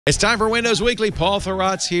It's time for Windows Weekly. Paul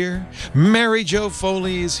Thurrott's here. Mary Jo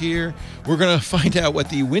Foley is here. We're going to find out what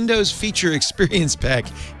the Windows Feature Experience Pack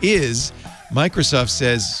is. Microsoft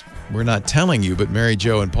says, we're not telling you, but Mary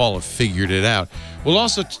Jo and Paul have figured it out. We'll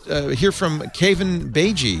also hear from Keivan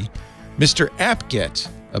Beigi, Mr. AppGet,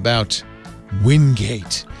 about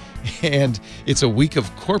Wingate. And it's a week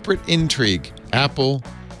of corporate intrigue. Apple,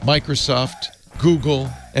 Microsoft, Google,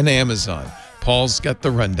 and Amazon. Paul's got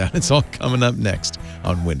the rundown. It's all coming up next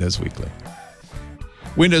on Windows Weekly.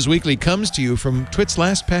 Windows Weekly comes to you from Twit's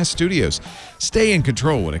LastPass Studios. Stay in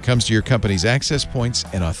control when it comes to your company's access points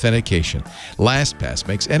and authentication. LastPass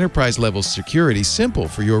makes enterprise-level security simple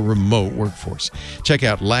for your remote workforce. Check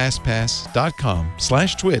out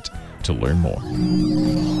lastpass.com/twit to learn more.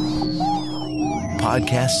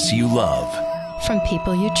 Podcasts you love. From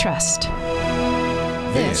people you trust.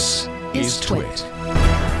 This is Twit.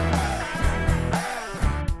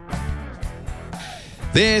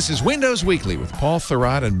 This is Windows Weekly with Paul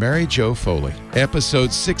Thurrott and Mary Jo Foley,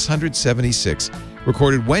 episode 676,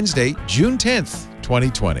 recorded Wednesday, June 10th,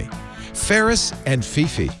 2020. Ferrous and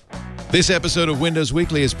FeFe. This episode of Windows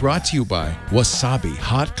Weekly is brought to you by Wasabi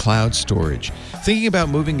Hot Cloud Storage. Thinking about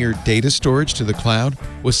moving your data storage to the cloud?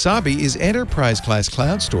 Wasabi is enterprise-class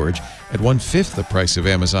cloud storage at 1/5 the price of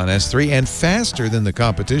Amazon S3 and faster than the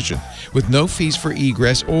competition, with no fees for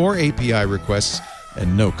egress or API requests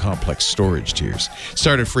and no complex storage tiers.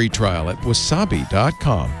 Start a free trial at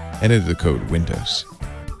wasabi.com and enter the code WINDOWS.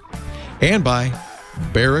 And by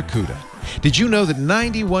Barracuda. Did you know that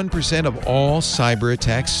 91% of all cyber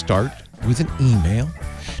attacks start with an email?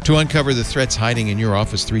 To uncover the threats hiding in your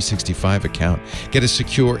Office 365 account, get a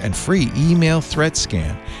secure and free email threat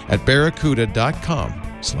scan at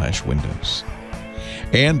barracuda.com/windows.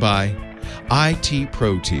 And by IT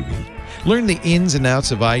Pro TV. Learn the ins and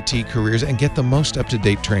outs of IT careers and get the most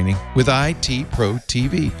up-to-date training with IT Pro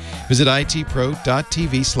TV. Visit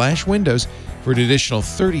itpro.tv/windows for an additional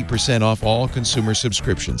 30% off all consumer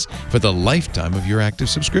subscriptions for the lifetime of your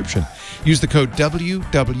active subscription. Use the code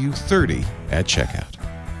WW30 at checkout.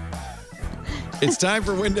 It's time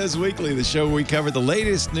for Windows Weekly, the show where we cover the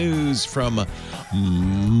latest news from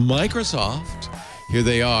Microsoft. Here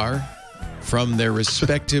they are. From their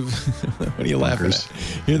respective, what are you laughing at?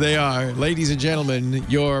 Here they are, ladies and gentlemen,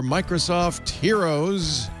 your Microsoft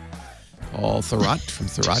heroes. Paul Thurrott from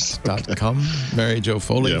Thurrott.com, Mary Jo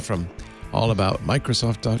Foley from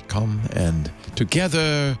allaboutmicrosoft.com, and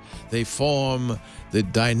together they form the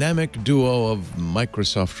dynamic duo of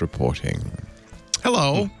Microsoft reporting.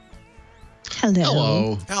 Hello.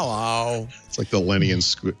 Hello. Hello. It's like the Lenny and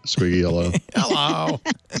Squiggy hello. Hello.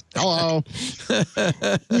 Hello.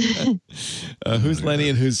 Who's Lenny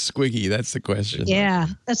and who's Squiggy? That's the question. Yeah,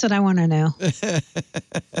 that's what I want to know.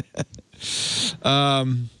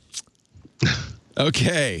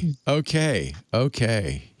 Okay.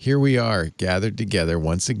 Here we are, gathered together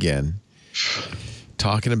once again,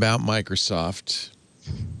 talking about Microsoft.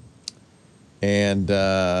 And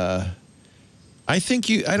I think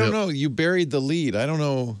I don't know, you buried the lead. I don't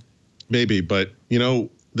know. Maybe, but you know,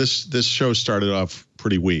 this show started off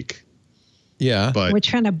pretty weak. Yeah. But we're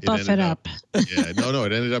trying to buff it up. Yeah, no,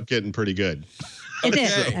 it ended up getting pretty good. It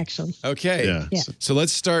did, actually. Okay. Yeah. So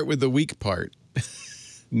let's start with the weak part.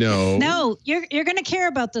 No, you're going to care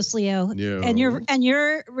about this, Leo. No. And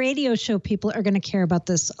your radio show people are going to care about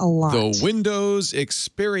this a lot. The Windows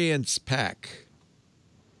Experience Pack.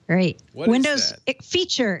 Right. What Windows is that?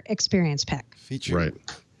 Feature Experience Pack. Feature. Right.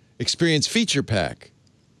 Experience Feature Pack.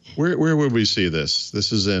 Where would we see this?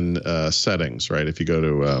 This is in settings, right? If you go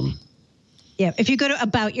to if you go to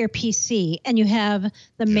About Your PC and you have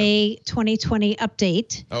the May 2020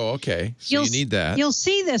 update. Oh, okay. So you need that. You'll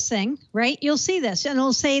see this thing, right? You'll see this, and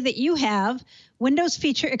it'll say that you have Windows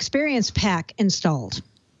Feature Experience Pack installed.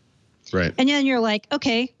 Right. And then you're like,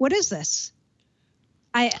 okay, what is this?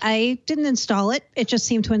 I didn't install it. It just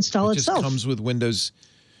seemed to install itself. It just comes with Windows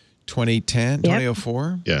 2010,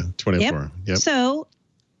 2004? Yeah, 24. Yep. So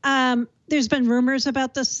there's been rumors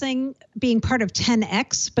about this thing being part of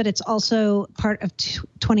 10X, but it's also part of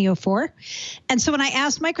 2004. And so when I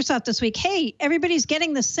asked Microsoft this week, hey, everybody's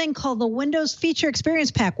getting this thing called the Windows Feature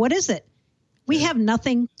Experience Pack. What is it? We have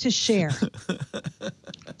nothing to share.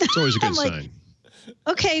 It's always a good sign.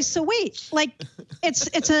 Okay, so wait, like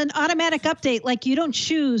it's an automatic update. Like you don't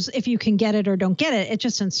choose if you can get it or don't get it. It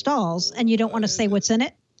just installs, and you don't want to say what's in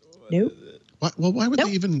it. Nope. Why would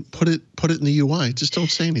they even put it in the UI? Just don't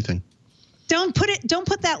say anything. Don't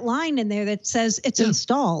put that line in there that says it's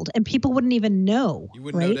installed, and people wouldn't even know. You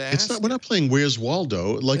wouldn't know to ask. It's not. We're not playing Where's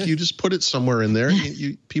Waldo. Like you just put it somewhere in there,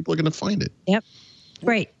 and people are going to find it. Yep.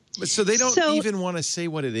 Right. So they don't even want to say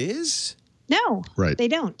what it is? No, Right. They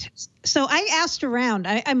don't. So I asked around.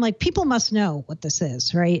 I'm like, people must know what this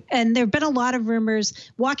is, right? And there have been a lot of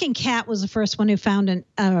rumors. Walking Cat was the first one who found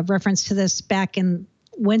a reference to this back in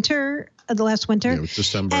winter, the last winter. Yeah, it was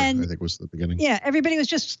December, I think was the beginning. Yeah, everybody was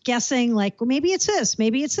just guessing, like, well, maybe it's this,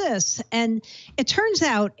 maybe it's this. And it turns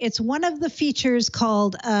out it's one of the features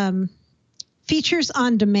called features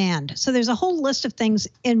on demand. So there's a whole list of things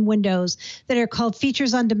in Windows that are called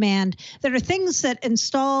features on demand that are things that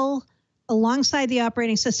install alongside the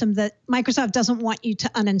operating system that Microsoft doesn't want you to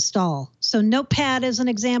uninstall. So Notepad is an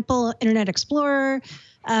example, Internet Explorer,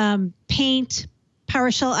 Paint,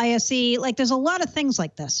 PowerShell ISE, like there's a lot of things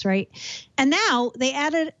like this, right? And now they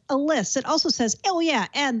added a list that also says, oh yeah,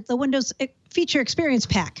 and the Windows Feature Experience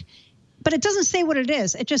Pack. But it doesn't say what it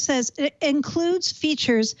is. It just says it includes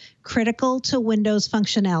features critical to Windows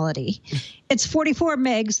functionality. It's 44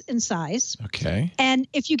 megs in size. Okay. And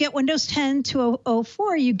if you get Windows 10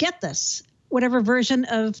 2004, you get this, whatever version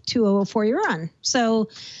of 2004 you're on. So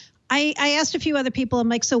I asked a few other people, I'm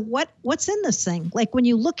like, so what's in this thing? Like when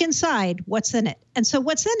you look inside, what's in it? And so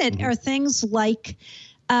what's in it are things like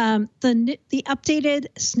the updated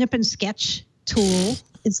Snip and Sketch tool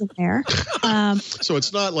is in there. So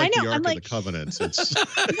it's not like the Ark of the Covenant. It's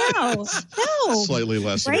no. slightly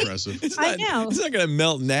less impressive. I know. It's not going to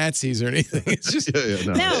melt Nazis or anything. It's just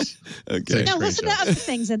no. Okay. No, listen to other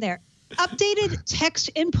things in there. Updated text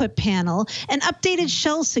input panel, an updated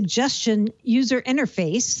shell suggestion user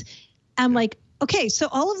interface. I'm like, okay, so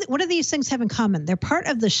what do these things have in common? They're part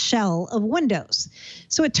of the shell of Windows.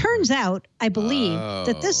 So it turns out, I believe,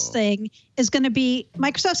 that this thing is going to be,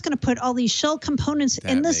 Microsoft's going to put all these shell components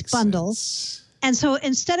in this bundle. Sense. And so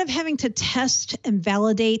instead of having to test and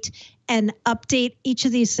validate and update each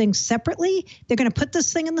of these things separately, they're going to put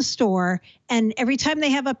this thing in the store. And every time they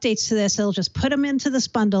have updates to this, they'll just put them into this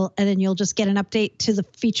bundle, and then you'll just get an update to the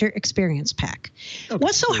Feature Experience Pack. Okay,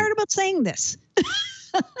 What's so hard about saying this?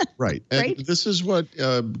 Right. And right? this is what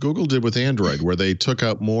Google did with Android, where they took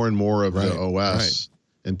out more and more of the OS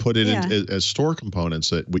and put it in as store components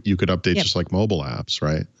that you could update just like mobile apps,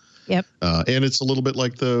 right? Yep. And it's a little bit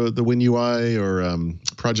like the WinUI or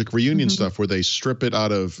Project Reunion stuff, where they strip it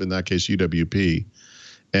out of, in that case, UWP,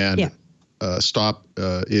 and stop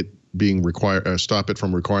it being stop it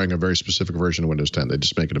from requiring a very specific version of Windows 10. They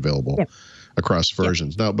just make it available across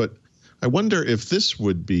versions. Now, but I wonder if this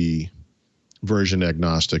would be version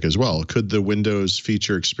agnostic as well. Could the Windows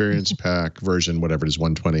Feature Experience Pack version, whatever it is,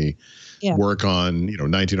 120, work on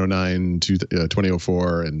 1909 to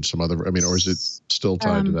 2004 and some other? I mean, or is it still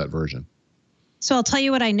tied to that version? So I'll tell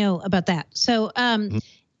you what I know about that. So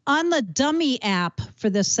on the dummy app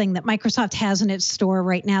for this thing that Microsoft has in its store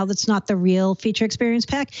right now, that's not the real Feature Experience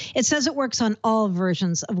Pack, it says it works on all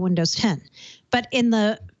versions of Windows 10. But in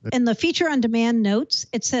the Feature on Demand notes,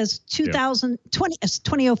 it says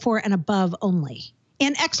 2004 and above only.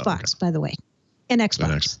 And Xbox, by the way. In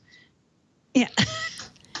Xbox. Yeah.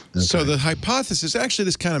 So the hypothesis, actually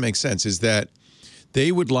this kind of makes sense, is that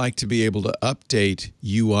they would like to be able to update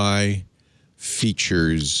UI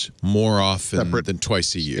features more often than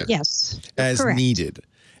twice a year. Yes. As needed.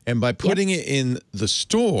 And by putting it in the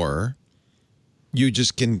store, you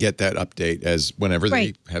just can get that update as whenever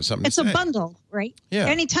they have something to say. It's a bundle, right? Yeah.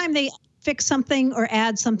 Anytime they fix something or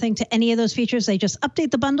add something to any of those features, they just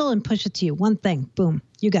update the bundle and push it to you. One thing, boom,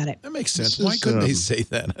 you got it. That makes sense. Why couldn't they say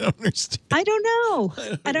that? I don't understand. I don't know.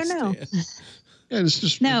 I don't know. Yeah, it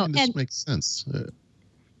just makes sense.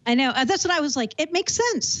 I know. That's what I was like. It makes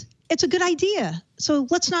sense. It's a good idea. So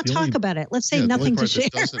let's not talk about it. Let's say nothing to share.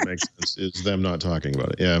 The only part that doesn't make sense is them not talking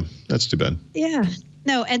about it. Yeah, that's too bad. Yeah.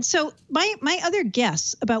 No, and so my other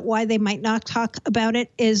guess about why they might not talk about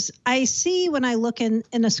it is I see when I look in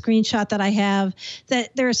a screenshot that I have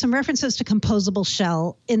that there are some references to composable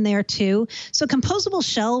shell in there too. So composable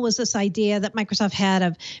shell was this idea that Microsoft had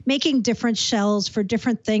of making different shells for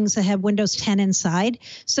different things that have Windows 10 inside.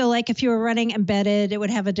 So like if you were running embedded, it would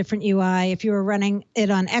have a different UI. If you were running it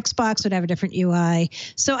on Xbox, it would have a different UI.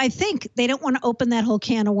 So I think they don't want to open that whole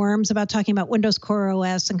can of worms about talking about Windows Core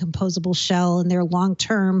OS and composable shell and their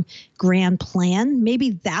long-term grand plan.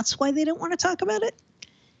 Maybe that's why they don't want to talk about it.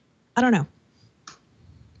 I don't know.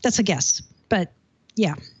 That's a guess, but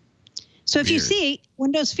yeah. So if you see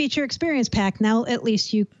Windows Feature Experience Pack, now at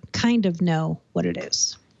least you kind of know what it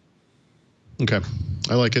is. Okay.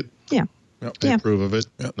 I like it. Yeah. I approve of it.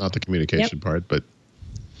 Not the communication part, but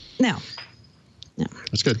no.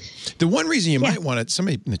 That's good. The one reason you might want it,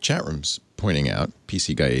 somebody in the chat room's pointing out,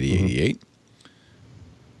 PC Guy 8088,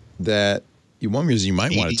 that one reason you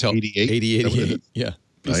might want to tell 8088. Yeah.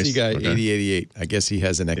 PC Guy 8088. I guess he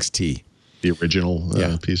has an XT. The original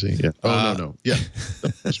PC. Yeah. Oh no. Yeah.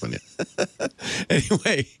 This one. Yeah.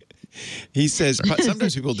 Anyway, he says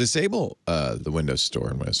sometimes people disable the Windows Store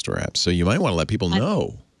and Windows Store apps, so you might want to let people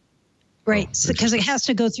know. Right, because it has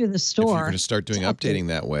to go through the store. If you're going to start doing updating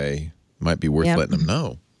that way, it might be worth letting them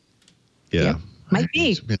know. Yeah. Yep. Might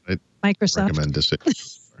be. Microsoft. Recommend disable.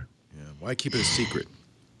 Yeah. Why keep it a secret?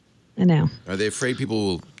 I know. Are they afraid people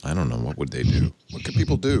will? I don't know. What would they do? What could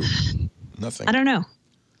people do? Nothing. I don't know.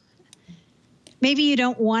 Maybe you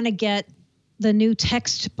don't want to get the new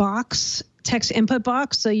text input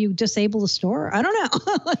box, so you disable the store. I don't know.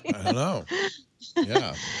 I don't know.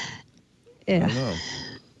 Yeah. Yeah. I don't know.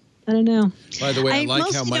 I don't know. By the way, I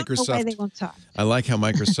like how Microsoft. Why they won't talk. I like how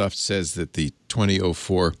Microsoft says that the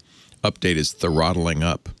 2004 update is throttling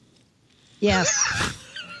up. Yes.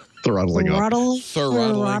 Throttling up.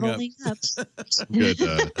 Throttling up. Some good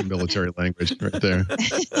military language right there.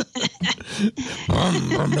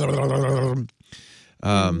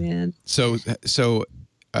 So,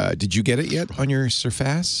 did you get it yet on your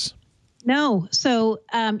Surface? No. So,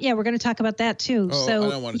 we're going to talk about that too. Oh, so I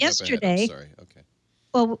don't want to yesterday. I'm sorry. Okay.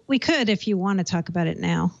 Well, we could if you want to talk about it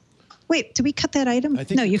now. Wait, did we cut that item? I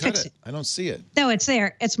think no, you cut fixed it. I don't see it. No, it's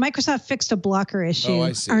there. It's Microsoft fixed a blocker issue. Oh,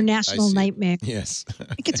 I see. Our national nightmare. Yes.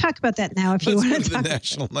 We could talk about that now if you want to talk. The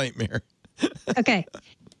national nightmare. Okay.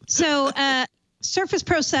 So Surface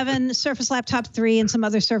Pro 7, Surface Laptop 3, and some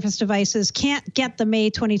other Surface devices can't get the May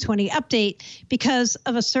 2020 update because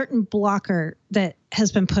of a certain blocker that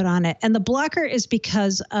has been put on it. And the blocker is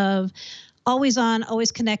because of always on,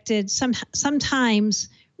 always connected, sometimes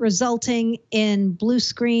resulting in blue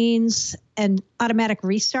screens and automatic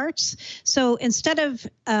restarts. So instead of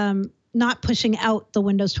not pushing out the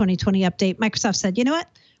Windows 2020 update, Microsoft said, you know what?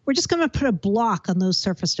 We're just going to put a block on those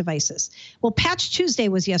Surface devices. Well, Patch Tuesday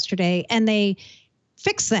was yesterday, and they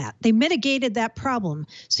fixed that. They mitigated that problem.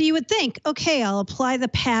 So you would think, okay, I'll apply the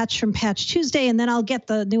patch from Patch Tuesday, and then I'll get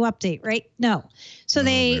the new update, right? No. So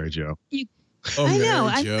Mary Jo. I know.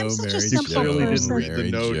 I'm such a simple person. You clearly didn't read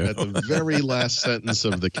the note at the very last sentence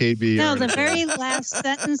of the KB No, article. the very last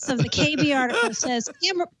sentence of the KB article says,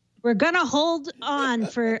 we're going to hold on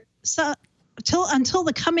until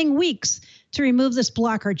the coming weeks to remove this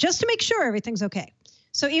blocker, just to make sure everything's okay.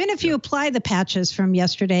 So even if you apply the patches from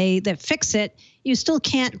yesterday that fix it, you still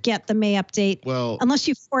can't get the May update unless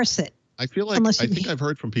you force it. I feel like I think I've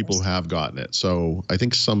heard from people who have gotten it. So I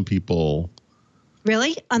think some people.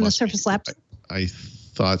 Really? On the Surface laptop? I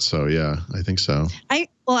thought so. Yeah, I think so.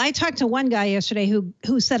 I talked to one guy yesterday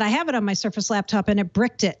who said, I have it on my Surface laptop and it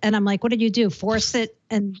bricked it. And I'm like, what did you do? Force it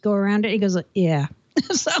and go around it? He goes, yeah.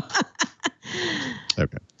 So.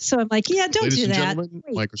 Okay. So I'm like, yeah, don't do that. Ladies and gentlemen,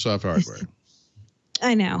 Microsoft hardware.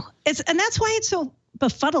 I know. And that's why it's so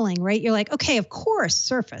befuddling, right? You're like, okay, of course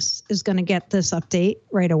Surface is going to get this update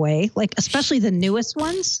right away, like especially the newest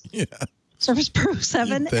ones. Yeah. Surface Pro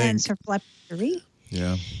 7 and Surface Laptop 3.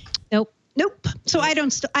 Yeah. Nope. So I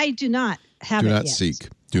do not have it yet.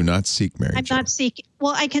 Do not seek, Mary Jo. I'm not seeking.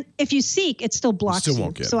 Well, I can. If you seek, it still blocks you. Still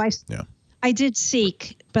won't get so it. I did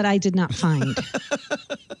seek, but I did not find.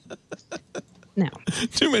 No.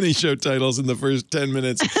 Too many show titles in the first 10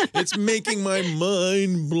 minutes. It's making my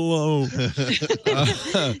mind blow.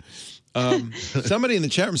 Somebody in the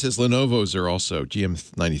chat room says Lenovo's are also,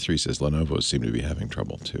 GM93 says Lenovo's seem to be having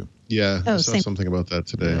trouble too. Yeah, I saw something about that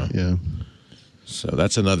today. Yeah. So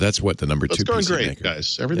that's what the number 2 It's going PC great, maker.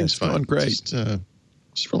 guys. Everything's fine. Going great.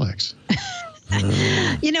 Just relax.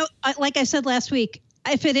 Like I said last week,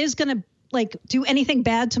 if it is going to do anything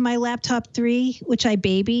bad to my laptop 3, which I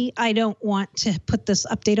baby, I don't want to put this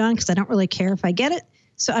update on because I don't really care if I get it.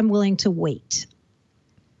 So I'm willing to wait.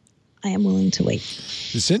 I am willing to wait.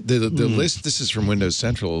 The list, this is from Windows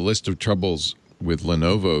Central, a list of troubles with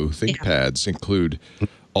Lenovo ThinkPads include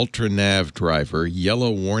Ultra Nav driver, yellow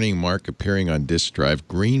warning mark appearing on disk drive,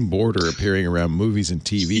 green border appearing around movies and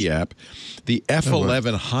TV app, the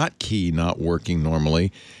F11 hotkey not working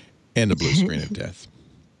normally, and a blue screen of death.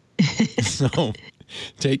 So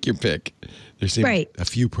take your pick. There's a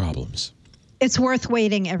few problems. It's worth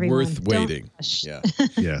waiting, everyone. Worth waiting. Yeah.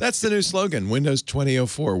 That's the new slogan, Windows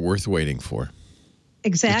 2004, worth waiting for.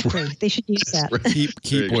 Exactly. They should use that.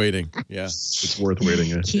 Keep waiting. Yeah. It's worth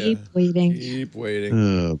waiting. Keep waiting. Keep waiting.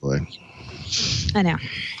 Oh, boy. I know.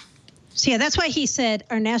 So, that's why he said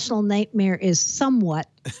our national nightmare is somewhat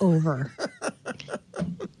over.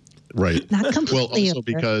 Right. Not completely also over.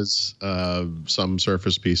 because some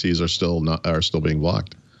Surface PCs are still being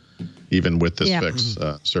blocked, even with this fix.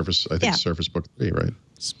 Surface, I think Surface Book 3, right?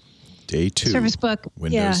 Day 2. Surface Book.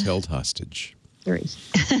 Windows held hostage.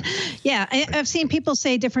 Yeah, I've seen people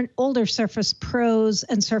say different older Surface Pros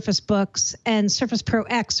and Surface Books and Surface Pro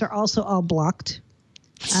X are also all blocked.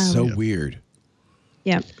 So weird.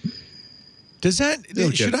 Yeah. Does that,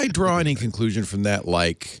 should I draw any conclusion from that,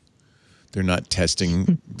 like they're not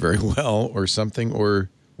testing very well or something, or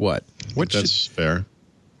what? That's fair.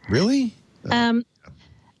 Really?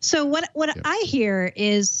 So what I hear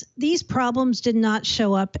is these problems did not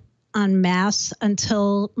show up en masse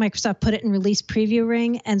until Microsoft put it in release preview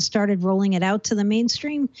ring and started rolling it out to the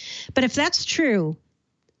mainstream. But if that's true,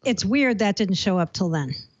 it's weird that didn't show up till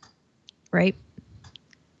then, right?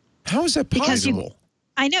 How is that possible?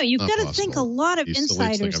 I know you've got to think a lot of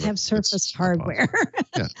insiders have Surface hardware.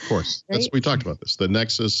 Yeah, of course. Right? We talked about this. The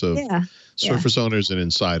nexus of Surface owners and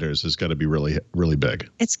insiders has got to be really, really big.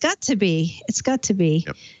 It's got to be. It's got to be.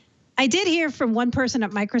 Yep. I did hear from one person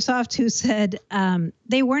at Microsoft who said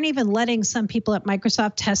they weren't even letting some people at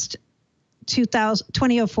Microsoft test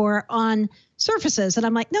 2004 on Surfaces. And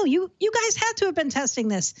I'm like, no, you guys had to have been testing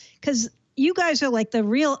this because you guys are like the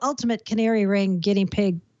real ultimate canary ring guinea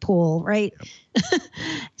pig pool, right? Yep.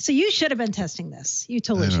 So you should have been testing this. You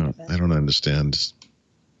totally should have been. I don't understand.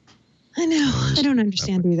 I know. I don't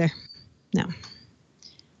understand either. No.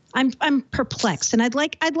 I'm perplexed, and I'd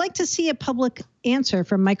like to see a public answer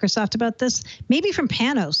from Microsoft about this. Maybe from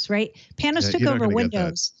Panos, right? Panos took over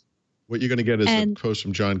Windows. What you're going to get is a post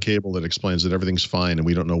from John Cable that explains that everything's fine, and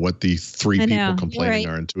we don't know what the three people complaining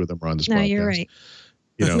are, and two of them are on this podcast. You're right.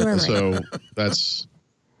 You know, so that's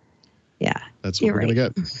what we're going to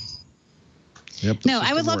get. Yep, no,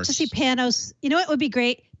 I would love to see Panos. You know what would be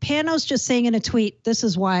great? Panos just saying in a tweet, "This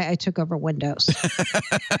is why I took over Windows."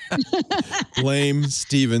 Blame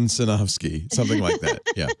Steven Sinofsky, something like that.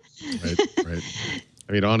 Yeah, right.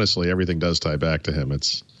 I mean, honestly, everything does tie back to him.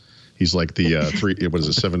 He's like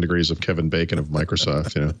the 7 degrees of Kevin Bacon of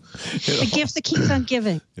Microsoft. You know, the gift that keeps on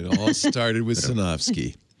giving. It all started with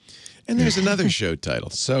Sinofsky. And there's another show title.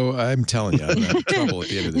 So I'm telling you, I'm going to have trouble at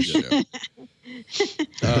the end of the show.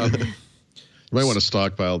 You might want to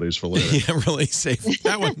stockpile these for later. Yeah, really safe.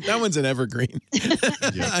 That one's an evergreen.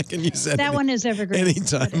 I can use that one is evergreen.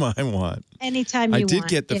 Anytime I want. Anytime you want. I did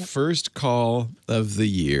get the first call of the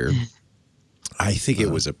year. I think it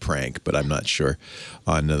was a prank, but I'm not sure,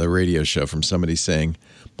 on the radio show from somebody saying,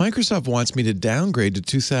 Microsoft wants me to downgrade to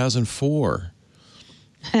 2004.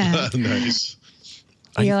 Nice.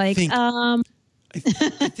 You're I think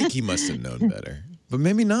he must have known better, but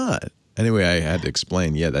maybe not. Anyway, I had to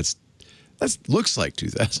explain, that looks like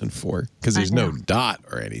 2004 because there's no dot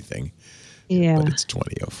or anything. Yeah. But it's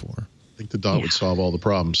 2004. I think the dot would solve all the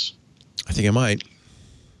problems. I think it might.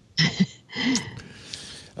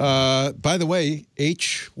 By the way,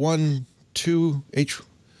 H12,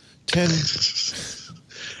 H10.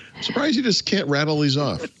 I'm surprised you just can't rattle these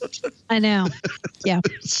off. I know. Yeah.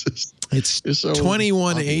 It's so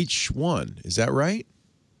 21H1. Is that right?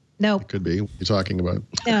 Nope. It could be. What are you talking about?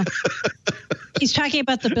 No. He's talking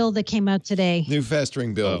about the build that came out today. New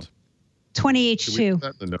fast-ring build. 20H2.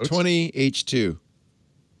 20H2.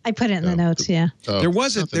 I put it in the notes, yeah.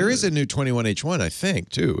 There is a new 21H1, I think,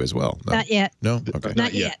 too, as well. No. Not yet. No? Okay.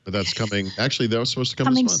 Not yet. But that's coming. Actually, that was supposed to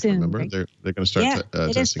come this month, soon, remember? right? They're going to start testing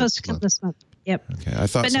it is supposed to come this month. Yep. Okay, I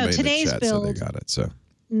thought somebody in the chat said they got it, so.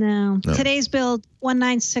 No. Today's build,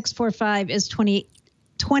 19645, is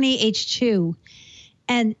 20H2.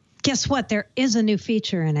 And guess what? There is a new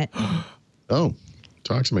feature in it. Oh,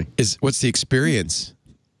 talk to me. What's the experience?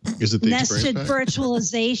 Is it the nested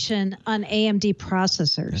virtualization on AMD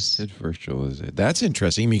processors? Nested virtualization. That's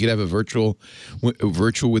interesting. I mean, you could have a virtual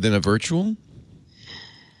within a virtual?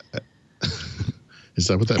 Is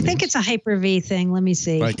that what that means? I think it's a Hyper-V thing. Let me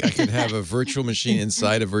see. Like I could have a virtual machine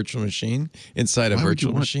inside a virtual machine inside a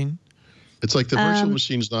virtual machine? It's like the virtual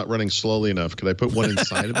machine's not running slowly enough. Could I put one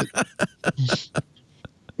inside of it?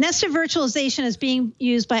 Nested virtualization is being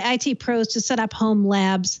used by IT pros to set up home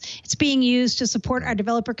labs. It's being used to support our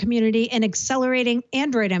developer community in accelerating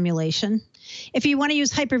Android emulation. If you want to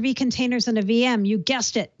use Hyper-V containers in a VM, you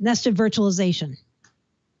guessed it, nested virtualization.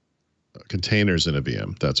 Containers in a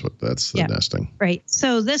VM. That's the nesting. Right.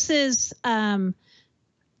 So this is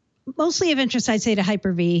mostly of interest, I'd say, to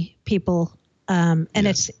Hyper-V people. And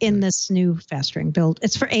it's in this new fast-ring build.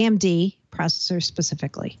 It's for AMD processors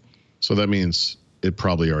specifically. So that means it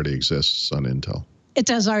probably already exists on Intel. It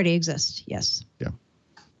does already exist, yes. Yeah. Oh,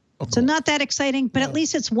 cool. So not that exciting, but at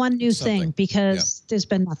least it's one new thing because there's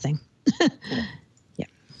been nothing. Yeah.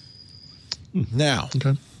 Now,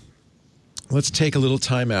 let's take a little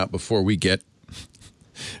time out before we get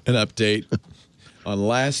an update on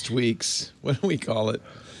last week's, what do we call it?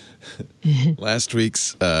 Last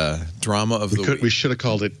week's drama of the week. We should have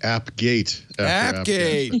called it AppGate.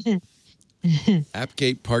 AppGate.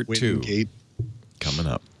 AppGate Part 2. Gate. Coming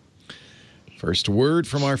up. First word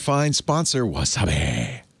from our fine sponsor,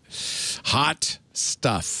 Wasabi. Hot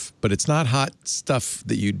stuff. But it's not hot stuff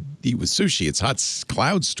that you eat with sushi. It's hot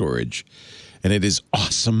cloud storage. And it is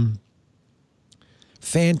awesome.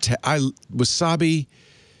 Wasabi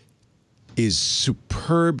is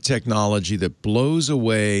superb technology that blows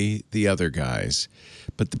away the other guys.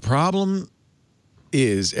 But the problem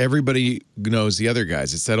is everybody knows the other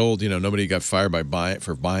guys. It's that old, nobody got fired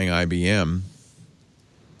for buying IBM.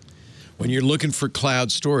 When you're looking for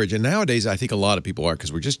cloud storage, and nowadays I think a lot of people are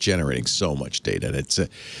because we're just generating so much data. And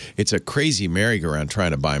it's a crazy merry-go-round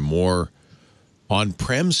trying to buy more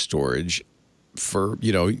on-prem storage for, I'm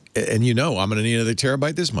going to need another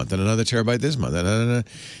terabyte this month and another terabyte this month. And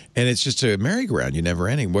it's just a merry-go-round. You never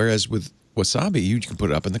ending. Whereas with Wasabi, you can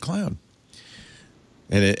put it up in the cloud.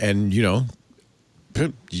 And you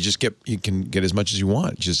can get as much as you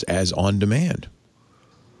want, just as on demand.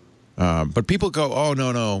 But people go, oh,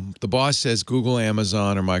 no. The boss says Google,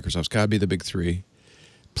 Amazon, or Microsoft's got to be the big three.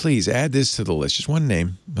 Please add this to the list. Just one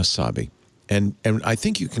name, Wasabi. And I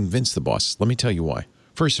think you convinced the boss. Let me tell you why.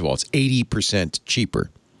 First of all, it's 80%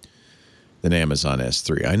 cheaper than Amazon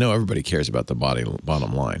S3. I know everybody cares about the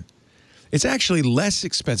bottom line. It's actually less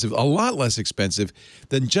expensive, a lot less expensive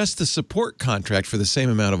than just the support contract for the same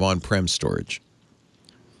amount of on-prem storage.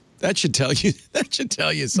 That should tell you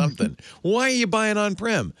something. Why are you buying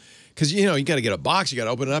on-prem? Because, you got to get a box, you got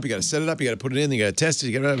to open it up, you got to set it up, you got to put it in, you got to test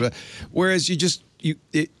it, whereas you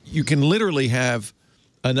can literally have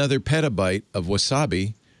another petabyte of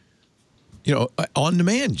Wasabi, on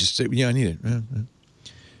demand. Just say, I need it.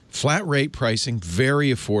 Flat rate pricing, very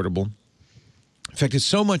affordable. In fact, it's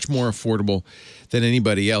so much more affordable than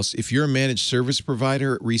anybody else. If you're a managed service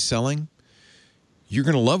provider reselling, you're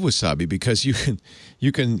going to love Wasabi because you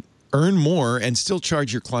can earn more and still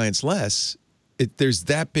charge your clients less. There's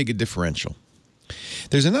that big a differential.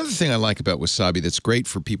 There's another thing I like about Wasabi that's great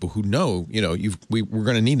for people who know, we're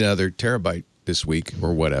going to need another terabyte this week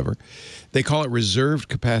or whatever. They call it reserved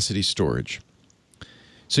capacity storage.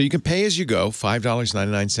 So you can pay as you go,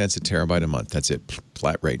 $5.99 a terabyte a month. That's it,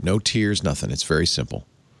 flat rate, no tiers, nothing. It's very simple.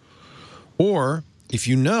 Or if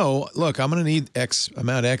look, I'm going to need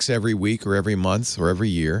amount X every week or every month or every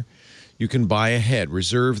year, you can buy ahead,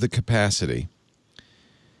 reserve the capacity.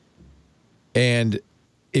 And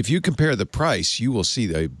if you compare the price, you will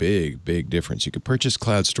see a big, big difference. You can purchase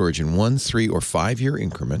cloud storage in 1, 3, or 5-year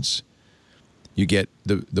increments. You get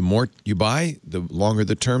the more you buy, the longer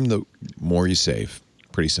the term, the more you save.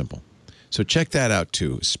 Pretty simple. So check that out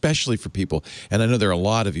too, especially for people. And I know there are a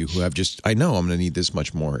lot of you who have I know I'm going to need this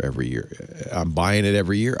much more every year. I'm buying it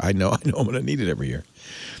every year. I know I'm going to need it every year.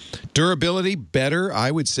 Durability, better,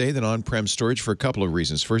 I would say, than on-prem storage for a couple of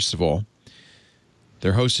reasons. First of all,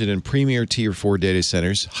 they're hosted in premier Tier 4 data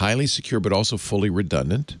centers, highly secure but also fully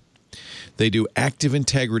redundant. They do active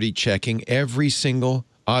integrity checking. Every single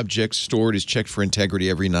object stored is checked for integrity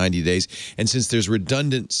every 90 days. And since there's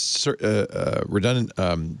redundant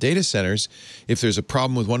data centers, if there's a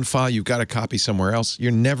problem with one file, you've got a copy somewhere else.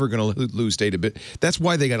 You're never going to lose data. But that's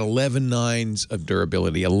why they got 11 nines of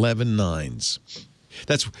durability, 11 nines.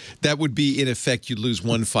 That would be, in effect, you'd lose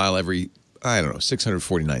one file every,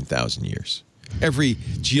 649,000 years. Every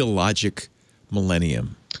geologic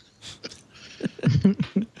millennium.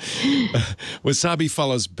 Wasabi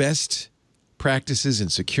follows best practices in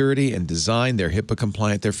security and design. They're HIPAA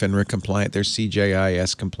compliant, they're FINRA compliant, they're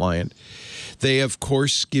CJIS compliant. They, of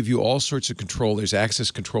course, give you all sorts of control. There's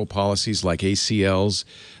access control policies like ACLs,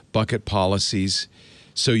 bucket policies.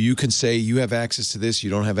 So you can say you have access to this, you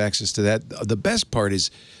don't have access to that. The best part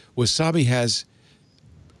is Wasabi has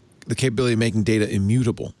the capability of making data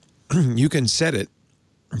immutable. You can set it,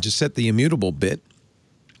 just set the immutable bit,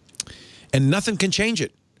 and nothing can change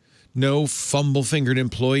it. No fumble-fingered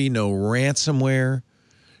employee, no ransomware.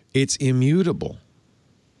 It's immutable.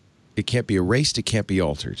 It can't be erased. It can't be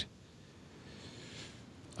altered.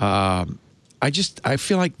 I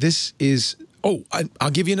feel like this is... Oh,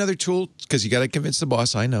 I'll give you another tool because you got to convince the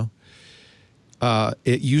boss. I know.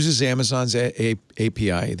 It uses Amazon's API,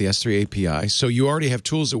 the S3 API. So you already have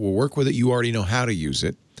tools that will work with it. You already know how to use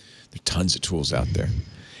it. There are tons of tools out there.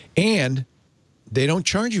 And they don't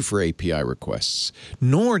charge you for API requests,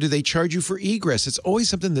 nor do they charge you for egress. It's always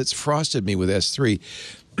something that's frosted me with S3.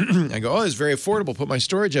 I go, oh, it's very affordable. Put my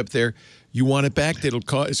storage up there. You want it back?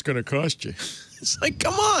 It's going to cost you. It's like,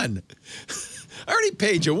 come on. I already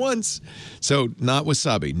paid you once. So not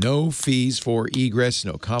Wasabi. No fees for egress,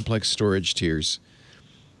 no complex storage tiers.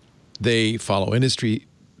 They follow industry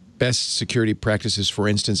best security practices. For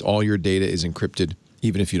instance, all your data is encrypted,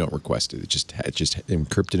 even if you don't request it. It's just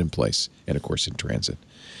encrypted in place, and of course in transit.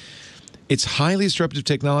 It's highly disruptive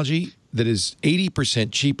technology that is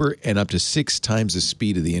 80% cheaper and up to 6 times the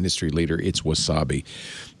speed of the industry leader. It's Wasabi.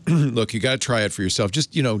 Look, you got to try it for yourself.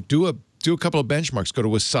 Just, do a couple of benchmarks. Go to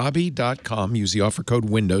wasabi.com. Use the offer code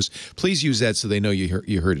Windows. Please use that so they know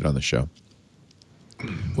you heard it on the show.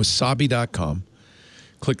 Wasabi.com.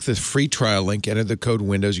 Click the free trial link. Enter the code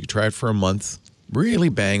Windows. You can try it for a month. Really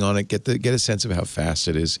bang on it. Get a sense of how fast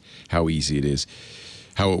it is, how easy it is,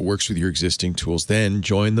 how it works with your existing tools. Then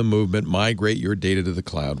join the movement. Migrate your data to the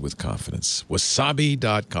cloud with confidence.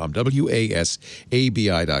 Wasabi.com.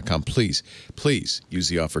 WASABI.com. Please use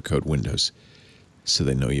the offer code Windows so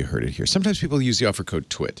they know you heard it here. Sometimes people use the offer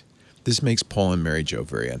code TWIT. This makes Paul and Mary Jo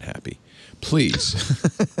very unhappy. Please.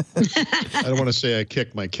 I don't want to say I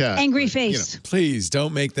kicked my cat. Angry face. Please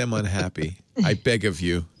don't make them unhappy. I beg of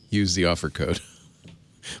you, use the offer code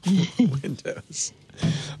Windows.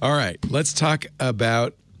 All right, let's talk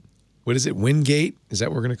about, what is it, Wingate? Is that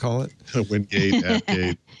what we're going to call it? Wingate,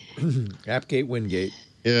 AppGate. AppGate, Wingate.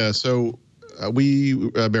 Yeah, so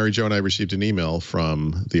Mary Jo and I received an email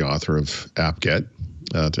from the author of AppGet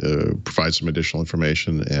to provide some additional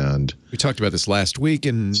information, and we talked about this last week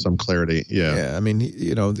and some clarity. Yeah, I mean,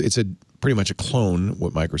 it's pretty much a clone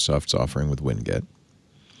what Microsoft's offering with Wingate.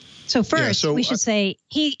 So first, we should say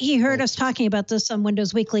he heard us talking about this on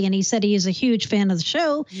Windows Weekly, and he said he is a huge fan of the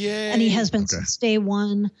show. Yay. And he has been since day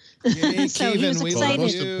one. Yay, So he was Keivan, excited. The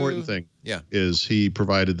most important thing is he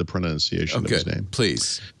provided the pronunciation of his name.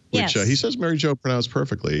 Please. Which he says Mary Jo pronounced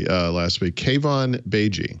perfectly last week. Keivan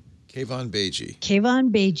Beigi. Keivan Beigi. Keivan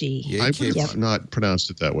Beigi. Yay, I would have not pronounced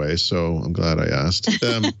it that way, so I'm glad I asked.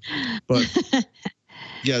 But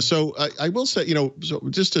yeah, so I will say, so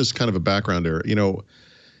just as kind of a background there,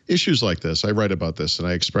 issues like this, I write about this and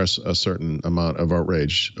I express a certain amount of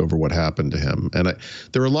outrage over what happened to him. And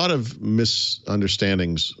there are a lot of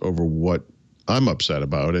misunderstandings over what I'm upset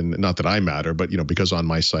about, and not that I matter, but, because on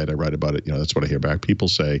my site I write about it, that's what I hear back. People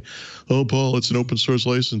say, oh, Paul, it's an open source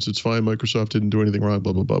license. It's fine. Microsoft didn't do anything wrong,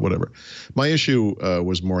 blah, blah, blah, whatever. My issue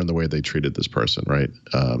was more in the way they treated this person, right?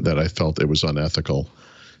 That I felt it was unethical,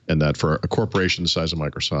 and that for a corporation the size of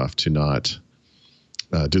Microsoft to not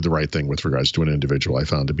do the right thing with regards to an individual, I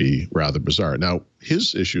found to be rather bizarre. Now,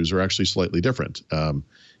 his issues are actually slightly different.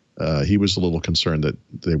 He was a little concerned that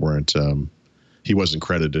they weren't, he wasn't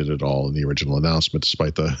credited at all in the original announcement,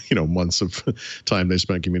 despite the months of time they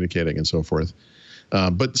spent communicating and so forth.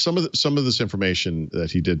 But some of this information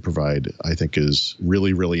that he did provide, I think, is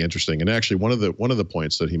really, really interesting. And actually, one of the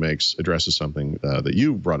points that he makes addresses something that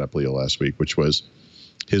you brought up, Leo, last week, which was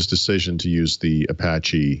his decision to use the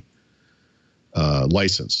Apache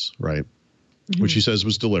license, right? Mm-hmm. Which he says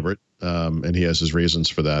was deliberate, and he has his reasons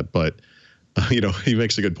for that. But he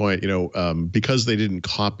makes a good point. Because they didn't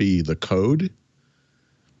copy the code,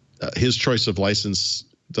 his choice of license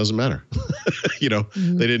doesn't matter.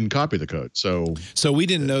 Mm-hmm. They didn't copy the code, so we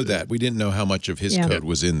didn't know that. We didn't know how much of his code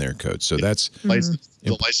was in their code. So that's the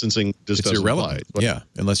licensing just doesn't irrelevant. Apply. Yeah,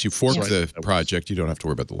 unless you fork the project, you don't have to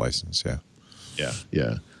worry about the license. Yeah.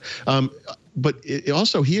 But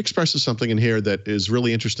also, he expresses something in here that is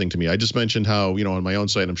really interesting to me. I just mentioned how, on my own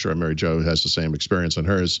site, I'm sure Mary Jo has the same experience on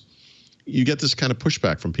hers. You get this kind of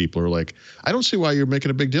pushback from people who are like, I don't see why you're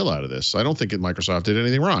making a big deal out of this. I don't think Microsoft did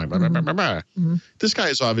anything wrong. Mm-hmm. This guy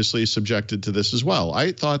is obviously subjected to this as well.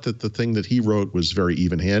 I thought that the thing that he wrote was very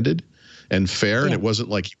even-handed and fair, and it wasn't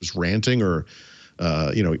like he was ranting or,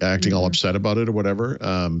 acting all upset about it or whatever.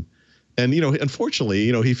 And,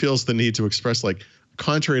 unfortunately, he feels the need to express, like,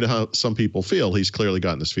 contrary to how some people feel, he's clearly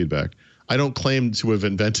gotten this feedback. I don't claim to have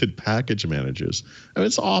invented package managers. I mean,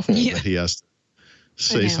 it's awful that he has to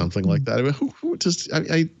say something like that. I mean, who just,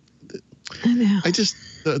 I just,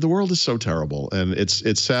 the world is so terrible. And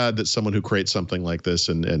it's sad that someone who creates something like this,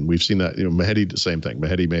 and we've seen that, Mehdi, same thing.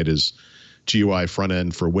 Mehdi made his GUI front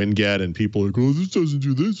end for Winget, and people are like, oh, this doesn't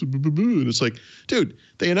do this. And it's like, dude,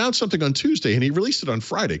 they announced something on Tuesday and he released it on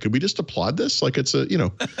Friday. Could we just applaud this? Like, it's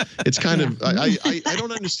it's kind of, I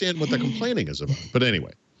don't understand what the complaining is about. But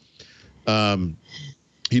anyway,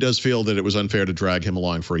 he does feel that it was unfair to drag him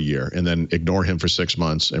along for a year and then ignore him for 6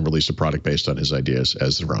 months and release a product based on his ideas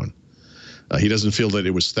as their own. He doesn't feel that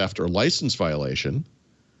it was theft or license violation,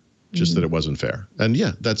 just that it wasn't fair. And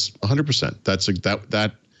yeah, that's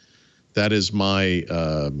 100%. That is my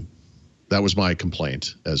that was my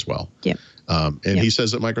complaint as well. Yeah. He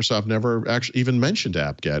says that Microsoft never actually even mentioned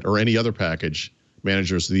AppGet or any other package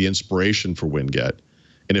managers the inspiration for Winget.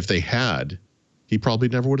 And if they had, he probably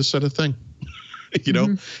never would have said a thing.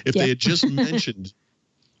 If they had just mentioned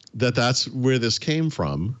that that's where this came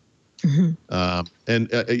from, And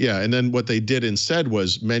then what they did instead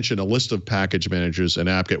was mention a list of package managers, and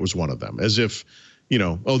AppGet was one of them, as if,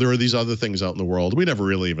 oh, there are these other things out in the world. We never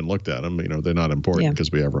really even looked at them. They're not important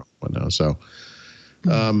because we have our own now. So,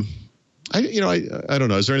 I don't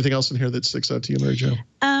know. Is there anything else in here that sticks out to you, Mary Jo?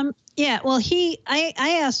 Yeah. Well, I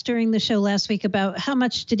asked during the show last week about how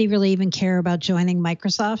much did he really even care about joining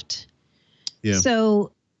Microsoft. Yeah.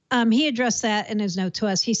 So he addressed that in his note to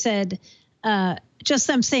us. He said, just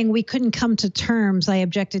them saying we couldn't come to terms, I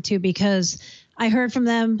objected to, because I heard from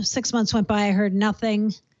them. 6 months went by, I heard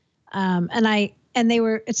nothing.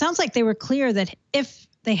 It sounds like they were clear that if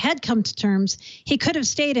they had come to terms, he could have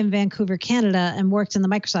stayed in Vancouver, Canada, and worked in the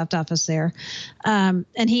Microsoft office there. And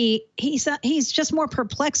he's just more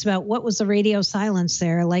perplexed about what was the radio silence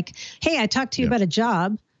there. Like, hey, I talked to you about a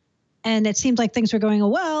job, and it seemed like things were going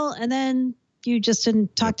well, and then you just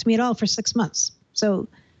didn't talk to me at all for 6 months. So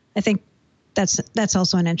I think that's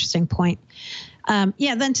also an interesting point.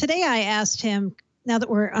 Then today I asked him, now that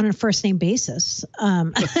we're on a first name basis.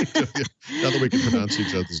 Now that we can pronounce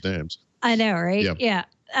each other's names. I know, right? Yeah.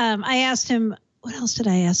 I asked him, what else did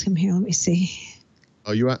I ask him here? Let me see.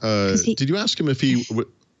 Oh, did you ask him if he would?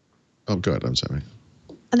 Oh, good. I'm sorry.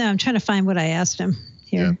 No, I'm trying to find what I asked him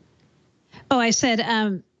here. Yeah. Oh, I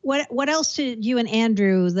said, what else did you and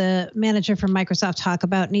Andrew, the manager from Microsoft, talk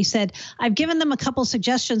about? And he said, I've given them a couple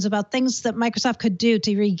suggestions about things that Microsoft could do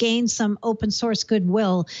to regain some open source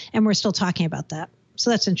goodwill, and we're still talking about that.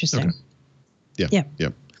 So that's interesting. Okay.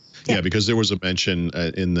 Yeah, because there was a mention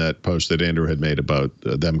in that post that Andrew had made about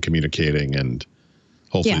them communicating, and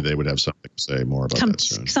hopefully they would have something to say more about that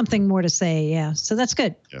soon. Something more to say, yeah. So that's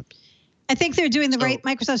good. Yeah. I think they're doing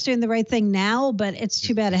Microsoft's doing the right thing now, but it's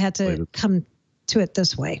too bad it had to come to it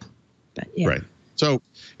this way. But right. So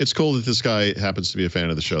it's cool that this guy happens to be a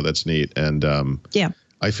fan of the show. That's neat. And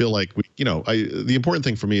I feel like the important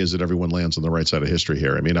thing for me is that everyone lands on the right side of history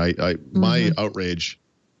here. I mean, my outrage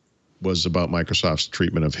was about Microsoft's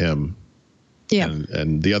treatment of him. Yeah.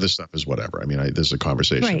 And the other stuff is whatever. I mean, there's a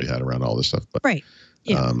conversation we had around all this stuff. But,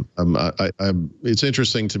 Yeah. It's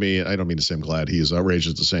interesting to me. I don't mean to say I'm glad he is outraged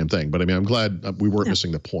at the same thing, but I mean, I'm glad we weren't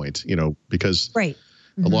missing the point, because a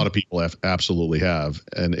lot of people absolutely have,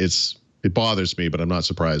 and it bothers me, but I'm not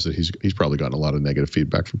surprised that he's probably gotten a lot of negative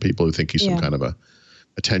feedback from people who think he's some kind of a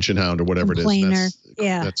attention hound or whatever Complainer. It is.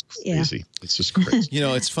 That's crazy. It's just crazy.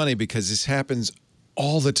 It's funny because this happens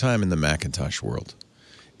all the time in the Macintosh world.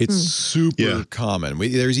 It's super common.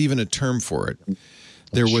 There's even a term for it.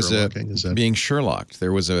 There was being Sherlocked.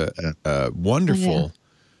 There was a wonderful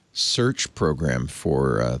search program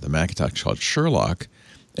for the Macintosh called Sherlock.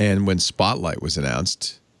 And when Spotlight was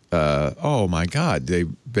announced, oh my God,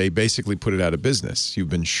 they basically put it out of business. You've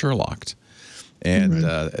been Sherlocked. And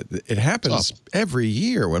it happens every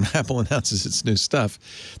year when Apple announces its new stuff.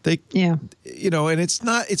 And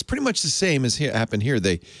it's pretty much the same as happened here.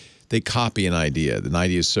 They copy an idea. An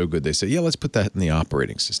idea is so good, they say, let's put that in the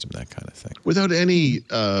operating system, that kind of thing. Without any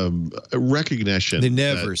recognition. They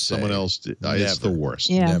never say. Someone else did. It's the worst.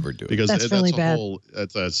 Yeah. Never do it. Because that's really bad.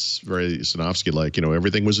 That's very Sinofsky-like.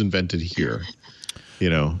 Everything was invented here.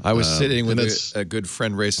 I was sitting with a good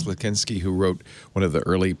friend, Ray Slakinski, who wrote one of the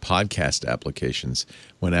early podcast applications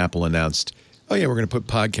when Apple announced, oh yeah, we're going to put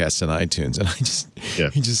podcasts on iTunes, and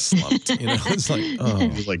he just slumped. It's like, oh,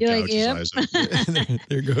 he's like gouges eyes.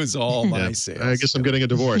 There goes all my sales. I guess I'm getting a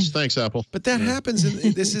divorce. Thanks, Apple. But that happens,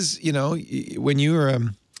 and this is when you're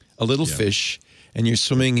a little fish and you're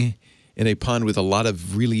swimming in a pond with a lot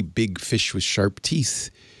of really big fish with sharp teeth.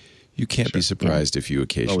 You can't be surprised if you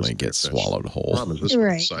occasionally get swallowed whole.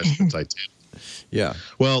 Right. Yeah.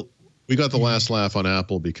 Well, we got the last laugh on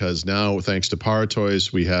Apple because now, thanks to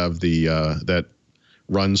PowerToys, we have the that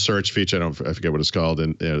run search feature. I forget what it's called,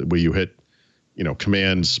 and where you hit,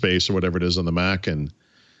 Command space or whatever it is on the Mac, and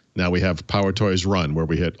now we have PowerToys Run, where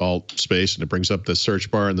we hit Alt space, and it brings up the search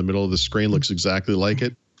bar in the middle of the screen. Looks exactly like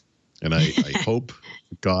it, and I hope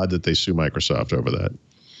to God that they sue Microsoft over that.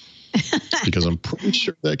 Because I'm pretty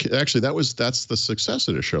sure that actually that's the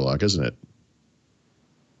successor to Sherlock, isn't it?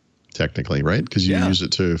 Technically, right? Because you use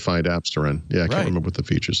it to find apps to run. Yeah, I can't remember what the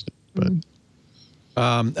features, but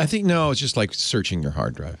I think it's just like searching your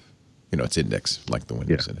hard drive. It's index, like the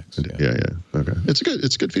Windows index. Yeah. Okay, it's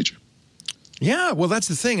a good feature. Yeah, well, that's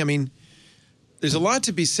the thing. I mean, there's a lot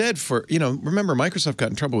to be said for remember Microsoft got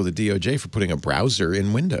in trouble with the DOJ for putting a browser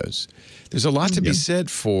in Windows. There's a lot to be said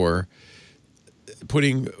for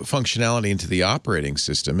putting functionality into the operating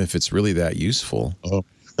system if it's really that useful. Oh.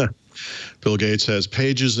 Bill Gates has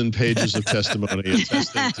pages and pages of testimony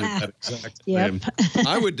attesting to that exact claim.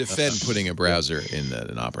 I would defend putting a browser in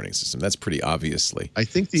an operating system. That's pretty obviously. I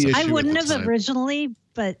think the issue I wouldn't at the have time, originally,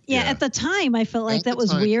 but at the time I felt like at that the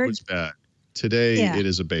was time, weird. It was bad. Today, it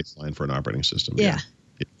is a baseline for an operating system. Yeah.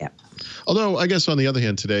 Although, I guess on the other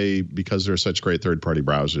hand, today, because there are such great third-party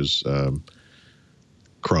browsers,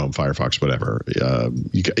 Chrome, Firefox, whatever,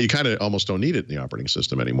 you kind of almost don't need it in the operating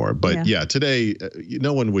system anymore. But today,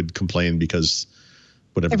 no one would complain because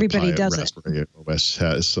whatever everybody does Raspberry OS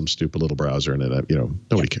has some stupid little browser in it.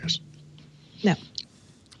 Nobody cares. No.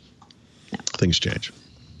 Things change.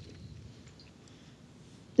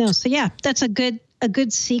 No. So that's a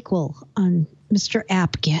good sequel on Mr.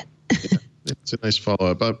 AppGet. It's a nice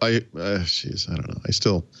follow-up. I don't know. I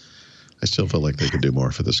still feel like they could do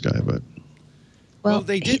more for this guy, but. Well,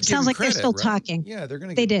 they did. It sounds like credit, they're still right? talking. Yeah, they're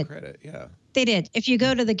going to give him credit. Yeah, they did. If you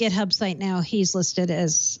go to the GitHub site now, he's listed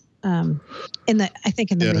as I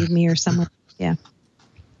think in the README or somewhere. Yeah,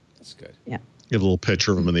 that's good. Yeah, you have a little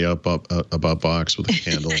picture of him in the about box with a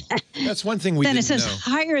candle. That's one thing we didn't know. Then it says,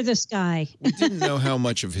 hire this guy. We didn't know how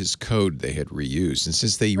much of his code they had reused, and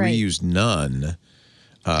since they reused none.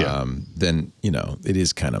 Then it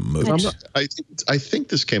is kind of moot. I think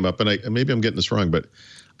this came up, and maybe I'm getting this wrong, but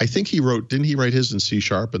I think didn't he write his in C#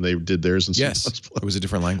 and they did theirs in C++? Yes, it was a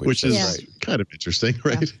different language, which is kind of interesting,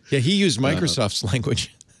 right? Yeah, he used Microsoft's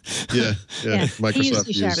language. Yeah.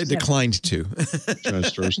 Microsoft they declined to.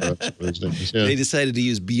 They decided to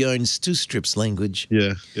use Bjorn Stustrup's language.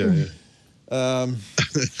 Yeah.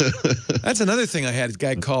 That's another thing. I had a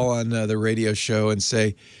guy call on the radio show and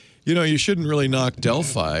say, you shouldn't really knock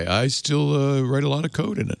Delphi. I still write a lot of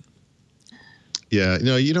code in it. Yeah,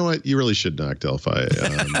 you know what? You really should knock Delphi.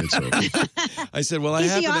 It's okay. I said, well,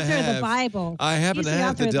 He's the author of the Bible. I happen to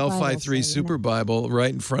have the Delphi 3 Super Bible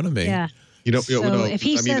right in front of me. Yeah. If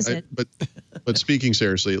he says it. But speaking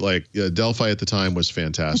seriously, like Delphi at the time was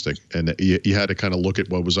fantastic, and you had to kind of look at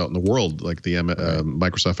what was out in the world. Like the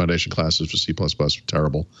Microsoft Foundation classes for C++ were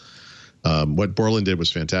terrible. What Borland did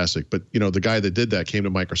was fantastic, but the guy that did that came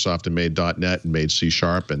to Microsoft and made .NET and made C#,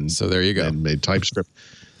 and so there you go, and made TypeScript.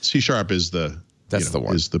 C# is the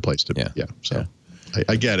one. Is the place to be. Yeah. So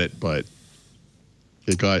I get it, but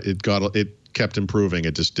it kept improving.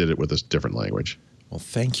 It just did it with a different language. Well,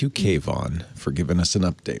 thank you, Keivan, for giving us an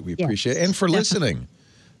update. We appreciate it, and for listening.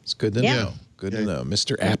 It's good to know. Good to know.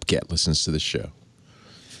 Mr. AppGet listens to the show.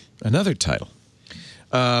 Another title.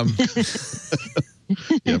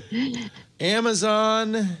 Yep.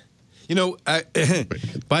 Amazon.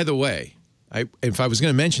 By the way, if I was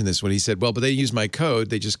going to mention this when he said, well, but they use my code,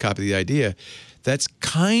 they just copy the idea. That's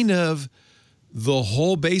kind of the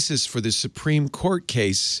whole basis for the Supreme Court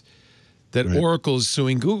case that Oracle is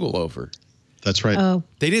suing Google over. That's right. Oh,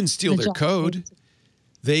 they didn't steal their code.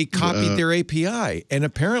 They copied their API. And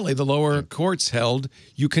apparently the lower courts held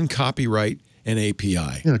you can copyright an API.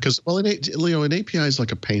 Yeah, because, an API is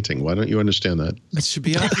like a painting. Why don't you understand that? That should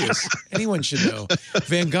be obvious. Anyone should know.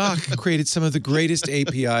 Van Gogh created some of the greatest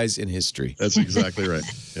APIs in history. That's exactly right.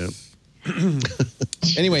 Yeah.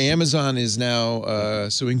 Anyway, Amazon is now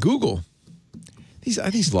suing Google.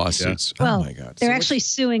 These lawsuits. Yeah. Oh, my God. They're actually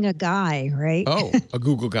suing a guy, right? Oh, a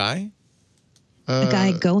Google guy? A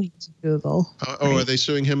guy going to Google. Are they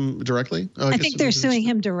suing him directly? I think they're suing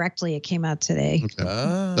him directly. It came out today. Okay.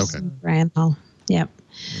 Okay. Brian Hull. Yep.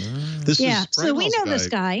 So we know this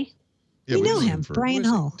guy. Yeah, we know him, Brian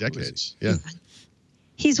Hull. Decades. Yeah.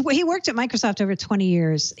 He worked at Microsoft over 20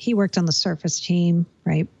 years. He worked on the Surface team,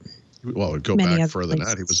 right? Well, go back further than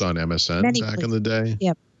that. He was on MSN back in the day.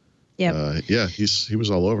 Yep. He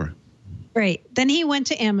was all over. Right. Then he went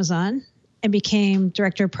to Amazon and became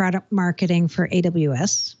director of product marketing for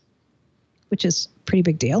AWS, which is a pretty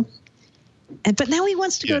big deal. But now he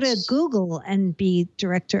wants to go to Google and be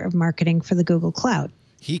director of marketing for the Google Cloud.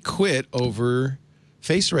 He quit over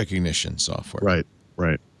face recognition software.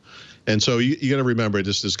 Right. And so you got to remember,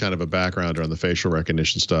 just as kind of a background on the facial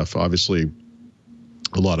recognition stuff, obviously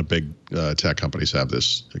a lot of big tech companies have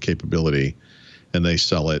this capability, and they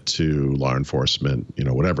sell it to law enforcement,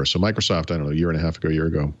 whatever. So Microsoft, I don't know, a year and a half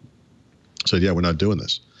ago, said, we're not doing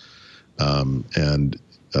this. And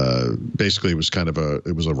basically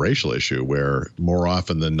it was a racial issue where more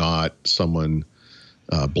often than not, someone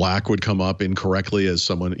black would come up incorrectly as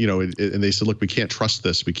someone, and they said, look, we can't trust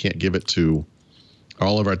this. We can't give it to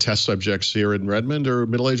all of our test subjects here in Redmond or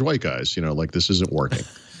middle-aged white guys, this isn't working.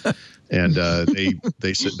 And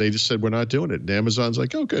they just said, we're not doing it. And Amazon's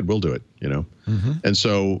like, oh, good, we'll do it, And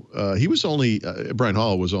so he was Brian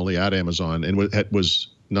Hall was only at Amazon and was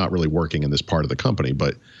not really working in this part of the company,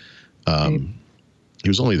 but he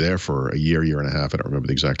was only there for a year and a half. I don't remember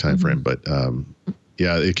the exact time frame, but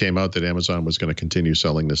yeah, it came out that Amazon was going to continue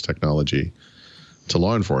selling this technology to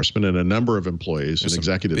law enforcement, and a number of employees and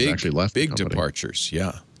executives actually left the company. Departures,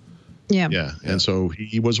 yeah. And so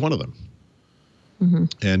he was one of them,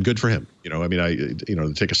 and good for him. I mean,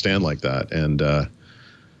 to take a stand like that, and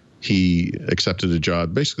he accepted a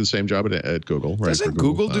job, basically the same job at Google. Right? Doesn't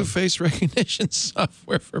Google do face recognition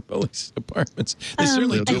software for police departments? They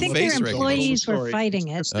certainly do face recognition. I think their employees were fighting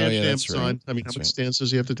it. Oh, yeah, that's right. I mean, how many stands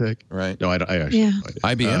does he have to take? Right. No, I actually.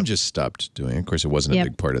 IBM just stopped doing it. Of course, it wasn't a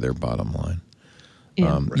big part of their bottom line.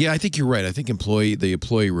 Yeah, I think you're right. I think the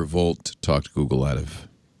employee revolt talked Google out of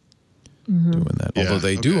doing that. Although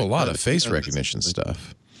they do a lot of face recognition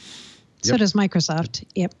stuff. So does Microsoft.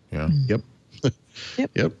 Yep. Yeah. Yep.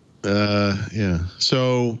 Yeah.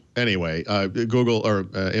 So anyway, Google or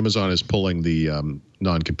Amazon is pulling the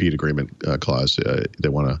non-compete agreement clause. They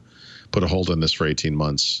want to put a hold on this for 18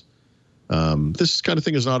 months. This kind of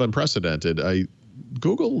thing is not unprecedented.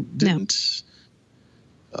 Google didn't.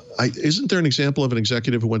 Isn't there an example of an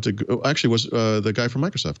executive who went to? Actually, was the guy from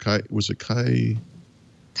Microsoft?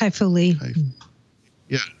 Kai Fu Lee.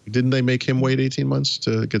 Yeah. Didn't they make him wait 18 months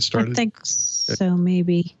to get started? I think so,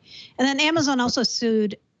 maybe. And then Amazon also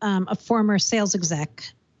sued a former sales exec,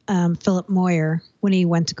 Philip Moyer, when he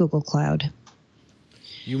went to Google Cloud.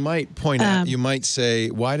 You might point out, you might say,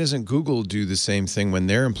 why doesn't Google do the same thing when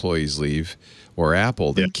their employees leave, or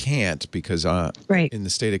Apple? They can't because in the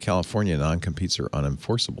state of California, non-competes are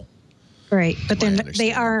unenforceable. Right, but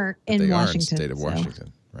they are in Washington. In the state of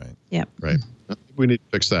Washington, right? Yep. Right. We need to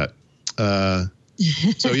fix that.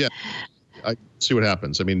 So yeah, I see what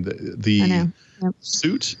happens. I mean, the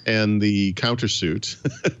suit and the countersuit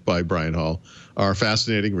by Brian Hall are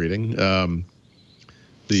fascinating reading. Why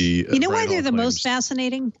they're the most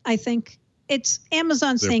fascinating? I think it's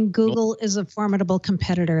Amazon saying Google is a formidable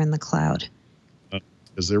competitor in the cloud.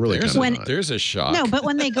 Because they're really there's a shock. No, but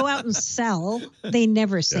when they go out and sell, they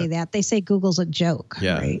never say that. They say Google's a joke.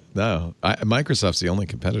 Yeah. Right? No, Microsoft's the only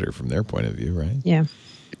competitor from their point of view, right? Yeah.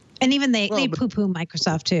 And even they poo-poo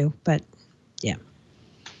Microsoft too, but yeah.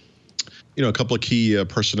 A couple of key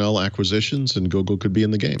personnel acquisitions, and Google could be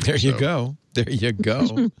in the game. There you go.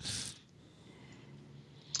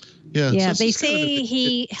 Yeah, they say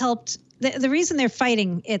he helped. The reason they're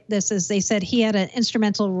fighting this is they said he had an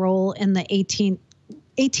instrumental role in the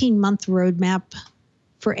 18-month roadmap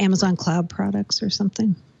for Amazon Cloud products or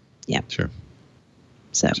something. Yeah. Sure.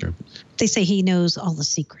 So they say he knows all the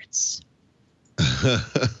secrets.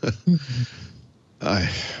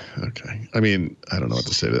 Okay. I mean, I don't know what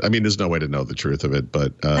to say. I mean, there's no way to know the truth of it,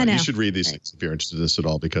 but you should read these things if you're interested in this at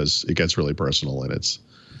all, because it gets really personal and it's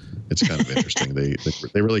kind of interesting.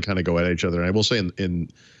 They really kind of go at each other. And I will say in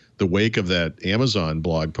the wake of that Amazon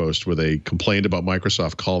blog post where they complained about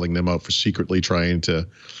Microsoft calling them out for secretly trying to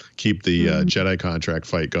keep the Jedi contract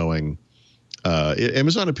fight going,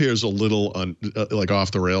 Amazon appears a little like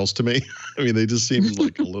off the rails to me. I mean, they just seem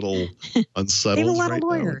like a little unsettled. They have a lot of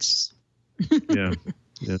lawyers. Yeah.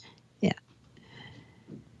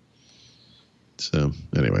 So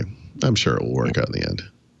anyway, I'm sure it will work out in the end.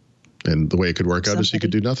 And the way it could work out is you could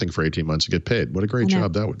do nothing for 18 months and get paid. What a great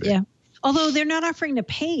job that would be. Yeah. Although they're not offering to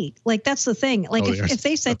pay. Like, that's the thing. Like, if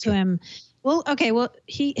they said to him,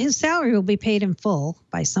 his salary will be paid in full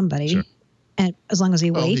by somebody, and as long as he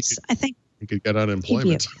waits, I think he could get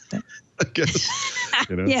unemployment. I guess.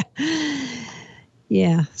 Yeah.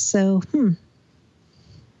 Yeah. So,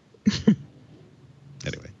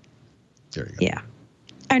 Anyway, there you go. Yeah.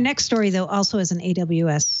 Our next story, though, also is an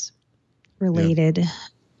AWS related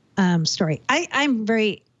story.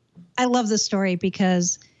 I love this story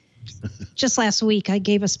because just last week I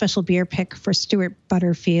gave a special beer pick for Stuart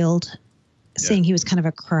Butterfield, saying he was kind of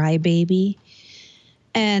a crybaby.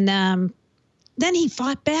 And then he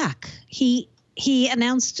fought back. He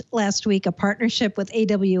announced last week a partnership with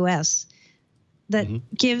AWS that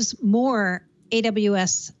gives more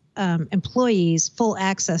AWS employees full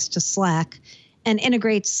access to Slack and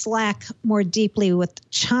integrates Slack more deeply with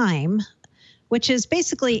Chime, which is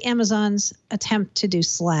basically Amazon's attempt to do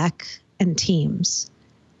Slack and Teams.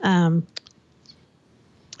 It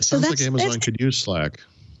sounds like Amazon could use Slack.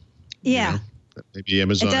 Yeah. Maybe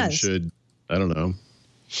Amazon should, I don't know,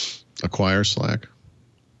 acquire Slack.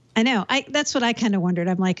 I know. That's what I kind of wondered.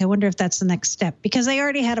 I'm like, I wonder if that's the next step, because they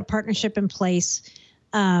already had a partnership in place.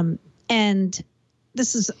 And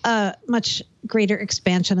this is a much greater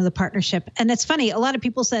expansion of the partnership. And it's funny. A lot of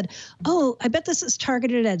people said, oh, I bet this is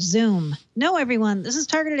targeted at Zoom. No, everyone, this is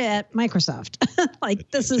targeted at Microsoft. Like,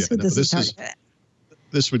 this is who this is targeted at.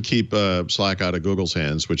 This would keep Slack out of Google's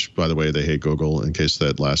hands, which, by the way, they hate Google, in case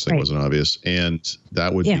that last thing wasn't obvious. And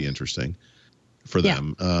that would be interesting for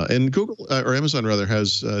them. And Google, or Amazon rather,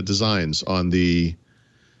 has designs on the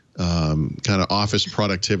kind of office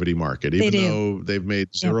productivity market. Even though they've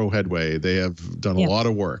made zero headway, they have done a lot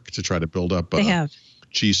of work to try to build up a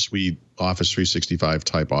G Suite Office 365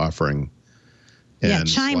 type offering. And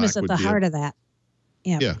Chime is at the heart of that.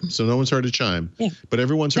 Yeah. So no one's heard of Chime, but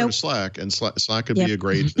everyone's heard of Slack, and Slack could be a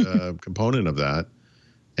great component of that,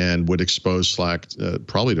 and would expose Slack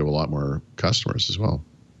probably to a lot more customers as well.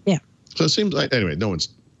 Yeah. So it seems like, anyway, no one's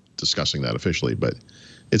discussing that officially, but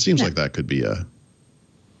it seems like that could be a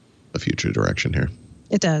future direction here.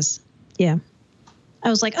 It does. Yeah. I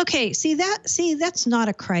was like, okay, that's not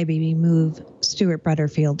a crybaby move, Stuart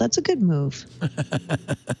Butterfield. That's a good move.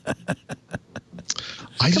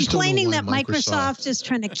 Complaining that Microsoft is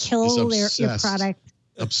trying to kill your product.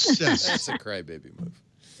 Obsessed. That's a crybaby move.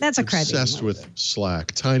 That's a crybaby move. Obsessed with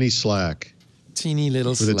Slack. Tiny Slack. Teeny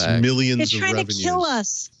little Slack. With its millions of revenues. They're trying to kill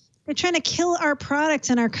us. They're trying to kill our product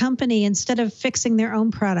and our company instead of fixing their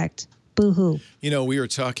own product. Boo-hoo. You know, we were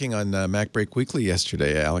talking on Mac Break Weekly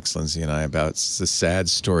yesterday, Alex, Lindsay, and I, about the sad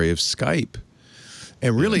story of Skype.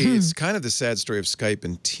 And really, it's kind of the sad story of Skype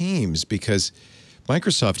and Teams, because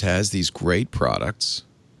Microsoft has these great products.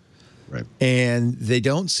 Right. And they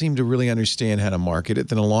don't seem to really understand how to market it.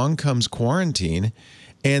 Then along comes quarantine,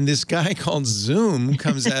 and this guy called Zoom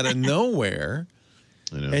comes out of nowhere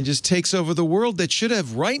and just takes over the world that should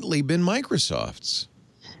have rightly been Microsoft's.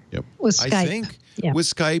 Yep. With Skype. I think. Yeah. With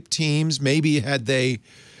Skype, Teams, maybe had they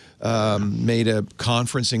made a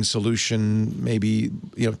conferencing solution, maybe,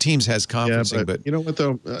 Teams has conferencing, but you know what,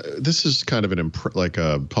 though? This is kind of like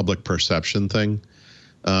a public perception thing.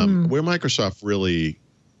 Where Microsoft really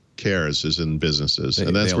cares is in businesses,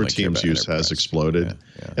 and that's where Teams use has exploded.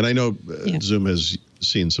 Yeah. And I know Zoom has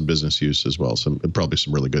seen some business use as well, probably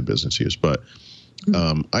some really good business use, but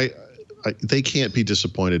they can't be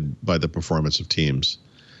disappointed by the performance of Teams.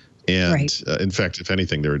 And in fact, if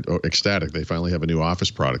anything, they're ecstatic. They finally have a new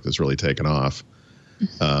Office product that's really taken off.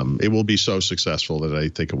 It will be so successful that I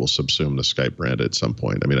think it will subsume the Skype brand at some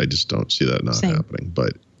point. I mean, I just don't see that not happening.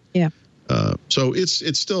 But so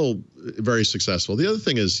it's still very successful. The other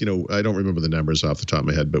thing is, I don't remember the numbers off the top of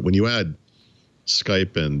my head, but when you add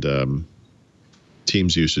Skype and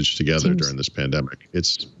Teams usage together during this pandemic,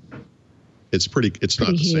 it's not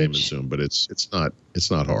the same as Zoom, but it's not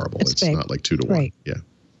horrible. It's not like 2 to 1. Yeah.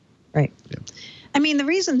 Right. Yeah. I mean, the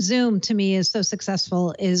reason Zoom to me is so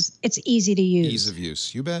successful is it's easy to use. Ease of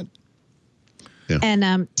use. You bet. Yeah.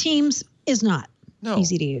 And Teams is not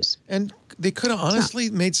easy to use. And they could have honestly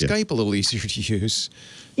made Skype a little easier to use.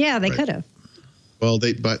 Yeah, they could have. Well,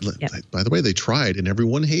 by the way, they tried and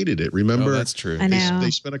everyone hated it. Remember? Oh, that's true. I know. They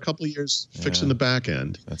spent a couple of years fixing the back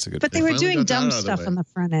end. That's a good But they were doing dumb stuff on the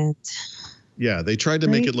front end. Yeah, they tried to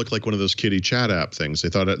make it look like one of those kitty chat app things. They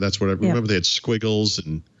thought that's what I remember. They had squiggles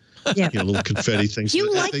and little confetti things.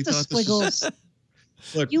 You like the squiggles.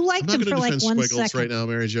 Look, you liked them for like 1 second. Squiggles right now,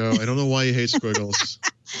 Mary Jo. I don't know why you hate squiggles.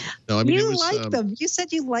 No, I mean, you like them. You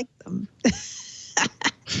said you liked them.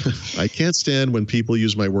 I can't stand when people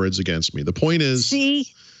use my words against me. The point is,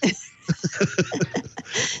 see.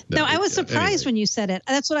 No, I was surprised when you said it.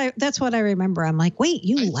 That's what I remember. I'm like, wait,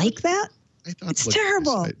 you like that? I thought it's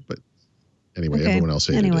terrible. But anyway, everyone else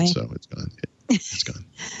hated it, so it's gone. It's gone.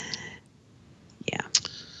 Yeah.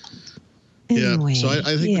 Anyway, so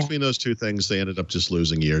I think between those two things, they ended up just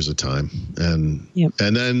losing years of time. And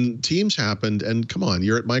then Teams happened, and come on,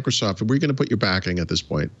 you're at Microsoft. Where are you going to put your backing at this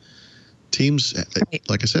point? Teams,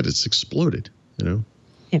 like I said, it's exploded,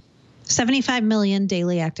 75 million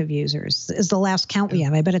daily active users is the last count we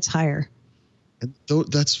have. I bet it's higher. And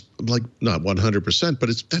that's like not 100%, but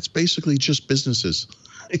that's basically just businesses,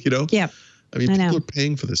 Yeah. I mean, people are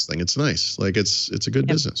paying for this thing. It's nice. Like it's a good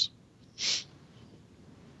business.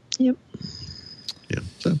 Yep. Yeah.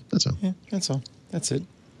 So that's all. Yeah, that's all. That's it.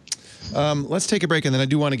 Let's take a break, and then I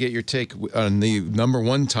do want to get your take on the number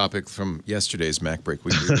one topic from yesterday's Mac Break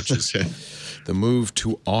Weekly, which is the move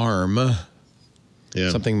to ARM. Yeah.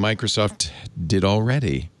 Something Microsoft did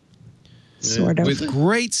already. Sort of. With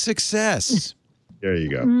great success. There you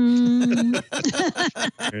go.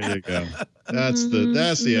 There you go. That's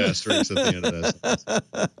the asterisk at the end of this.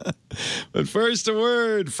 But first, a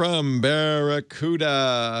word from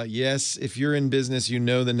Barracuda. Yes, if you're in business, you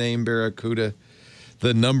know the name Barracuda,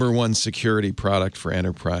 the #1 security product for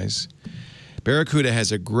enterprise. Barracuda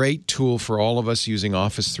has a great tool for all of us using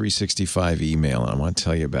Office 365 email. I want to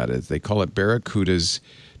tell you about it. They call it Barracuda's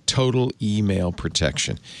Total Email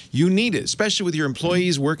Protection. You need it, especially with your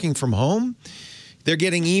employees working from home. They're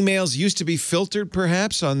getting emails used to be filtered,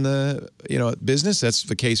 perhaps, on the business. That's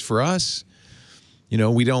the case for us.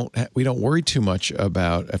 We don't worry too much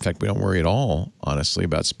about. In fact, we don't worry at all, honestly,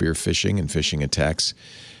 about spear phishing and phishing attacks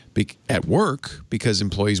at work because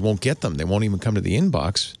employees won't get them. They won't even come to the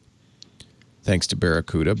inbox, thanks to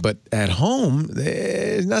Barracuda. But at home,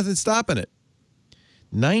 there's nothing stopping it.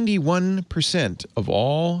 91% of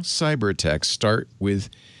all cyber attacks start with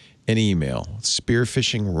an email. Spear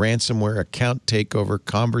phishing, ransomware, account takeover,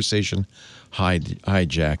 conversation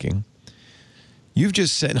hijacking. You've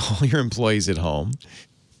just sent all your employees at home.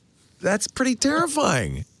 That's pretty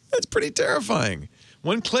terrifying. That's pretty terrifying.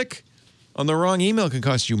 One click on the wrong email can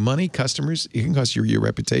cost you money, customers. It can cost you your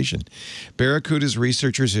reputation. Barracuda's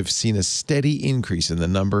researchers have seen a steady increase in the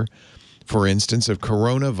number, for instance, of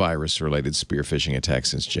coronavirus-related spear phishing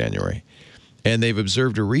attacks since January. And they've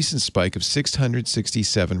observed a recent spike of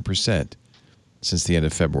 667% since the end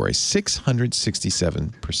of February.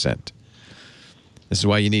 667%. This is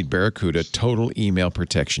why you need Barracuda Total Email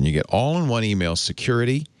Protection. You get all-in-one email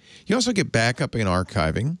security. You also get backup and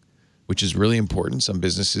archiving, which is really important. Some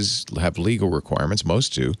businesses have legal requirements,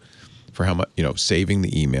 most do, for how much, saving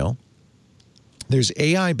the email. There's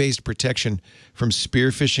AI-based protection from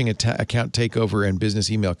spear phishing, account takeover, and business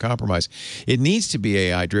email compromise. It needs to be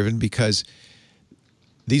AI-driven because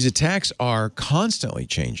these attacks are constantly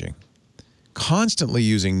changing, constantly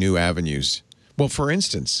using new avenues. Well, for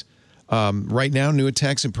instance, right now, new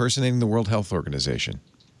attacks impersonating the World Health Organization.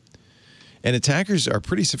 And attackers are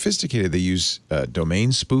pretty sophisticated. They use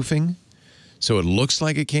domain spoofing, so it looks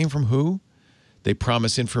like it came from WHO. They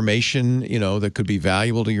promise information, that could be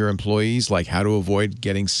valuable to your employees, like how to avoid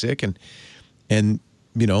getting sick, and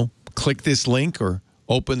click this link or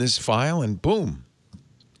open this file, and boom,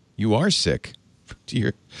 you are sick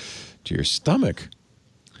to your stomach.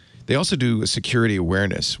 They also do security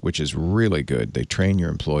awareness, which is really good. They train your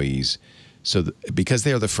employees because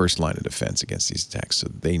they are the first line of defense against these attacks, so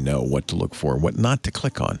they know what to look for and what not to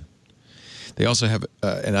click on. They also have,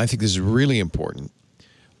 and I think this is really important,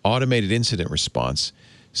 automated incident response,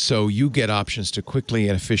 so you get options to quickly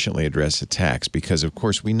and efficiently address attacks because, of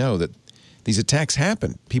course, we know that these attacks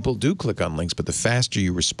happen. People do click on links, but the faster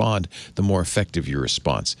you respond, the more effective your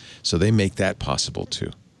response. So they make that possible, too.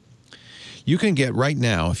 You can get right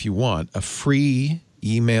now, if you want, a free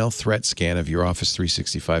email threat scan of your Office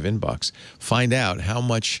 365 inbox. Find out how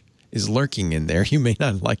much is lurking in there. You may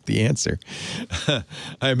not like the answer.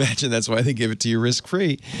 I imagine that's why they give it to you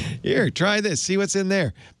risk-free. Here, try this. See what's in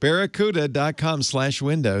there.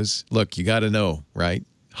 Barracuda.com/Windows. Look, you got to know, right?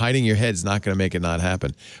 Hiding your head's not going to make it not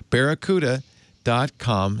happen.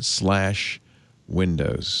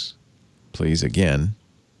 Barracuda.com/Windows. Please, again,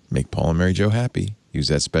 make Paul and Mary Jo happy. Use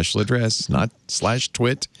that special address, not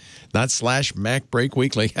 /twit, not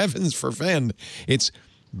 /MacBreakWeekly. Heavens forfend. It's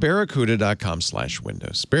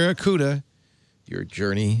Barracuda.com/Windows. Barracuda, your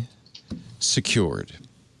journey secured.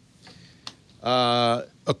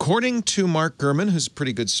 According to Mark Gurman, who's a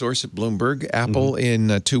pretty good source at Bloomberg, Apple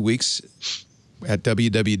in 2 weeks at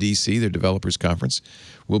WWDC, their developers conference,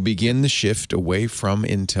 will begin the shift away from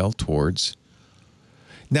Intel towards...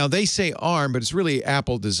 Now, they say ARM, but it's really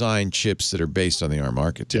Apple-designed chips that are based on the ARM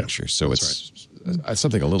architecture. Yeah, so it's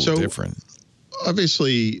something a little different.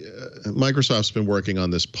 Obviously, Microsoft's been working on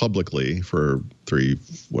this publicly for 3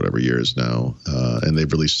 years now, and they've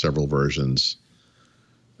released several versions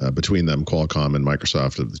between them, Qualcomm and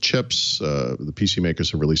Microsoft, of the chips. The PC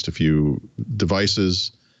makers have released a few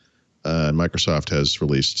devices, and Microsoft has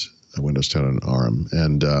released Windows 10 on ARM.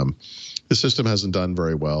 And the system hasn't done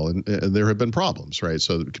very well, and there have been problems, right?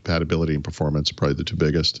 So the compatibility and performance are probably the 2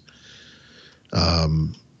 biggest.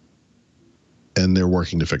 And they're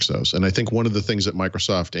working to fix those. And I think one of the things that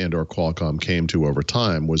Microsoft and or Qualcomm came to over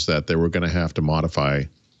time was that they were going to have to modify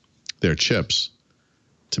their chips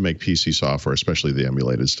to make PC software, especially the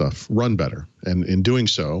emulated stuff, run better. And in doing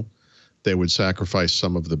so, they would sacrifice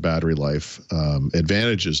some of the battery life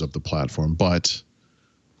advantages of the platform, but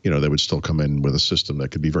they would still come in with a system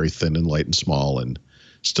that could be very thin and light and small and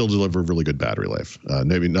still deliver really good battery life.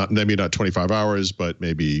 Maybe not 25 hours, but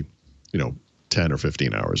maybe 10 or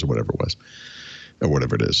 15 hours or whatever it was, or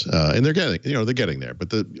whatever it is. And they're getting there.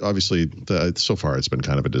 But obviously, so far it's been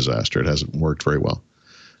kind of a disaster. It hasn't worked very well.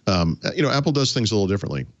 Apple does things a little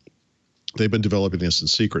differently. They've been developing this in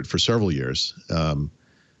secret for several years.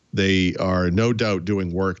 They are no doubt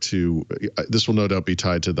doing work to. This will no doubt be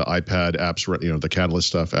tied to the iPad apps, the Catalyst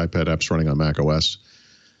stuff. iPad apps running on macOS.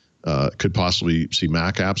 Could possibly see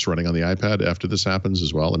Mac apps running on the iPad after this happens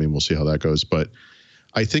as well. I mean, we'll see how that goes. But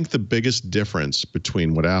I think the biggest difference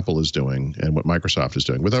between what Apple is doing and what Microsoft is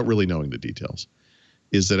doing, without really knowing the details,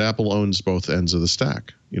 is that Apple owns both ends of the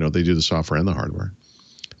stack. They do the software and the hardware.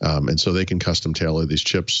 And so they can custom tailor these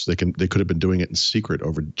chips. They could have been doing it in secret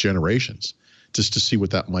over generations just to see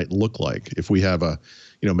what that might look like. If we have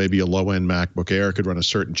maybe a low-end MacBook Air could run a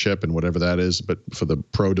certain chip and whatever that is, but for the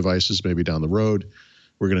Pro devices, maybe down the road,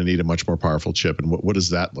 we're going to need a much more powerful chip. And what does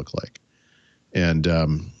that look like? And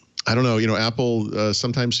I don't know. Apple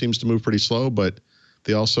sometimes seems to move pretty slow, but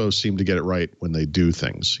they also seem to get it right when they do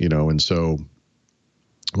things, and so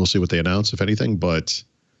we'll see what they announce, if anything. But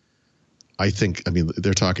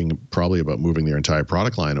they're talking probably about moving their entire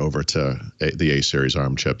product line over to the A-series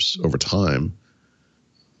ARM chips over time.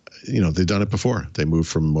 They've done it before. They moved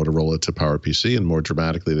from Motorola to PowerPC, and more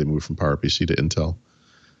dramatically, they moved from PowerPC to Intel,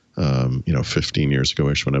 15 years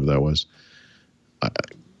ago-ish, whenever that was.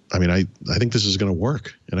 I think this is going to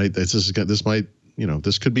work, and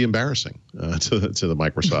this could be embarrassing to the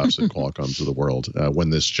Microsofts and Qualcomms of the world when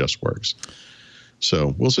this just works.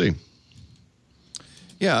 So we'll see.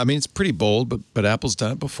 Yeah, it's pretty bold, but Apple's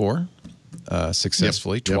done it before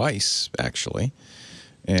successfully, twice, actually.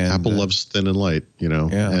 And Apple loves thin and light,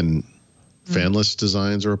 and fanless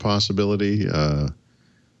designs are a possibility. I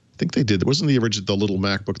think they did. Wasn't the little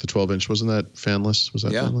MacBook, the 12-inch, wasn't that fanless? Was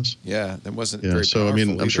that fanless? Yeah, that wasn't very so,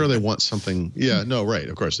 powerful I'm sure they want something. Yeah, no, right.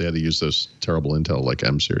 Of course, they had to use those terrible Intel, like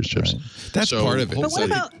M-series chips. Right. That's part of it. But what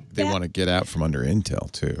about they want to get out from under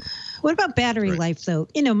Intel, too. What about battery life, though?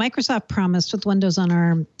 Microsoft promised with Windows on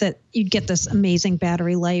ARM that you'd get this amazing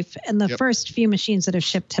battery life, and the first few machines that have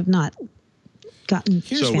shipped have not gotten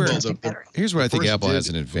fantastic battery. Here's where I think Apple has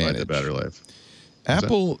an advantage. The battery life.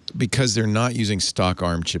 Apple, because they're not using stock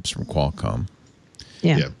ARM chips from Qualcomm,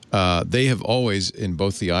 they have always, in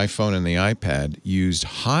both the iPhone and the iPad, used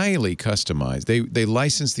highly customized. They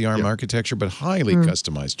license the ARM architecture, but highly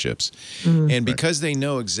customized chips. And because they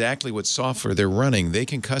know exactly what software they're running, they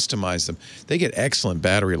can customize them. They get excellent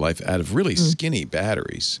battery life out of really skinny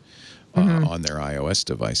batteries on their iOS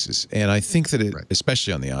devices. And I think that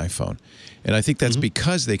especially on the iPhone. And I think that's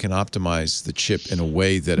because they can optimize the chip in a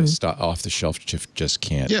way that a off-the-shelf chip just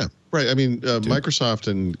can't. Yeah, right. Microsoft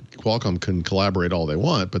and Qualcomm can collaborate all they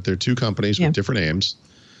want, but they're two companies with different aims.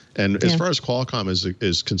 And as far as Qualcomm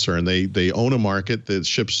is concerned, they own a market that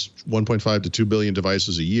ships 1.5 to 2 billion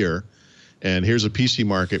devices a year. And here's a PC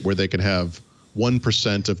market where they can have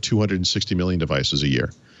 1% of 260 million devices a year.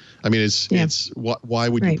 Why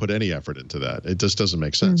would you put any effort into that? It just doesn't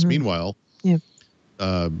make sense. Meanwhile,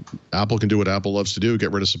 Apple can do what Apple loves to do: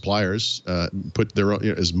 get rid of suppliers, put their own,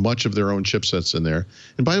 as much of their own chipsets in there.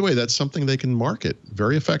 And by the way, that's something they can market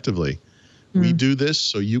very effectively. We do this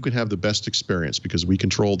so you can have the best experience because we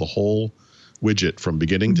control the whole widget from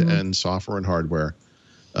beginning to end, software and hardware.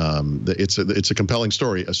 It's a compelling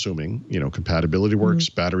story, assuming compatibility works,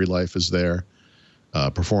 battery life is there,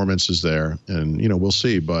 performance is there, and we'll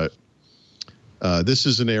see. But this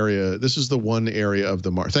is the one area of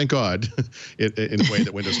the market. Thank God, in a way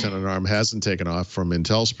that Windows 10 on ARM hasn't taken off from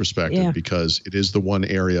Intel's perspective, because it is the one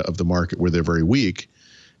area of the market where they're very weak.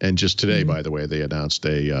 And just today, by the way, they announced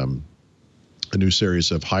a new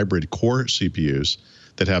series of hybrid core CPUs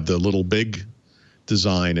that have the little big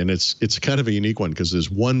design, and it's kind of a unique one because there's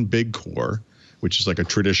one big core, which is like a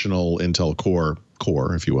traditional Intel core,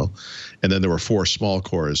 if you will, and then there were 4 small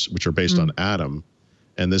cores which are based on Atom,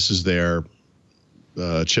 and this is their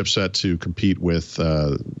chipset to compete with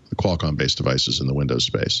Qualcomm-based devices in the Windows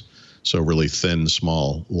space. So really thin,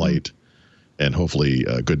 small, light, and hopefully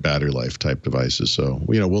good battery life type devices. So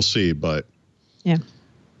we'll see, but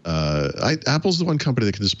Apple's the one company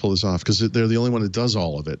that can just pull this off because they're the only one that does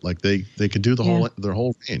all of it. Like they could do their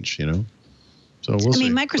whole range, So we'll see.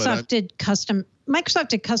 Microsoft did custom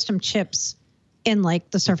chips in like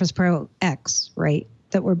the Surface Pro X, right?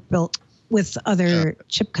 That were built with other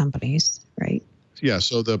chip companies, right? Yeah,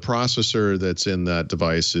 so the processor that's in that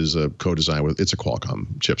device is a co-design it's a Qualcomm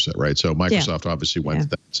chipset, right? So Microsoft obviously went to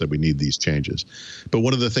that and said we need these changes. But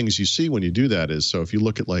one of the things you see when you do that is, so if you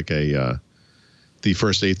look at like the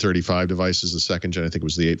first 835 devices, the second gen, I think it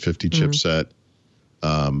was the 850 chipset,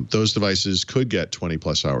 those devices could get 20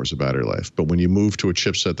 plus hours of battery life. But when you move to a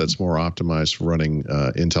chipset that's more optimized for running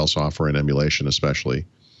Intel software and emulation especially,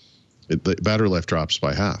 the battery life drops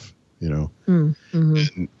by half,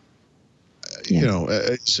 And,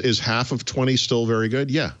 is half of 20 still very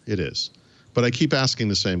good? Yeah, it is. But I keep asking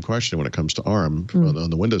the same question when it comes to ARM on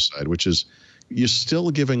the Windows side, which is you're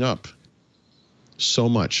still giving up so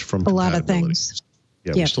much from a lot of things.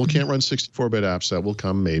 Yeah, we still can't run 64-bit apps. That will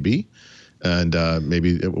come maybe, and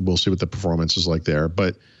maybe we'll see what the performance is like there.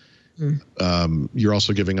 But you're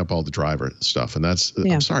also giving up all the driver stuff, and that's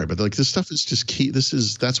I'm sorry, but like this stuff is just key.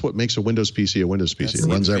 That's what makes a Windows PC a Windows PC. That's it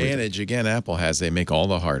runs the everything. advantage again Apple has. They make all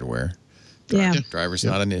the hardware. Driver's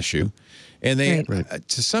not an issue, and they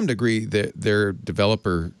to some degree their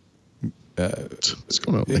developer. What's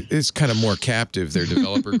going on? It's kind of more captive, their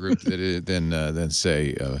developer group, than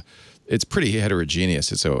say. It's pretty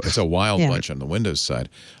heterogeneous. It's a wild bunch on the Windows side.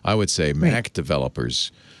 I would say Mac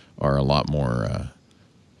developers are a lot more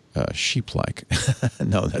sheep-like.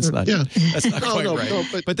 No, that's not. Yeah. That's not quite right. No,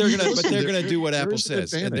 but they're gonna do what Apple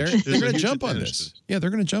says, and they're gonna jump on this. Yeah, they're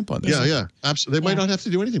gonna jump on this. Yeah, absolutely. They might not have to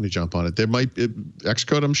do anything to jump on it. They might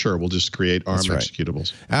Xcode, I'm sure, will just create ARM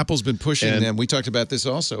executables. Apple's been pushing them. We talked about this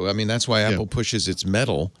also. I mean, that's why Apple pushes its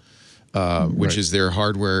Metal, which is their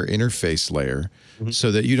hardware interface layer,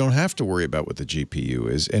 so that you don't have to worry about what the GPU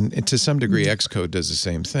is. And to some degree, Xcode does the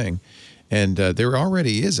same thing. And there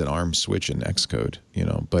already is an ARM switch in Xcode,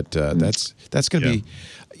 but that's going to be,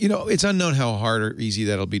 it's unknown how hard or easy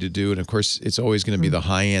that'll be to do. And of course, it's always going to be the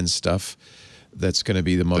high-end stuff that's going to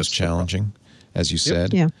be the most challenging, as you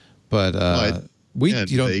said. Yeah. But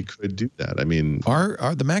they could do that. I mean,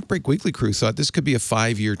 the MacBreak Weekly crew thought this could be a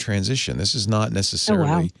 5-year transition. This is not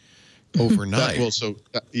necessarily overnight. So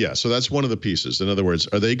that's one of the pieces. In other words,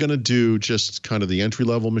 are they going to do just kind of the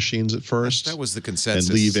entry-level machines at first? That was the consensus.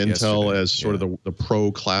 And leave Intel as sort of the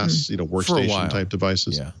pro class, workstation type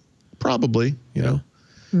devices. Yeah, probably. You know,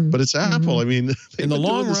 but it's Apple. I mean, in the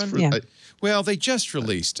long run, well, they just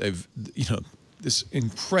released this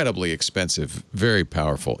incredibly expensive, very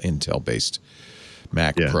powerful Intel-based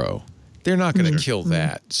Mac Pro. They're not going to kill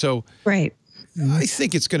that. So, I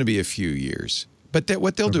think it's going to be a few years. But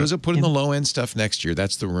what they'll do is they'll put in the low-end stuff next year.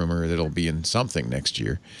 That's the rumor. That'll be in something next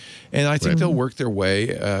year. And I think they'll work their way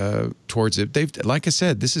towards it. Like I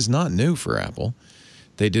said, this is not new for Apple.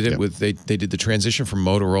 They did it with they did the transition from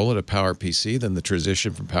Motorola to PowerPC, then the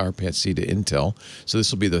transition from PowerPC to Intel. So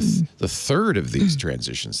this will be the third of these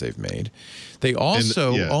transitions they've made. They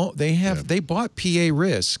also they bought PA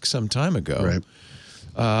Risk some time ago,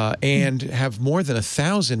 and have more than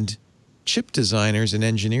 1,000 chip designers and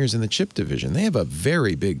engineers in the chip division. They have a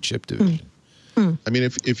very big chip division. I mean,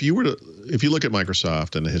 if you look at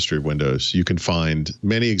Microsoft and the history of Windows, you can find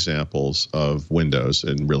many examples of Windows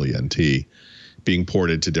and really NT being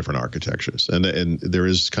ported to different architectures. And there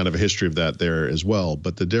is kind of a history of that there as well.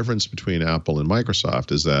 But the difference between Apple and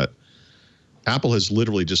Microsoft is that Apple has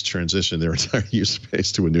literally just transitioned their entire user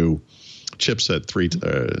base to a new chipset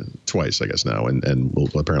twice, I guess now, and will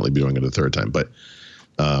apparently be doing it a third time. But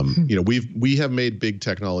we have made big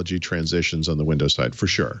technology transitions on the Windows side for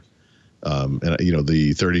sure. And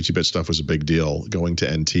the 32-bit stuff was a big deal. Going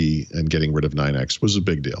to NT and getting rid of 9X was a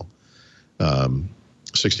big deal.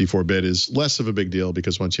 64-bit is less of a big deal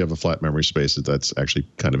because once you have a flat memory space, that's actually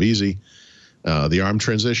kind of easy. The ARM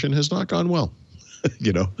transition has not gone well,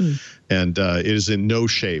 and it is in no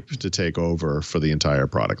shape to take over for the entire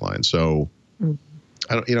product line. So,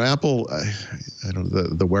 Apple,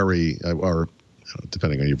 the worry, or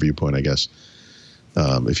depending on your viewpoint, I guess.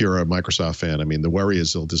 If you're a Microsoft fan, I mean, the worry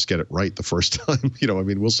is they'll just get it right the first time.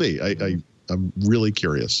 We'll see. I'm really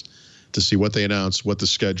curious to see what they announce, what the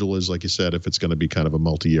schedule is, like you said, if it's going to be kind of a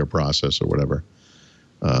multi-year process or whatever.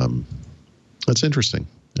 That's interesting.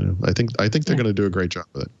 I think they're going to do a great job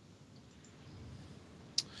with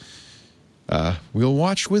it. We'll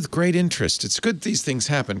watch with great interest. It's good these things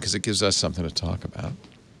happen because it gives us something to talk about.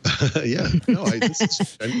 Otherwise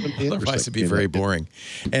it'd be very boring.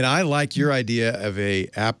 And I like your idea of a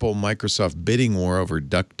Apple-Microsoft bidding war over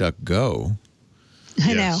DuckDuckGo.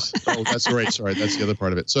 I know. Oh, that's right. Sorry, that's the other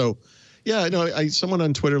part of it. So, someone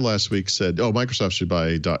on Twitter last week said, "Oh, Microsoft should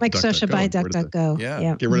buy Microsoft should buy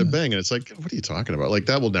DuckDuckGo. Get rid of Bing." And it's like, what are you talking about? Like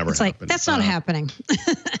that will never happen. Like that's not happening.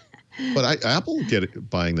 But Apple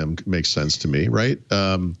buying them makes sense to me, right?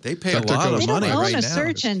 They pay a lot of money right now. They don't own a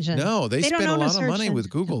search engine. No, they spend a lot of money with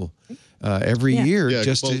Google every year.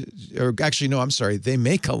 I'm sorry. They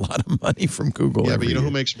make a lot of money from Google. Yeah, but you know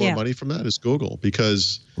who makes more money from that is Google,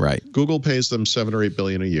 because Google pays them $7 or $8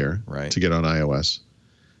 billion a year to get on iOS.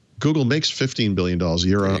 Google makes $15 billion a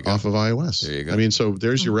year off of iOS. There you go. I mean, so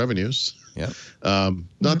there's your revenues. Yeah.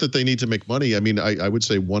 Not that they need to make money. I mean, I would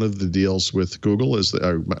say one of the deals with Google is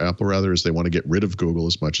Apple rather is they want to get rid of Google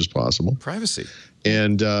as much as possible. Privacy.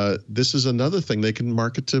 And this is another thing they can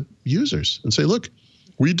market to users and say, look,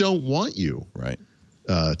 we don't want you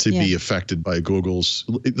to be affected by Google's.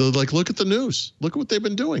 Like, look at the news. Look at what they've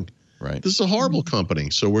been doing. Right. This is a horrible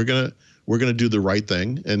company. So we're gonna do the right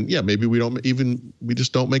thing. And maybe we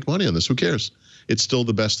just don't make money on this. Who cares? It's still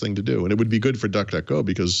the best thing to do. And it would be good for DuckDuckGo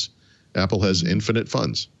because Apple has infinite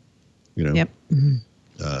funds, Yep.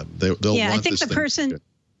 They'll yeah, want I think this the person.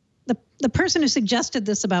 The person who suggested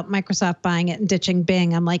this about Microsoft buying it and ditching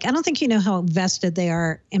Bing, I'm like, I don't think you know how vested they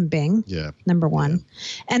are in Bing. Yeah. Number one.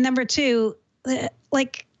 And number two,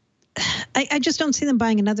 like, I just don't see them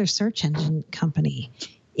buying another search engine company,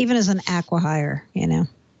 even as an acqui-hire, you know?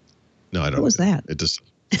 No, I don't. What was that? It just,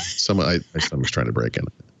 someone was trying to break in.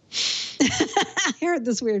 I heard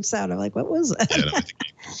this weird sound. I'm like, what was that? Yeah, no, I think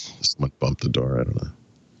someone bumped the door. I don't know.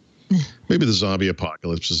 Maybe the zombie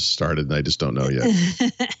apocalypse has started and I just don't know yet.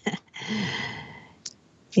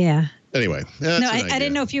 Yeah. Anyway. No, I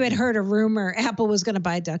didn't know if you had heard a rumor Apple was going to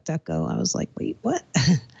buy DuckDuckGo. I was like, wait, what?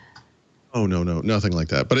 Oh, no, nothing like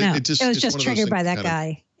that. But no, it was just triggered by that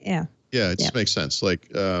guy. Yeah. Yeah, it just makes sense. Like,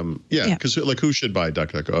 because like who should buy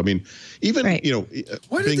DuckDuckGo? I mean, even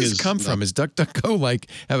where did this come from? Is DuckDuckGo like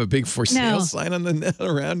have a big for sale sign on the net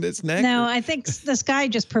around its neck? No, I think this guy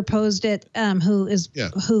just proposed it. Who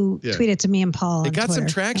tweeted to me and Paul? It got Twitter. some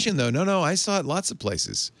traction though. No, I saw it lots of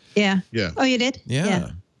places. Yeah. Yeah. Oh, you did? Yeah.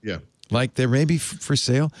 Like there may be for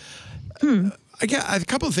sale. I got a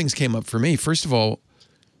couple of things came up for me. First of all,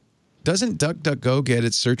 doesn't DuckDuckGo get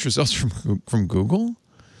its search results from Google?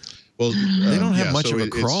 Well, they don't have much of a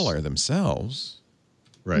crawler themselves.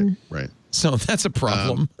 Right, right. So that's a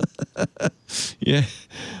problem. Yeah.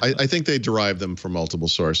 I think they derive them from multiple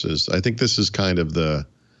sources. I think this is kind of the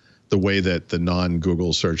way that the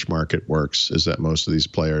non-Google search market works, is that most of these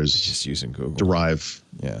players just using Google derive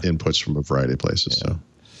inputs from a variety of places. Yeah. So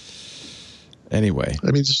anyway, I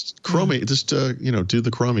mean, just Chromium, do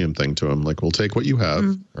the Chromium thing to them. Like, we'll take what you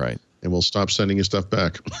have. Right. And we'll stop sending you stuff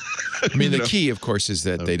back. I mean, the key, of course, is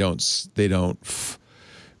that they don't.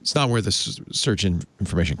 It's not where the search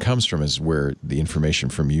information comes from; is where the information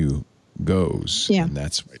from you goes. Yeah, and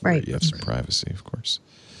that's where you have some privacy, of course.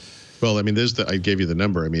 Well, I mean, I gave you the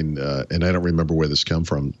number. I mean, and I don't remember where this come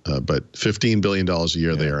from, but $15 billion a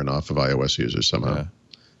year they earn off of iOS users somehow. Yeah.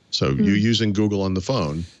 So you using Google on the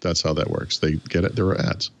phone, that's how that works. They get it. There are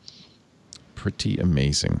ads. Pretty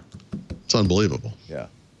amazing. It's unbelievable. Yeah.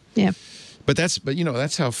 Yeah. But that's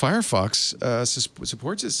how Firefox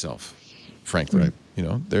supports itself, frankly.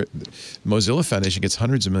 Right. Mozilla Foundation gets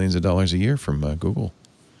hundreds of millions of dollars a year from Google.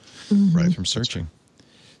 Right. From searching.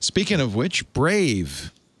 Speaking of which,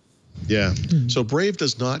 Brave. Yeah. So Brave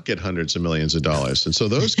does not get hundreds of millions of dollars. And so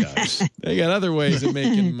those guys, they got other ways of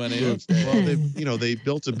making money. Well, they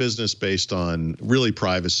built a business based on really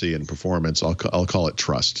privacy and performance. I'll call it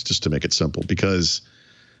trust, just to make it simple, because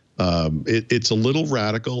it's a little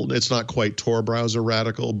radical. It's not quite Tor browser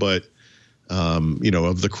radical, but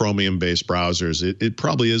of the Chromium-based browsers, it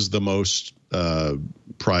probably is the most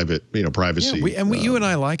private, privacy. Yeah, you and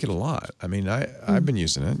I like it a lot. I mean, I've been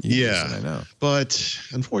using it. You use it, I know. But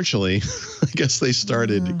unfortunately, I guess they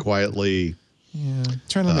started quietly. Yeah,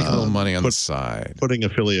 trying to make a little money on the side, putting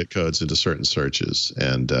affiliate codes into certain searches,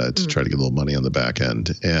 and to try to get a little money on the back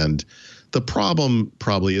end. And the problem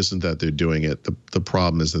probably isn't that they're doing it. The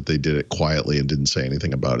problem is that they did it quietly and didn't say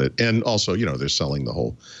anything about it. And also, they're selling the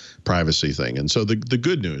whole privacy thing. And so the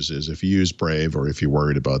good news is, if you use Brave, or if you're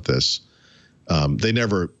worried about this,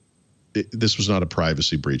 this was not a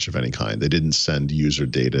privacy breach of any kind. They didn't send user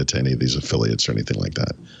data to any of these affiliates or anything like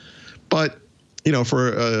that. But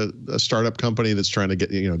for a startup company that's trying to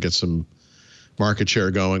get some market share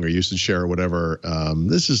going, or usage share or whatever,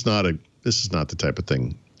 this is not the type of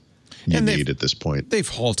thing you need at this point. They've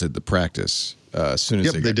halted the practice as soon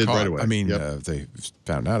as they did caught. right away. I mean, they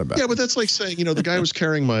found out about it. Yeah, but that's like saying, the guy was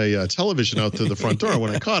carrying my television out to the front door.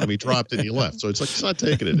 When I caught him, he dropped it and he left. So it's like, he's not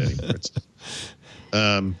taking it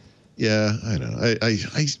anymore. Yeah, I know.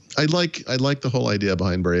 I like the whole idea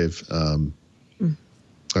behind Brave.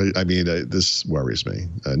 I mean, this worries me.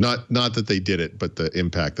 Not that they did it, but the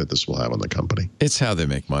impact that this will have on the company. It's how they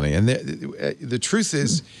make money. And the truth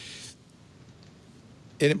is,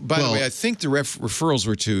 by the way, I think the referrals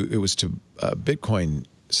were to Bitcoin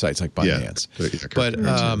sites like Binance. Yeah, but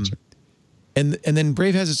and then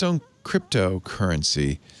Brave has its own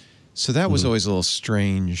cryptocurrency, so that was always a little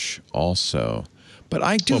strange, also. But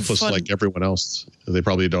I do. Well, plus, like everyone else, they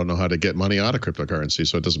probably don't know how to get money out of cryptocurrency,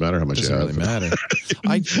 so it doesn't matter how much you have. Doesn't really matter.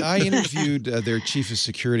 I interviewed their chief of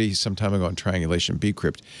security some time ago on Triangulation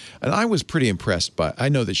Bcrypt, and I was pretty impressed by. I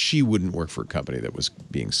know that she wouldn't work for a company that was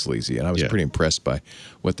being sleazy, and I was pretty impressed by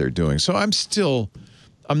what they're doing. So I'm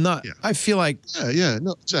not. Yeah. I feel like. Yeah.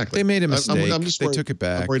 No, exactly. They made a mistake. I'm just they took it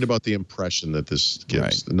back. I'm worried about the impression that this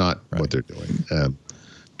gives, not what they're doing.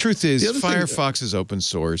 Truth is, Firefox is open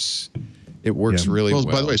source. It works really well.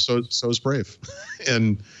 By the way, so is Brave.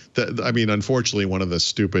 And I mean, unfortunately, one of the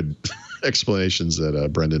stupid explanations that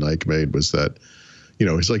Brendan Eich made was that,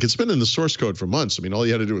 he's like, it's been in the source code for months. I mean, all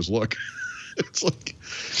you had to do was look. It's like,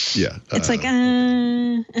 yeah. It's like,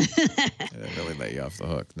 I didn't really let you off the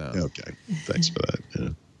hook. No. Okay. Thanks for that.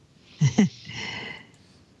 Yeah.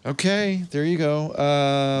 Okay, there you go.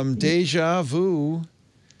 Déjà vu.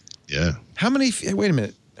 Yeah. How many? Wait a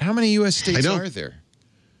minute. How many U.S. states are there?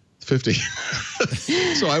 50.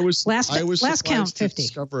 So I was last count, to 50.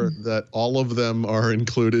 discover that all of them are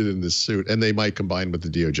included in this suit, and they might combine with the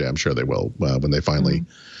DOJ. I'm sure they will when they finally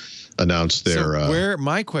announce their. So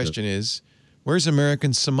my question is, where's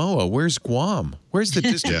American Samoa? Where's Guam? Where's the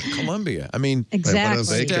District of Columbia? I mean, exactly. What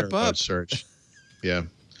do they care about search? Yeah.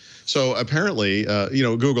 So apparently,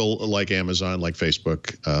 Google, like Amazon, like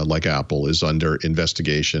Facebook, like Apple, is under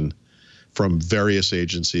investigation from various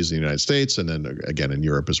agencies in the United States and then again in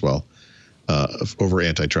Europe as well over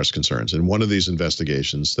antitrust concerns. And one of these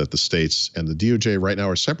investigations that the states and the DOJ right now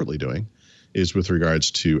are separately doing is with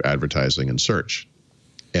regards to advertising and search.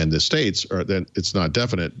 And the states it's not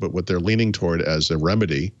definite, but what they're leaning toward as a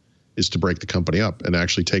remedy is to break the company up and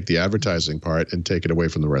actually take the advertising part and take it away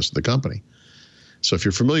from the rest of the company. So if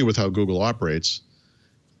you're familiar with how Google operates,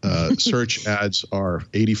 search ads are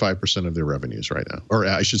 85% of their revenues right now. Or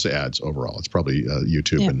I should say ads overall. It's probably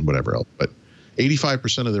YouTube and whatever else. But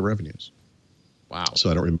 85% of their revenues. Wow.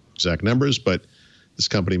 So I don't remember exact numbers, but this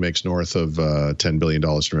company makes north of $10 billion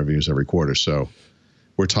in revenues every quarter. So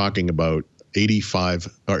we're talking about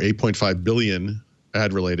 8.5 billion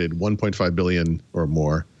ad-related, 1.5 billion or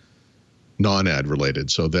more non-ad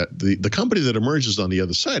related. So that the company that emerges on the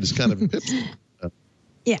other side is kind of a pipsqueak.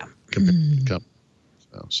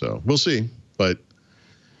 So we'll see. But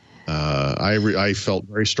I felt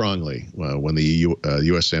very strongly when the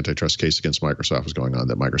U.S. antitrust case against Microsoft was going on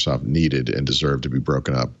that Microsoft needed and deserved to be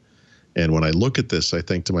broken up. And when I look at this, I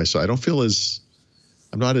think to myself,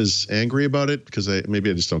 I'm not as angry about it because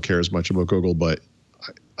maybe I just don't care as much about Google, but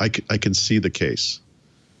I can see the case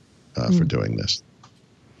for doing this.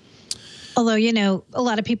 Although, a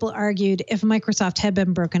lot of people argued if Microsoft had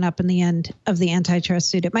been broken up in the end of the antitrust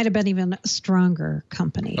suit, it might have been even a stronger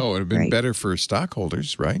company. Oh, it would have been better for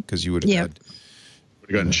stockholders, right? Because you would have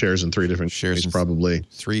gotten shares in 3 different shares, probably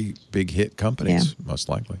 3 big hit companies, most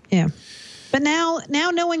likely. Yeah. But now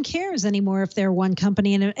no one cares anymore if they're one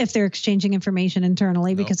company and if they're exchanging information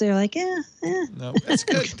internally because they're like, No, that's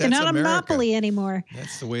good. They're not a monopoly anymore.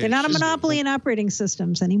 That's the way they're not a monopoly in operating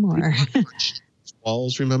systems anymore.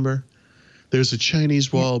 Walls, remember? There's a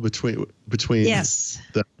Chinese wall between between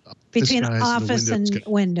Office and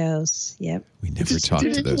Windows. Yep. We never talked to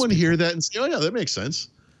those people. Did anyone hear that and say, oh, yeah, that makes sense?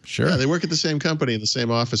 Sure. Yeah, they work at the same company in the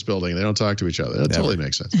same office building. They don't talk to each other. That totally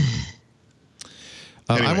makes sense.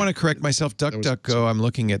 Anyway, I want to correct myself. DuckDuckGo, I'm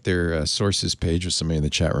looking at their sources page, which somebody in the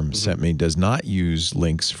chat room sent me, does not use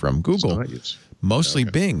links from Google. Mostly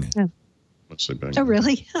Bing. Oh. Mostly Bing. Oh,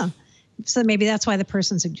 really? Huh. So maybe that's why the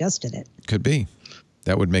person suggested it. Could be.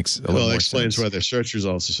 That would make a little more sense. Well, it explains why their search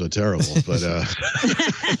results are so terrible. But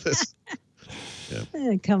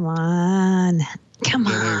come on.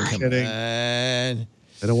 Kidding. I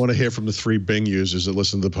don't want to hear from the 3 Bing users that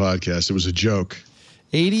listen to the podcast. It was a joke.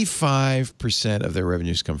 85% of their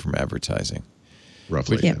revenues come from advertising.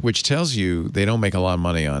 Roughly. Which tells you they don't make a lot of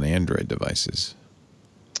money on Android devices.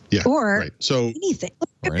 Yeah. Or anything.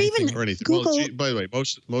 Or even Google. Well, by the way,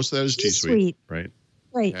 most of that is G Suite, right?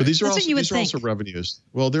 Right. But these are also revenues.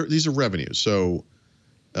 Well, these are revenues. So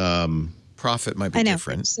profit might be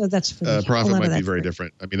different. So that's profit might be very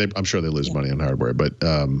different. I mean, I'm sure they lose money on hardware, but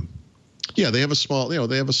they have a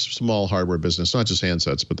small hardware business, not just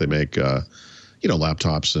handsets, but they make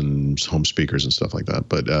laptops and home speakers and stuff like that.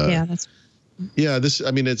 But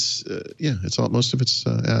it's all, most of it's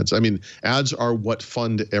ads. I mean, ads are what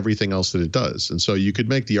fund everything else that it does. And so you could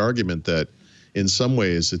make the argument that in some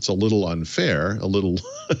ways it's a little unfair, a little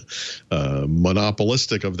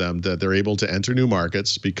monopolistic of them that they're able to enter new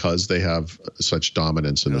markets because they have such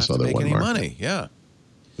dominance in this other one market. Money, yeah.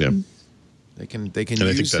 They can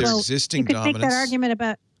use their existing dominance. You could make that argument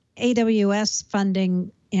about AWS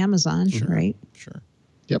funding Amazon, right? Sure.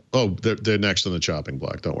 Yep. Oh, they're next on the chopping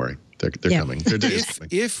block. Don't worry. They're coming. Their day is coming.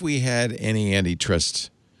 If we had any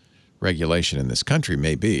antitrust regulation in this country,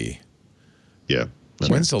 maybe. Yeah.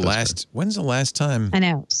 When's the last time? I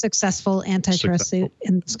know. Successful antitrust suit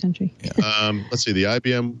in this country. Yeah. Let's see. The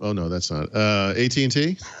IBM. Oh, no, that's not.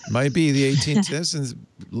 AT&T? Might be the AT&T. That's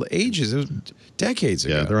ages. It was decades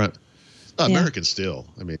ago. Yeah, they're on. American Steel.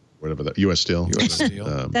 I mean, whatever that. U.S. Steel. U.S.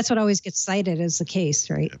 Steel. That's what always gets cited as the case,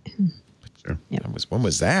 right? Yeah. Sure. Yep. When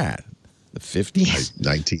was that? The 50s?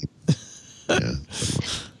 19. Yeah.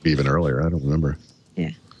 Even earlier. I don't remember. Yeah.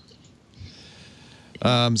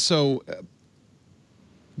 So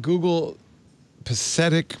Google,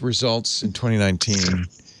 pathetic results in 2019.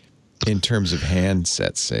 in terms of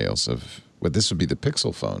handset sales of what this would be the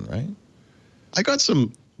Pixel phone, right? I got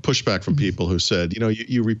some pushback from people who said,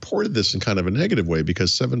 you reported this in kind of a negative way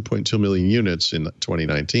because 7.2 million units in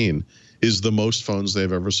 2019 is the most phones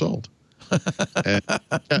they've ever sold. And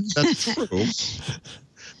that's true.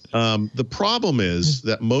 The problem is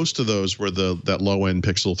that most of those were that low-end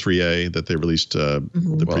Pixel 3a that they released the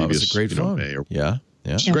previous, it's a great phone. May. Yeah.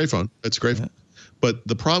 It's a great phone. It's a great phone. But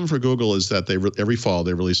the problem for Google is that every fall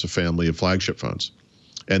they release a family of flagship phones.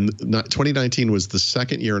 And 2019 was the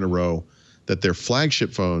second year in a row that their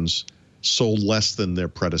flagship phones sold less than their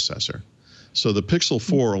predecessor. So the Pixel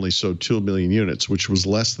 4 only sold 2 million units, which was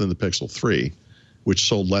less than the Pixel 3, which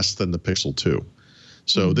sold less than the Pixel 2.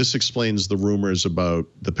 So this explains the rumors about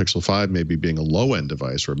the Pixel 5 maybe being a low-end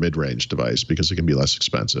device or a mid-range device because it can be less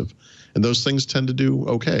expensive. And those things tend to do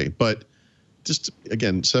okay. But just,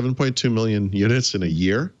 again, 7.2 million units in a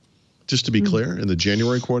year, just to be clear, in the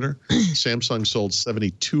January quarter, Samsung sold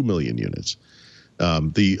 72 million units.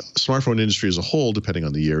 The smartphone industry as a whole, depending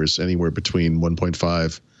on the year, is anywhere between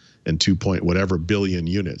 1.5 and 2 whatever billion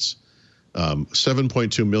units.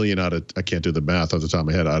 7.2 million out of, I can't do the math off the top of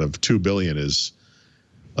my head, out of 2 billion is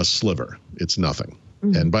a sliver. It's nothing.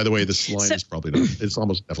 And by the way, this line is probably not, it's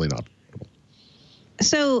almost definitely not.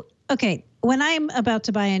 So, okay, when I'm about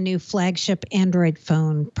to buy a new flagship Android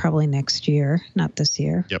phone, probably next year, not this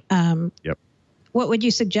year. Yep. What would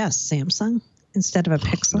you suggest, Samsung instead of a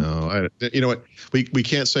Pixel? No, you know what? We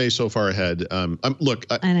can't say so far ahead. Look,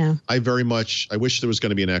 I know. I wish there was going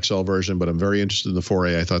to be an XL version, but I'm very interested in the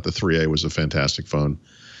 4A. I thought the 3A was a fantastic phone.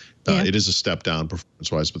 It is a step down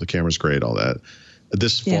performance-wise, but the camera's great, all that.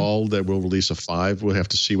 This fall, that we'll release a 5. We'll have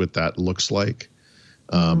to see what that looks like.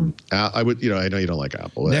 I would, I know you don't like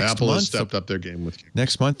Apple. Apple has stepped up their game with cameras.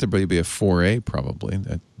 Next month, there'll be a 4A probably.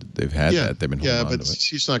 They've had that. They've been holding on to it.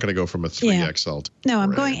 She's not going to go from a 3XL to No,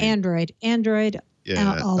 I'm going Android. Android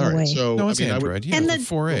all the way. So, no, it's Android. And the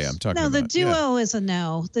 4A I'm talking about. No, the Duo is a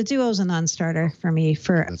no. The Duo is a non-starter for me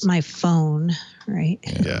for my phone, right?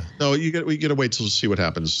 Yeah. No, we got to wait till see what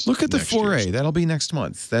happens. Look at the 4A. That'll be next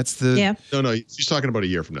month. That's the. No, she's talking about a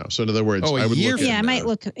year from now. So in other words, I would look. I might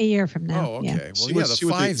look a year from now. Oh, okay. Well, see the see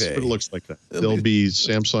 5A. what it looks like. There'll be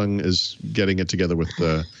Samsung is getting it together with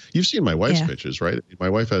the. You've seen my wife's pictures, right? My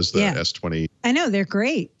wife has the S20. I know, they're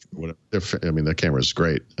great. I mean, the camera's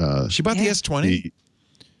great. She bought the S20.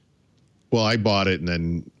 Well, I bought it and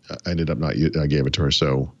then I ended up not. I gave it to her,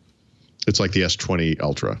 so it's like the S20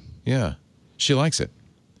 Ultra. Yeah, she likes it.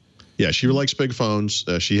 Yeah, she likes big phones.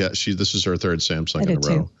 This is her third Samsung in a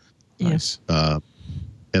row. Nice. And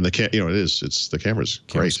the the camera's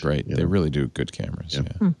great. They really do good cameras.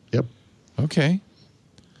 Yeah. Yep. Okay.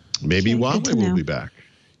 Maybe Huawei will be back.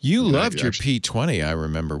 You loved your P20, I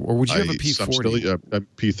remember. Or would you have a P40? I'm still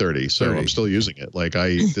P30, so I'm still using it. Like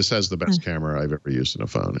this has the best camera I've ever used in a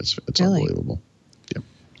phone. It's really unbelievable. Yeah.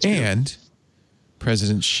 And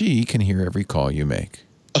President Xi can hear every call you make.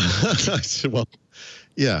 Well,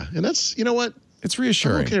 yeah, and that's what. It's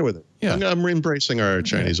reassuring. I'm okay with it. Yeah, I'm embracing our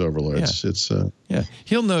Chinese overlords. It's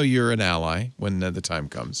he'll know you're an ally when the time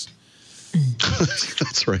comes.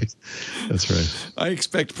 That's right. I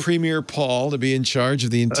expect Premier Paul to be in charge of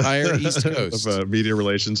the entire East Coast of media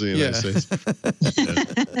relations in the United States.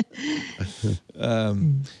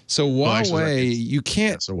 So Huawei, you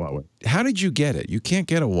can't. So Huawei. How did you get it? You can't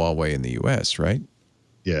get a Huawei in the U.S., right?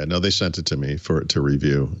 Yeah, no, they sent it to me to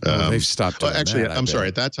review. They've stopped doing actually, that, I'm sorry.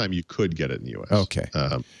 At that time, you could get it in the U.S. Okay.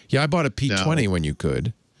 I bought a P20 when you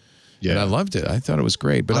could. Yeah, and I loved it. I thought it was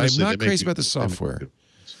great, but honestly, I'm not crazy about the software.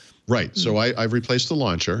 Right. So I've replaced the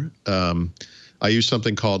launcher. I use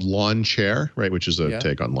something called Lawn Chair, right, which is a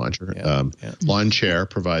take on Launcher. Lawn Chair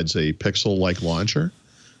provides a Pixel-like launcher.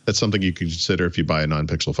 That's something you can consider if you buy a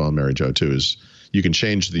non-Pixel phone, Mary Jo, too, is you can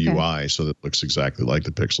change the UI so that it looks exactly like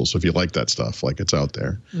the Pixel. So if you like that stuff, like it's out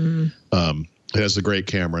there. It has the great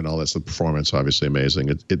camera and all that. The performance, obviously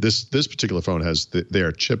amazing. This particular phone has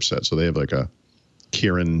their chipset, so they have like a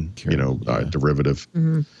Kirin derivative,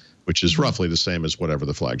 which is roughly the same as whatever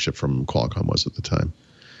the flagship from Qualcomm was at the time.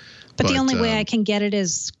 But the only way I can get it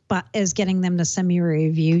is getting them to send me a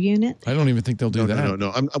review unit. I don't even think they'll do that.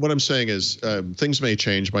 No. What I'm saying is things may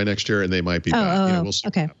change by next year, and they might be back. We'll see.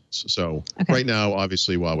 Okay. So right now,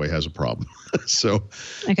 obviously, Huawei has a problem. So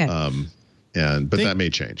but that may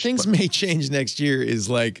change. Things may change next year. Is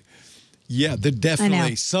like. Yeah, they're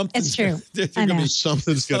definitely something's it's true.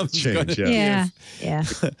 Something's going to change. Yeah.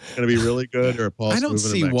 Going to be really good or Paul's I don't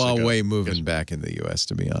see Huawei moving yes. back in the U.S.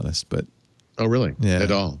 to be honest, but oh really? Yeah,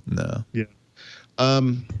 at all? No. Yeah.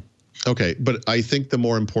 Okay, but I think the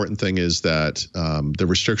more important thing is that the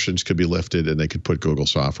restrictions could be lifted and they could put Google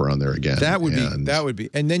software on there again. That would be,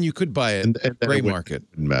 and then you could buy it and gray market.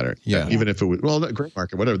 Wouldn't matter. Yeah. Even if it would, well, not gray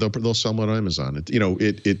market, whatever. They'll sell them on Amazon.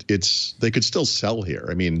 It's they could still sell here.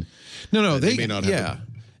 I mean, no, they may not have.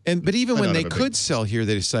 But even when they could sell here,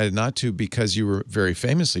 they decided not to because you were very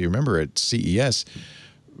famously, you remember at CES,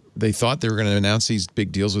 they thought they were going to announce these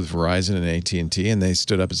big deals with Verizon and AT&T, and they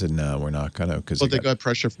stood up and said, "No, we're not going to." Because they got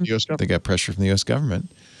pressure from the U.S. government. They got pressure from the U.S.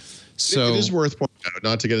 government. So it is worth pointing out,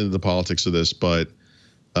 not to get into the politics of this, but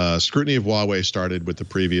scrutiny of Huawei started with the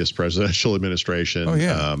previous presidential administration. Oh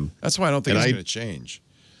yeah, that's why I don't think it's going to change.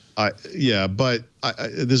 But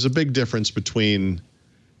there's a big difference between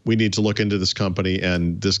we need to look into this company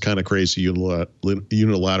and this kind of crazy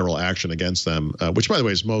unilateral action against them, which, by the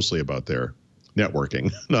way, is mostly about their networking,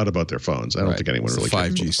 not about their phones. I don't think anyone really cares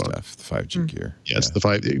about the 5G stuff, the 5G gear. Yes, the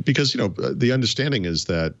 5G, because the understanding is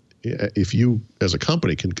that if you, as a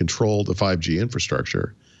company, can control the 5G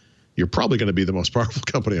infrastructure, you're probably going to be the most powerful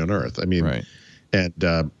company on earth. I mean, and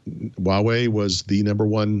Huawei was the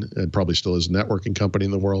 #1 and probably still is networking company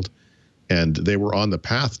in the world, and they were on the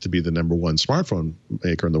path to be the #1 smartphone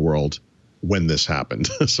maker in the world when this happened.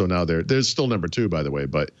 So now they're still #2, by the way,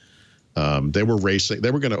 but. They were racing.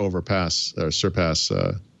 They were going to surpass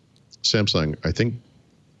Samsung. I think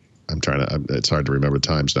it's hard to remember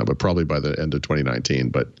times now, but probably by the end of 2019.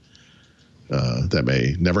 But that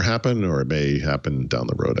may never happen, or it may happen down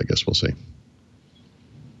the road. I guess we'll see.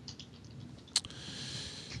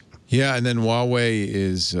 Yeah, and then Huawei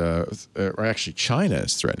is, or actually China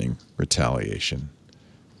is threatening retaliation.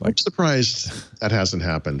 I'm surprised that hasn't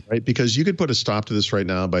happened, right? Because you could put a stop to this right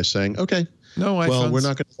now by saying, okay, no, well, we're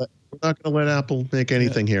not going to let Apple make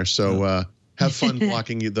anything here. So have fun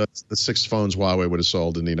blocking the 6 phones Huawei would have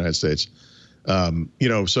sold in the United States. That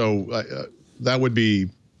would be.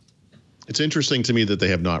 It's interesting to me that they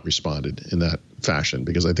have not responded in that fashion,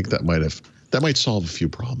 because I think that might solve a few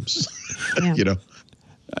problems. Yeah.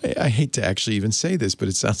 I hate to actually even say this, but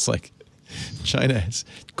it sounds like China's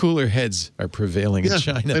cooler heads are prevailing in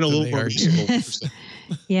China. And a little more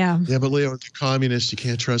Yeah. Yeah, but Leo, the communists, you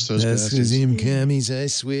can't trust those guys. That's because them commies, I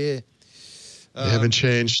swear. They haven't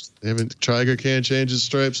changed. Tiger can't change his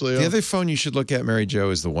stripes, Leo. The other phone you should look at, Mary Jo,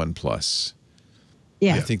 is the OnePlus.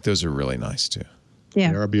 Yeah. I think those are really nice, too.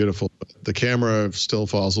 Yeah. They are beautiful. The camera still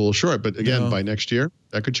falls a little short, but again, by next year,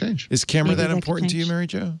 that could change. Is camera that important to you, Mary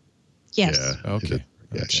Jo? Yes. Yeah. Okay.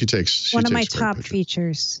 Yeah, she takes one of my top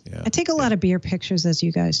features. Yeah. I take a lot of beer pictures, as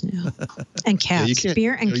you guys know, and cats.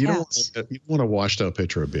 Beer and cats. You don't want a washed-out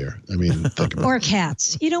picture of beer. I mean, think about or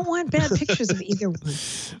cats. You don't want bad pictures of either one.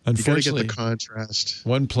 Unfortunately, you got to get the contrast.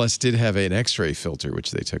 OnePlus did have an X-ray filter,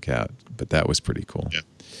 which they took out, but that was pretty cool.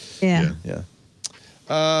 Yeah.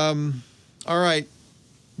 All right,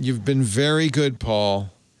 you've been very good, Paul.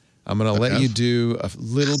 I'm going to let you do a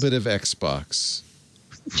little bit of Xbox.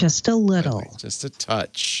 Just a little. Just a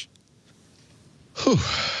touch. Whew.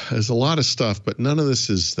 There's a lot of stuff, but none of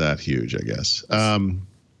this is that huge, I guess.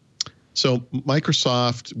 So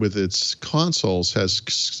Microsoft, with its consoles, has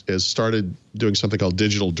started doing something called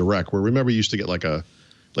Digital Direct, where, remember, you used to get like a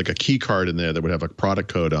key card in there that would have a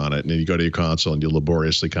product code on it, and then you go to your console and you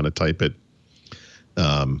laboriously kind of type it,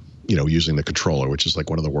 using the controller, which is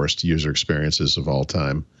like one of the worst user experiences of all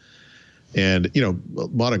time. And,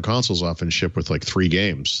 modern consoles often ship with like 3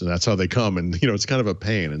 games, and that's how they come. And, it's kind of a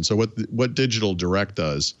pain. And so what Digital Direct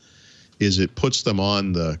does is it puts them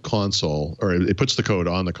on the console, or it puts the code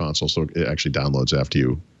on the console, so it actually downloads after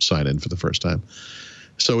you sign in for the first time.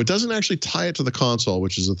 So it doesn't actually tie it to the console,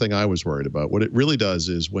 which is the thing I was worried about. What it really does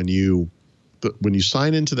is when you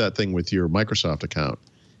sign into that thing with your Microsoft account,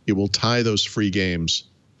 it will tie those free games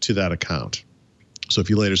to that account. So if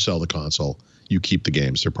you later sell the console, you keep the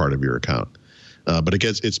games; they're part of your account. But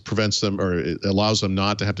it prevents them, or it allows them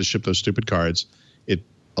not to have to ship those stupid cards. It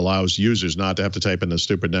allows users not to have to type in those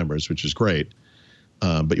stupid numbers, which is great.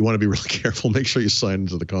 But you want to be really careful. Make sure you sign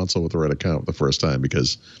into the console with the right account the first time,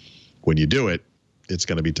 because when you do it, it's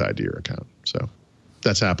going to be tied to your account. So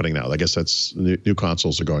that's happening now. I guess that's new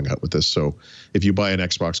consoles are going out with this. So if you buy an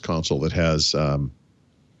Xbox console that has,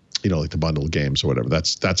 like the bundle of games or whatever,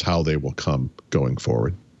 that's how they will come going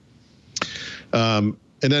forward. And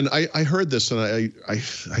then I heard this, and I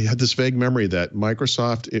had this vague memory that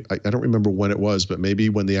Microsoft, I don't remember when it was, but maybe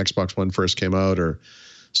when the Xbox One first came out, or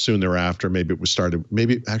soon thereafter, maybe it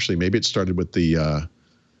started with the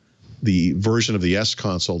version of the S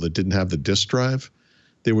console that didn't have the disk drive.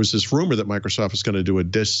 There was this rumor that Microsoft was going to do a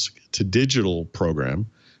disk to digital program,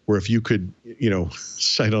 where if you could, I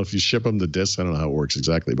don't know if you ship them the discs, I don't know how it works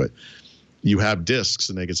exactly, but you have discs,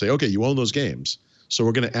 and they could say, okay, you own those games, So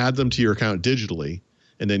we're going to add them to your account digitally,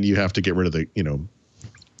 and then you have to get rid of the, you know,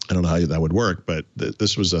 I don't know how that would work, but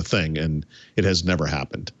this was a thing, and it has never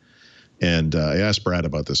happened. And I asked Brad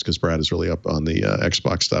about this because Brad is really up on the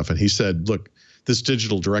Xbox stuff, and he said, look, this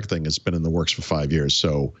digital direct thing has been in the works for 5 years,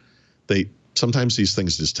 so sometimes these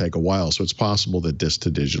things just take a while. So it's possible that disc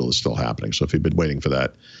to digital is still happening. So if you've been waiting for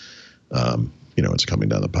that, you know, it's coming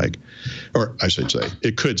down the pike, or I should say,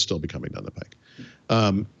 it could still be coming down the pike.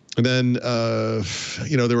 And then,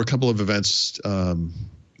 you know, there were a couple of events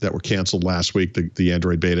that were canceled last week. The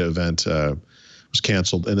Android beta event was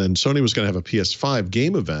canceled. And then Sony was going to have a PS5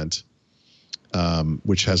 game event,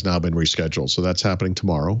 which has now been rescheduled. So that's happening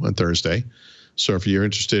tomorrow on Thursday. So if you're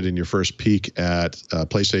interested in your first peek at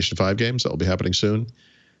PlayStation 5 games, that will be happening soon.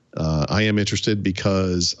 I am interested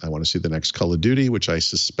because I want to see the next Call of Duty, which I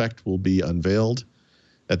suspect will be unveiled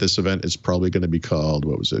at this event. It's probably going to be called,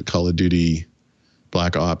 what was it? Call of Duty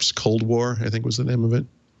Black Ops Cold War, I think was the name of it.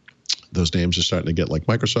 Those names are starting to get like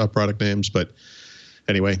Microsoft product names, but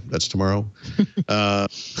anyway, that's tomorrow. We're going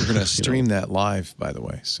to stream that live, by the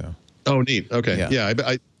way. So. Oh, neat. Okay. Yeah. I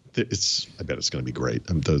bet it's going to be great.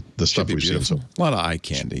 The stuff we've seen. So. A lot of eye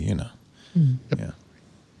candy, you know. Yep. Yeah.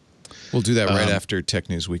 We'll do that right after Tech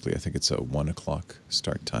News Weekly. I think it's a 1 o'clock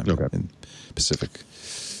start time in Pacific.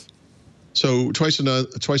 So twice a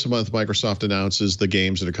month, Microsoft announces the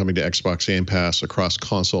games that are coming to Xbox Game Pass across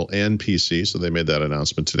console and PC. So they made that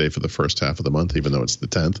announcement today for the first half of the month, even though it's the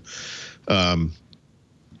 10th. And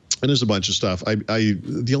there's a bunch of stuff.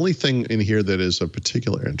 The only thing in here that is of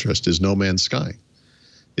particular interest is No Man's Sky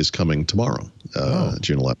is coming tomorrow,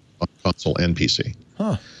 June 11th, on console and PC.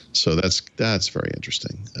 Huh. So that's very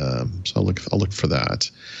interesting. So I'll look for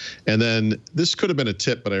that. And then this could have been a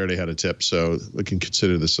tip, but I already had a tip, so we can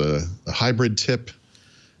consider this a hybrid tip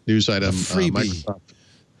news item. A freebie. Microsoft,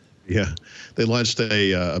 yeah, they launched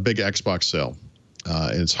a big Xbox sale,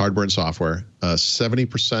 and it's hardware and software,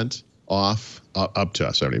 70% off, up to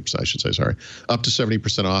 70%, I should say, sorry, up to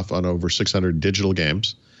 70% off on over 600 digital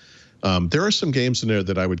games. There are some games in there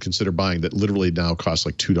that I would consider buying that literally now cost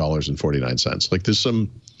like $2.49. Like there's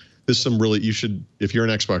some really, you should, if you're an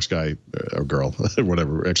Xbox guy or girl,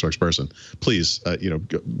 whatever, Xbox person, please, you know,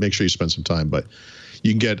 make sure you spend some time. But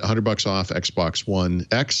you can get $100 off Xbox One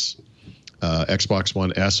X, Xbox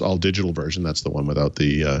One S, all digital version. That's the one without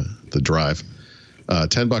the drive.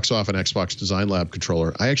 $10 off an Xbox Design Lab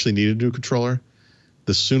controller. I actually need a new controller.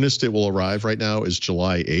 The soonest it will arrive right now is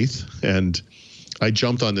July 8th. And I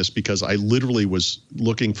jumped on this because I literally was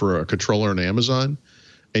looking for a controller on Amazon,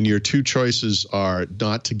 and your two choices are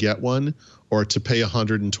not to get one or to pay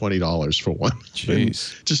 $120 for one.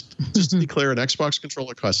 Jeez. Just to be clear, an Xbox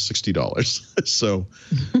controller costs $60. So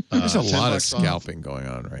there's a lot of scalping going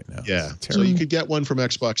on right now. Yeah. So you could get one from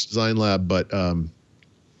Xbox Design Lab, but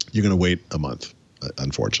you're going to wait a month,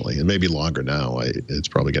 unfortunately, and maybe longer now. It's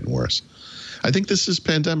probably getting worse. I think this is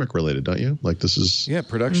pandemic related, don't you? Like this is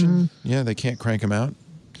production. Yeah, they can't crank them out.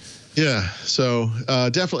 Yeah, so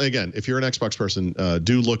definitely, again, if you're an Xbox person,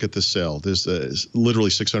 do look at this sale. There's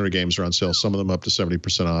literally 600 games are on sale. Some of them up to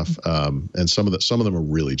 70% off, and some of them are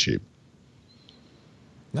really cheap.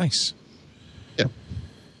 Nice. Yeah.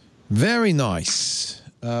 Very nice.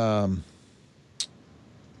 We are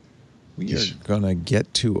going to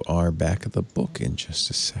get to our back of the book in just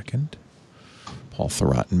a second. Paul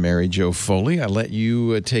Thurrott and Mary Jo Foley. I let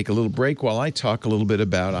you take a little break while I talk a little bit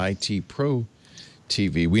about IT Pro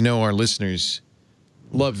TV. We know our listeners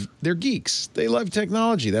they're geeks. They love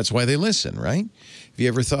technology. That's why they listen, right? Have you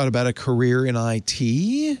ever thought about a career in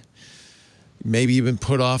IT? Maybe you've been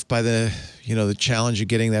put off by the challenge of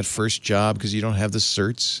getting that first job because you don't have the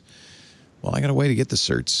certs. Well, I got a way to get the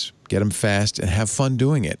certs. Get them fast and have fun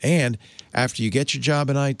doing it. And after you get your job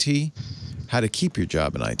in IT, how to keep your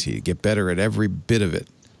job in IT, get better at every bit of it.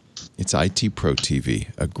 It's IT Pro TV,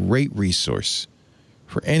 a great resource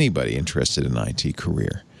for anybody interested in an IT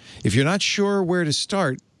career. If you're not sure where to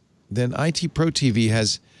start, then IT Pro TV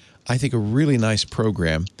has, I think, a really nice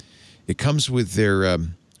program. It comes with their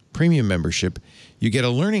premium membership. You get a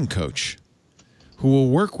learning coach who will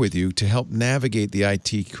work with you to help navigate the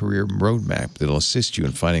IT career roadmap that'll assist you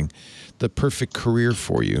in finding the perfect career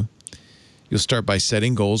for you. You'll start by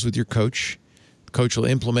setting goals with your coach. The coach will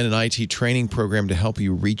implement an IT training program to help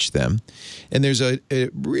you reach them. And there's a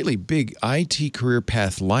really big IT career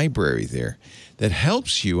path library there that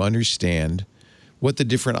helps you understand what the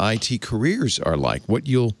different IT careers are like, what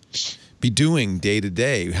you'll be doing day to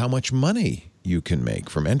day, how much money you can make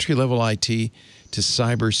from entry-level IT to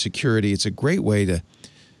cybersecurity. It's a great way to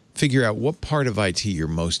figure out what part of IT you're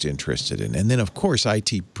most interested in. And then, of course,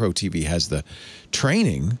 IT Pro TV has the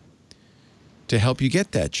training to help you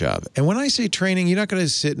get that job. And when I say training, you're not going to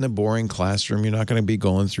sit in a boring classroom. You're not going to be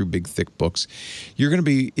going through big, thick books. You're going to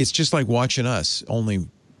be, it's just like watching us, only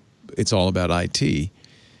it's all about IT.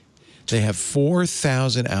 They have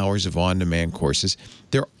 4,000 hours of on-demand courses.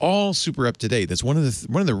 They're all super up-to-date. That's one of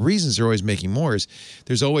the reasons they're always making more is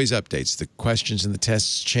there's always updates. The questions and the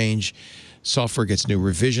tests change. Software gets new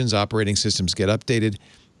revisions. Operating systems get updated.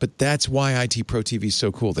 But that's why IT Pro TV is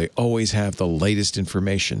so cool. They always have the latest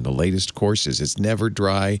information, the latest courses. It's never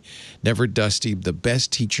dry, never dusty. The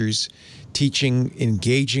best teachers teaching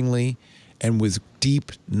engagingly and with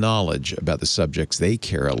deep knowledge about the subjects they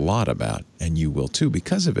care a lot about, and you will too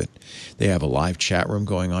because of it. They have a live chat room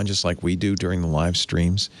going on just like we do during the live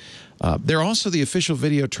streams. They're also the official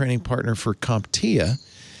video training partner for CompTIA.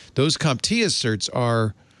 Those CompTIA certs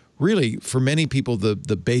are really, for many people, the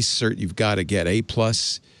base cert you've got to get. A+,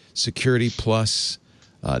 Security Plus,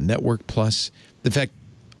 Network Plus. In fact,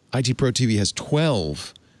 IT Pro TV has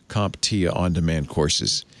 12 CompTIA on-demand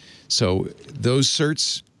courses. So those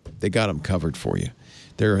certs, they got them covered for you.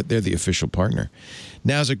 They're the official partner.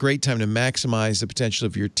 Now's a great time to maximize the potential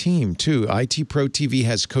of your team, too. IT Pro TV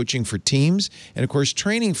has coaching for teams and, of course,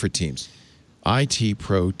 training for teams. IT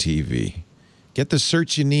Pro TV. Get the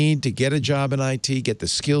certs you need to get a job in IT, get the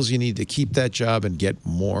skills you need to keep that job and get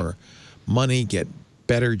more money, get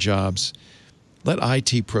better jobs. Let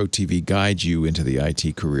IT Pro TV guide you into the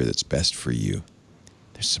IT career that's best for you.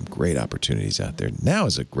 There's some great opportunities out there. Now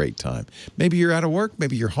is a great time. Maybe you're out of work.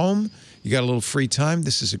 Maybe you're home. You got a little free time.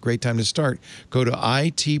 This is a great time to start. Go to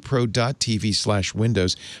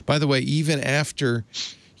itpro.tv/windows. By the way, even after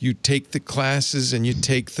you take the classes and you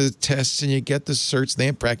take the tests and you get the certs, they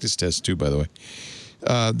have practice tests too, by the way.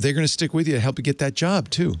 They're going to stick with you to help you get that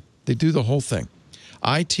job too. They do the whole thing.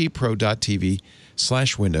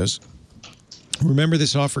 itpro.tv/windows. Remember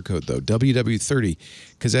this offer code, though, WW30,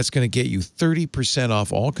 because that's going to get you 30%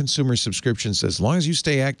 off all consumer subscriptions. As long as you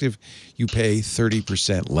stay active, you pay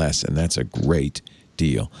 30% less, and that's a great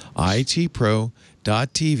deal.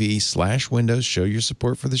 itpro.tv/windows. Show your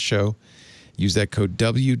support for the show. Use that code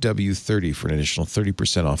WW30 for an additional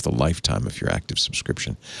 30% off the lifetime of your active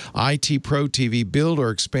subscription. IT Pro TV. Build or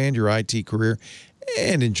expand your IT career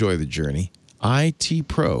and enjoy the journey.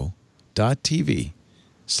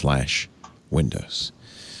 itpro.tv/windows.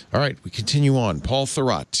 All right, we continue on. Paul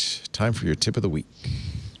Thurrott, time for your tip of the week.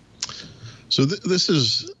 So this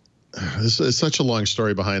is such a long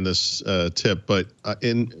story behind this tip, but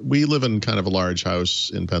we live in kind of a large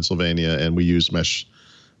house in Pennsylvania, and we use mesh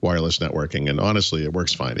wireless networking, and honestly, it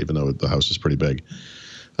works fine, even though the house is pretty big.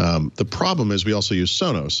 The problem is we also use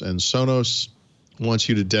Sonos, and Sonos wants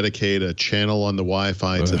you to dedicate a channel on the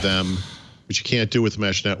Wi-Fi to them, which you can't do with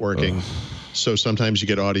mesh networking. So sometimes you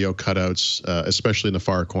get audio cutouts, especially in the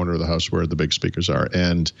far corner of the house where the big speakers are.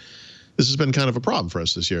 And this has been kind of a problem for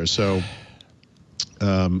us this year. So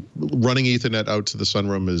running Ethernet out to the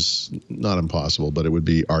sunroom is not impossible, but it would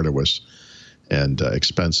be arduous and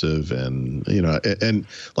expensive. And, you know, and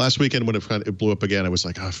last weekend when it blew up again, I was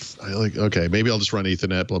like, okay, maybe I'll just run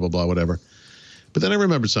Ethernet, blah, blah, blah, whatever. But then I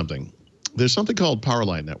remembered something. There's something called power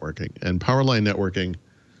line networking, and power line networking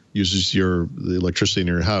uses the electricity in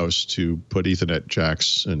your house to put Ethernet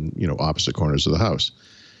jacks in, opposite corners of the house.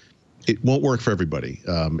 It won't work for everybody.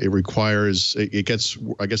 It requires, I guess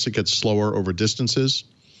it gets slower over distances.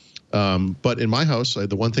 But in my house,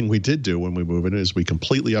 the one thing we did do when we moved in is we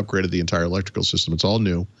completely upgraded the entire electrical system. It's all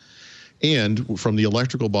new. And from the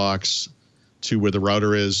electrical box to where the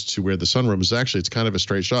router is to where the sunroom is, it's kind of a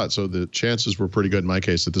straight shot. So the chances were pretty good in my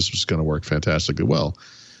case that this was going to work fantastically well.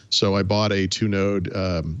 So I bought a 2-node,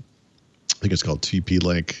 I think it's called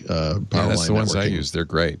TP-Link power line networking. That's the ones I use. They're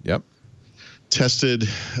great. Yep. Tested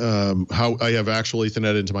how I have actual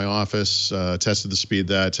Ethernet into my office, tested the speed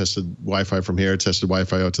tested Wi-Fi from here, tested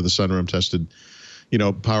Wi-Fi out to the sunroom, tested,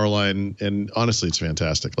 power line. And honestly, it's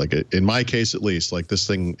fantastic. Like in my case, at least, like this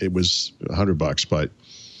thing, it was $100, but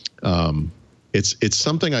it's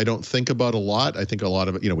something I don't think about a lot. I think a lot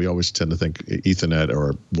of it, we always tend to think Ethernet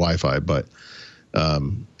or Wi-Fi, but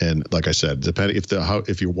and like I said, depending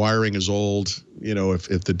if your wiring is old,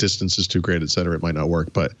 if the distance is too great, et cetera, it might not work,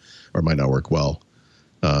 or it might not work well.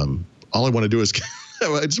 All I want to do is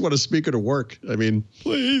I just want a speaker to work. I mean,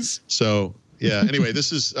 please. So yeah. Anyway,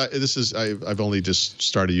 I've only just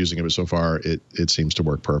started using it, but so far it seems to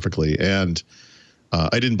work perfectly. And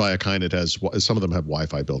I didn't buy a kind that has, some of them have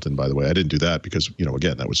Wi-Fi built in, by the way. I didn't do that because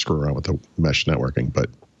again, that would screw around with the mesh networking, but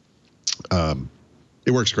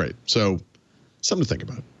it works great. So something to think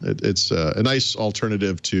about. It's a nice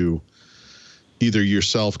alternative to either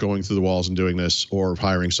yourself going through the walls and doing this or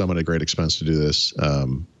hiring someone at great expense to do this.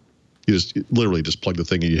 You literally just plug the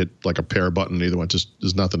thing and you hit like a pair button. Either one, just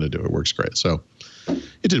there's nothing to do. It works great. So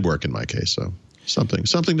it did work in my case. So something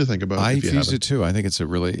to think about. I've used it too. I think it's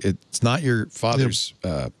it's not your father's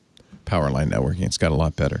power line networking. It's got a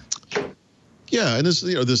lot better. Yeah, and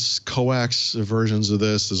this coax versions of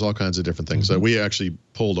this. There's all kinds of different things. We actually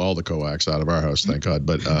pulled all the coax out of our house, thank God.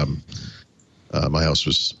 But my house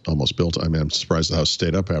was almost built. I mean, I'm surprised the house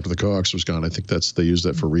stayed up after the coax was gone. I think they used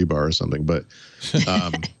that for rebar or something. But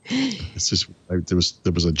it's just there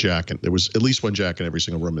was a jack, and there was at least one jack in every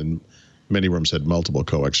single room, and many rooms had multiple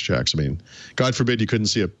coax jacks. I mean, God forbid you couldn't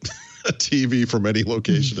see a TV from any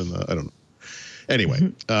location in the, I don't know.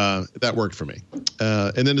 Anyway, that worked for me.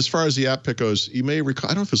 And then as far as the app pick goes, you may recall,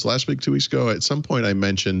 I don't know if it was last week, 2 weeks ago, at some point I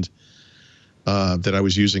mentioned that I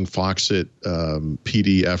was using Foxit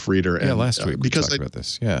PDF reader. And, last week we talked about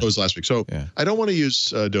this. Yeah, it was last week. So I don't want to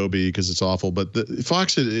use Adobe because it's awful, but the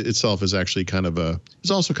Foxit itself is actually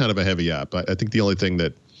it's also kind of a heavy app. I think the only thing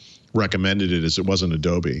that recommended it is it wasn't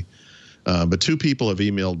Adobe. But 2 people have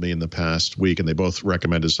emailed me in the past week, and they both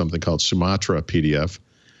recommended something called Sumatra PDF.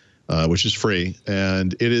 Which is free,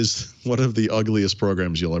 and it is one of the ugliest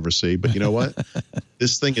programs you'll ever see. But you know what?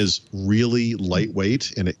 This thing is really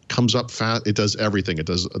lightweight, and it comes up fast. It does everything. It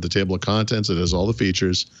does the table of contents. It does all the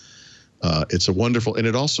features. It's a wonderful, and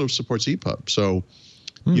it also supports EPUB. So,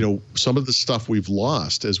 you know, some of the stuff we've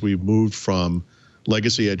lost as we've moved from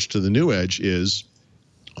Legacy Edge to the new Edge is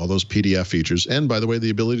all those PDF features, and by the way, the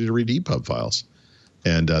ability to read EPUB files.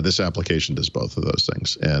 And this application does both of those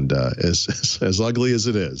things. And as ugly as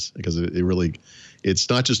it is, because it really, it's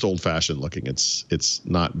not just old-fashioned looking. It's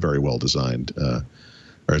not very well designed, or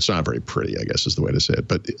it's not very pretty, I guess is the way to say it.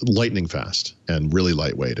 But lightning fast and really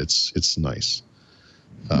lightweight. It's nice.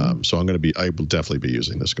 So I will definitely be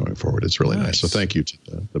using this going forward. It's really nice. So thank you to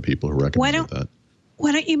the people who recommended that.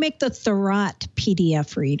 Why don't you make the Thurrott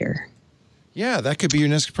PDF reader? Yeah, that could be your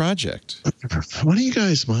next project. Why don't you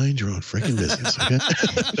guys mind your own freaking business?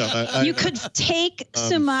 Okay? You could take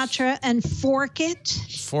Sumatra and fork it.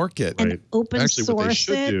 And open Actually, source what they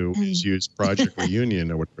should do is use Project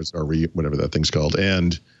Reunion or whatever that thing's called,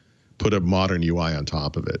 and put a modern UI on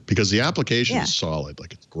top of it, because the application is solid,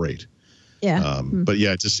 like it's great. Yeah. But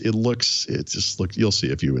yeah, you'll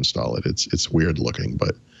see if you install it. It's weird looking,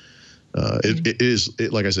 but it is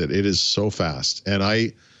like I said, it is so fast. And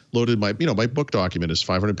I loaded my book document is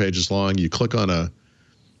 500 pages long. You click on a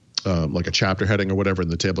like a chapter heading or whatever in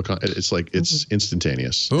the table. It's like it's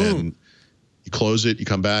instantaneous. Boom. And you close it, you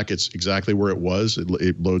come back, it's exactly where it was.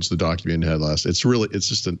 It loads the document you had last.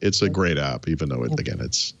 It's a great app, even though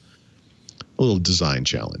it's a little design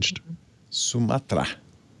challenged. Sumatra.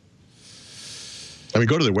 I mean,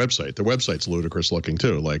 go to their website. Their website's ludicrous looking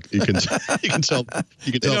too. Like you can tell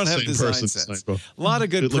They don't have design sets. A lot of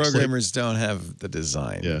good programmers don't have the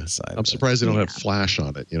design. Yeah, I'm surprised they don't have Flash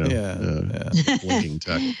on it. Linking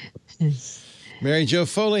tech. Mary Jo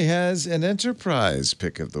Foley has an enterprise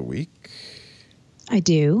pick of the week. I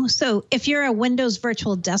do. So if you're a Windows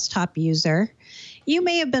Virtual Desktop user, you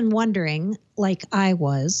may have been wondering, like I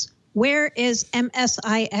was, where is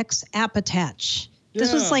MSIX App Attach?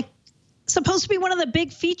 This was supposed to be one of the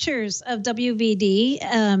big features of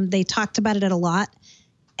WVD. They talked about it a lot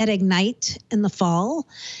at Ignite in the fall.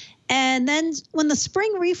 And then when the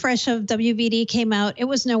spring refresh of WVD came out, it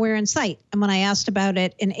was nowhere in sight. And when I asked about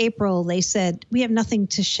it in April, they said, we have nothing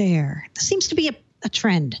to share. There seems to be a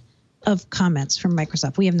trend of comments from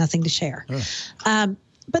Microsoft. We have nothing to share.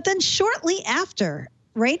 But then shortly after,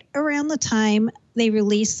 right around the time they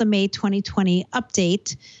released the May 2020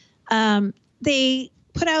 update, they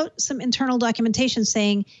put out some internal documentation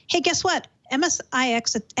saying, hey, guess what?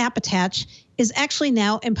 MSIX App Attach is actually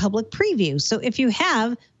now in public preview. So if you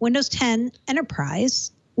have Windows 10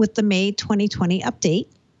 Enterprise with the May 2020 update,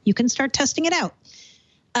 you can start testing it out.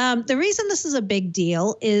 The reason this is a big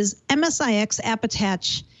deal is MSIX App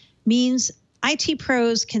Attach means IT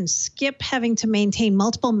pros can skip having to maintain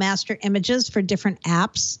multiple master images for different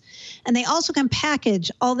apps. And they also can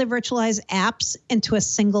package all the virtualized apps into a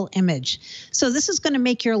single image. So this is going to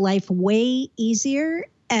make your life way easier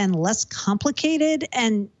and less complicated,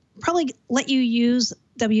 and probably let you use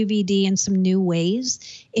WVD in some new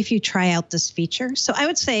ways if you try out this feature. So I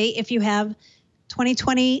would say if you have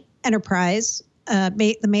 2020 Enterprise, the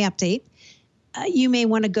May update, you may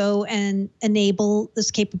want to go and enable this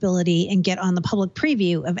capability and get on the public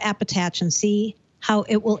preview of App Attach and see how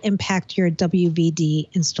it will impact your WVD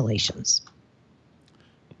installations.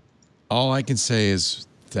 All I can say is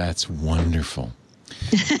that's wonderful.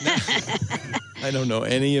 I don't know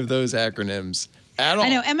any of those acronyms, At all. I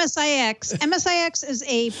know MSIX. MSIX is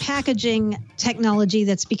a packaging technology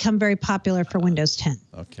that's become very popular for Windows 10.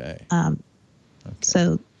 Okay.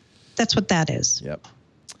 So that's what that is. Yep.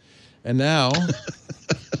 And now.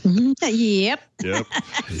 Yep. Yep.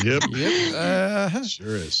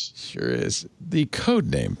 Sure is. The code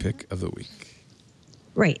name pick of the week.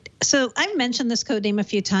 Right. So I've mentioned this code name a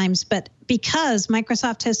few times, but because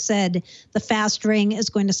Microsoft has said the fast ring is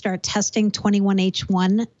going to start testing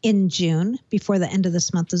 21H1 in June before the end of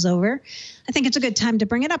this month is over, I think it's a good time to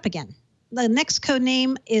bring it up again. The next code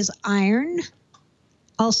name is iron,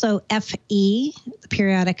 also FE, the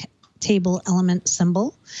periodic table element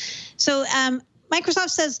symbol. So Microsoft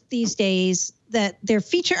says these days that their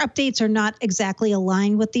feature updates are not exactly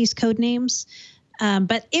aligned with these code names.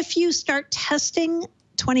 But if you start testing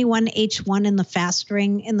 21H1 in the fast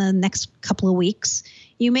ring in the next couple of weeks,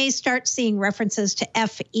 you may start seeing references to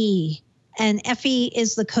FE. And FE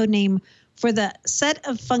is the code name for the set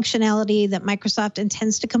of functionality that Microsoft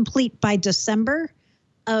intends to complete by December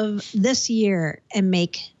of this year and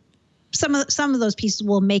make some of those pieces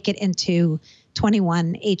will make it into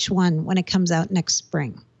 21H1 when it comes out next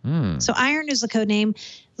spring. So iron is the code name.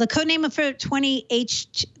 The code name for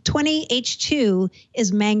 20H2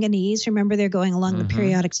 is manganese. Remember, they're going along the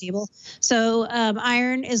periodic table. So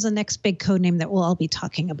iron is the next big code name that we'll all be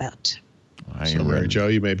talking about. So, Mary Jo,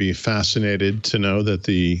 you may be fascinated to know that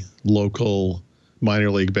the local minor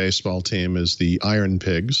league baseball team is the Iron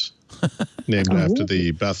Pigs, named after the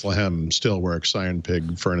Bethlehem Steelworks Iron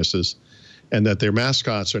Pig furnaces, and that their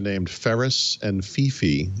mascots are named Ferrous and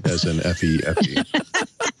FeFe, as in F-E-F-E.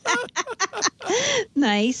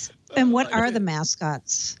 Nice. And what are the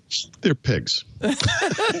mascots? They're pigs. Of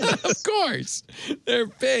course. They're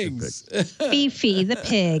pigs. FeFe, the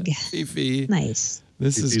pig. FeFe. Nice.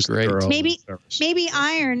 This is great. Maybe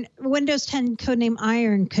Iron, Windows 10 codename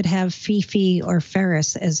Iron could have FeFe or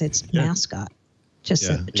Ferrous as its mascot. Just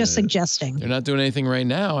suggesting. They're not doing anything right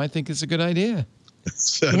now. I think it's a good idea.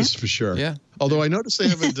 That is for sure. Yeah. Although I noticed they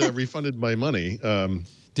haven't refunded my money.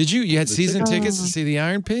 Did you? You had season tickets to see the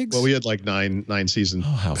Iron Pigs? Well, we had like nine season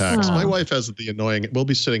packs. My wife has the annoying. We'll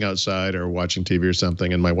be sitting outside or watching TV or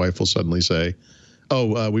something, and my wife will suddenly say,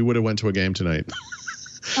 "Oh, we would have went to a game tonight."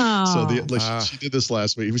 So she did this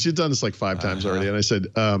last week. She'd done this like 5 times already, and I said,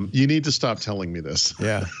 "You need to stop telling me this."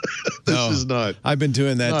 Yeah, this is not. I've been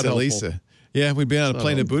doing that to helpful. Lisa. Yeah, we'd be on a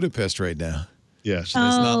plane to Budapest right now. Yeah, she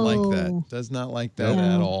does not like that. Does not like that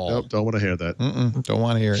at all. Nope, don't want to hear that. Don't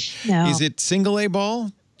want to hear it. No. Is it single A ball,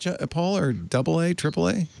 Paul, or double A, triple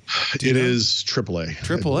A? It is triple A.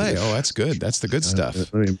 Triple A. Oh, that's good. That's the good stuff.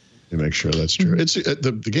 Let me make sure that's true. It's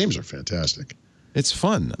the games are fantastic. It's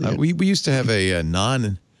fun. We used to have a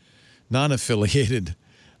non-affiliated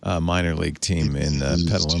minor league team in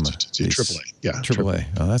Petaluma. Triple A. Yeah, Triple A.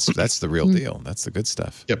 Oh, that's the real deal. That's the good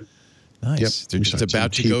stuff. Yep. Nice. Yep. They're just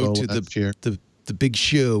about to go to the big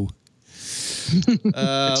show. It's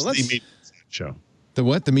the medium show. The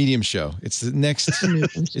what? The medium show. It's the next.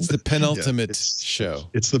 It's the penultimate show.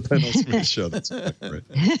 It's the penultimate show. That's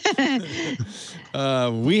right.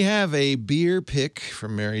 We have a beer pick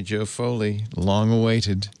from Mary Jo Foley, long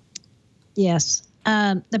awaited. Yes.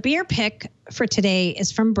 The beer pick for today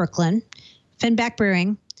is from Brooklyn, Finback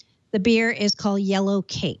Brewing. The beer is called Yellow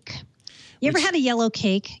Cake. You ever had a yellow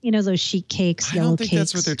cake? You know those sheet cakes, yellow cakes? I don't think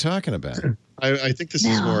that's what they're talking about. I think this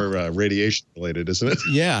is more radiation related, isn't it?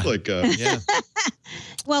 Yeah. Yeah.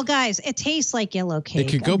 Well, guys, it tastes like yellow cake.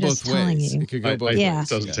 It could go both ways. It could go both ways. Yeah. It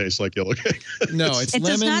doesn't taste like yellow cake. No, it's it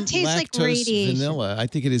lemon, does not taste like radiation. vanilla. I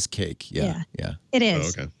think it is cake. Yeah. It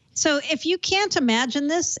is. Oh, okay. So if you can't imagine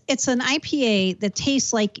this, it's an IPA that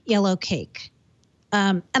tastes like yellow cake.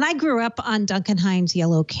 And I grew up on Duncan Hines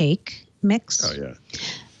yellow cake mix. Oh, yeah.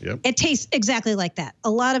 Yep. It tastes exactly like that. A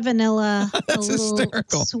lot of vanilla, a little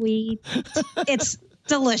hysterical. Sweet. It's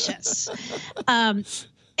delicious.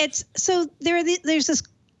 There's this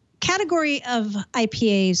category of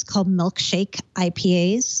IPAs called milkshake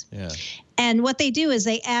IPAs. Yeah. And what they do is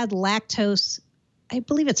they add lactose, I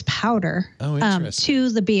believe it's powder, to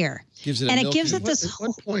the beer. Gives it and it gives it this. At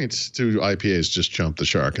what point do IPAs just jump the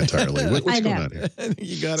shark entirely? What's going on here?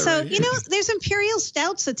 You got it. So, right there's imperial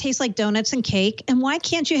stouts that taste like donuts and cake. And why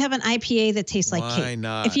can't you have an IPA that tastes like cake? Why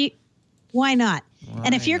not? Why not?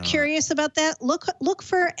 And if you're curious about that, look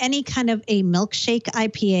for any kind of a milkshake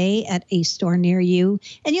IPA at a store near you,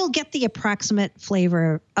 and you'll get the approximate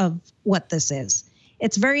flavor of what this is.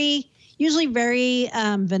 It's usually very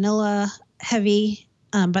vanilla heavy,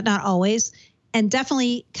 but not always. And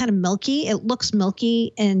definitely kind of milky. It looks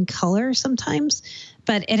milky in color sometimes,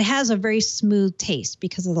 but it has a very smooth taste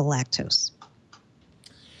because of the lactose.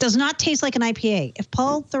 Does not taste like an IPA. If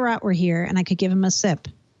Paul Thurrott were here and I could give him a sip,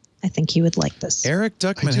 I think he would like this. Eric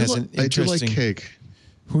Duckman has an interesting... I do like cake.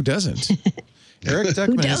 Who doesn't? Eric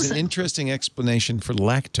Duckman has an interesting explanation for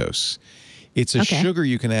lactose. It's a sugar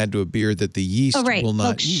you can add to a beer that the yeast will not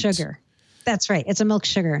milk eat. Sugar. That's right. It's a milk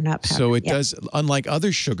sugar, not powder. So it does, unlike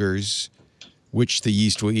other sugars, which the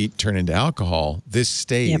yeast will eat, turn into alcohol, this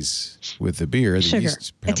stays with the beer. The sugar.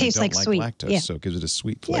 Yeast It tastes don't like sweet. lactose, so it gives it a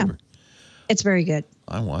sweet flavor. It's very good.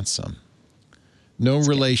 I want some. No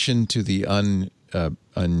relation to the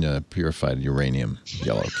unpurified uranium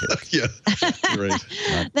yellow cake. Yeah, right.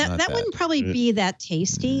 That wouldn't probably be that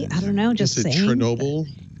tasty. I don't know. Just Is it saying. Chernobyl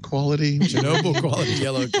quality? Chernobyl quality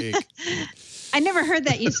yellow cake. I never heard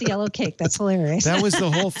that use the yellow cake. That's hilarious. That was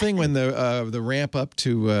the whole thing when the ramp up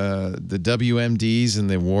to the WMDs and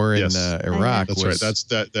the war in Iraq. That's right. That's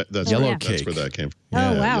yellow right. cake. That's where that came from.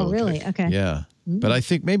 Oh wow, really? Cake. Okay. Yeah, but I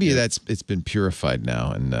think maybe it's been purified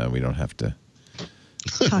now, and we don't have to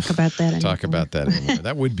talk about that anymore.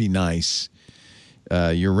 That would be nice.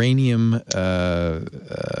 Uranium,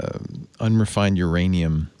 unrefined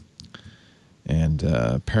uranium. And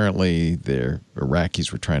apparently, the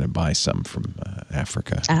Iraqis were trying to buy some from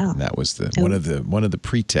Africa. Oh. And that was one of the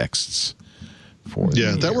pretexts for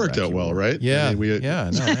that worked out well, right? Yeah, I mean,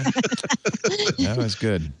 that was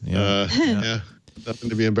good. Yeah,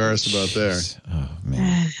 nothing to be embarrassed about there. Oh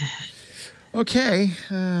man. Okay.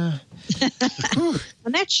 On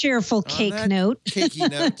that cheerful cake note. Cakey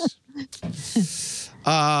note.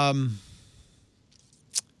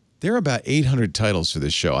 There are about 800 titles for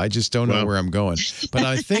this show. I just don't know where I'm going. But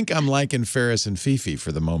I think I'm liking Ferrous and FeFe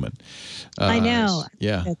for the moment. I know.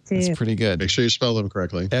 Yeah, it's pretty good. Make sure you spell them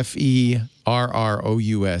correctly. Ferrous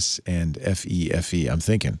and FeFe. I'm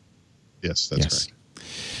thinking. Yes, that's right.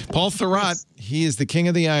 Paul Thurrott, he is the king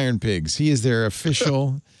of the Iron Pigs. He is their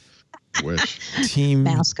official team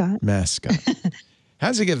mascot.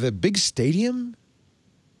 How's it get? The big stadium?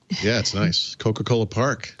 Yeah, it's nice. Coca-Cola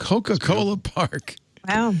Park. Coca-Cola Park.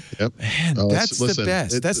 Wow. Yep. Man, that's the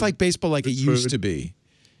best. That's like baseball like it used to be.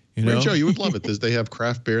 You know? Joe, you would love it. They have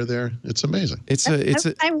craft beer there. It's amazing.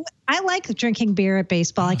 I like drinking beer at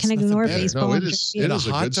baseball. I can ignore baseball. No, it is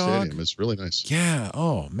a good stadium. It's really nice. Yeah.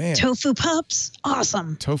 Oh, man. Tofu pups.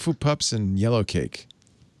 Awesome. Tofu pups and yellow cake.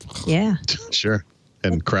 Yeah. Sure.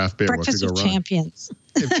 And craft beer. Breakfast what could of go wrong? Champions.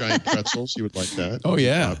 They have giant pretzels. You would like that. Oh,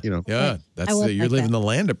 yeah. Yeah. You're living in the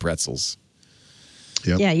land of pretzels.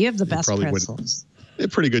 Yep. Yeah, you have the best pretzels. They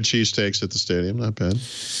have pretty good cheesesteaks at the stadium. Not bad.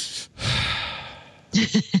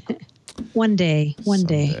 One day.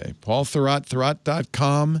 Paul Thurrott,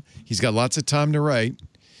 Thurrott.com. He's got lots of time to write.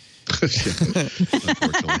 Unfortunately.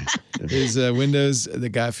 His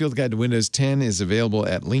Field Guide to Windows 10 is available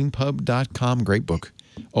at leanpub.com. Great book.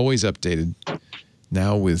 Always updated.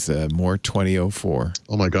 Now with more 2004.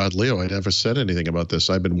 Oh, my God, Leo, I never said anything about this.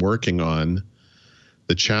 I've been working on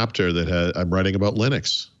the chapter that I'm writing about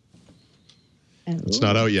Linux. It's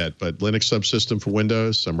not out yet, but Linux subsystem for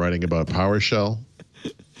Windows. I'm writing about PowerShell.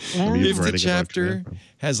 Wow. If the chapter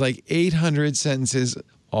has like 800 sentences,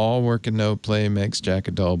 all work and no play makes Jack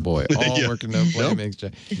a dull boy. All work and no play makes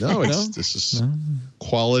Jack. This is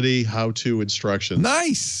quality how-to instructions.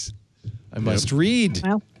 Nice. I must read.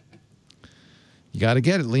 Well, you got to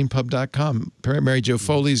get it, leanpub.com. Mary Jo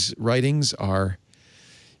Foley's writings are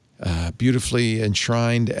beautifully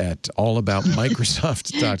enshrined at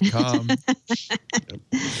allaboutmicrosoft.com.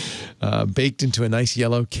 Baked into a nice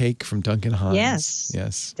yellow cake from Duncan Hines.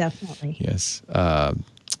 Yes, definitely. Yes.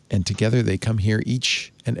 And together they come here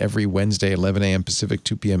each and every Wednesday, 11 a.m. Pacific,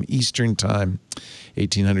 2 p.m. Eastern Time,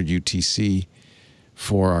 1800 UTC,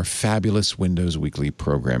 for our fabulous Windows Weekly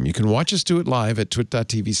program. You can watch us do it live at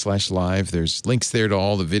twit.tv/live. There's links there to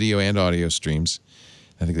all the video and audio streams.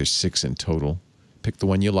 I think there's 6 in total. Pick the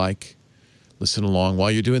one you like. Listen along.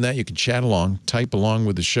 While you're doing that, you can chat along, type along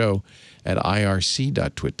with the show at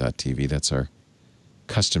irc.twit.tv. That's our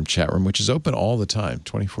custom chat room, which is open all the time,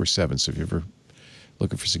 24/7. So if you're ever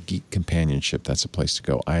looking for some geek companionship, that's a place to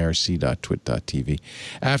go, irc.twit.tv.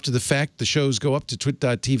 After the fact, the shows go up to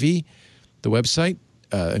twit.tv, the website.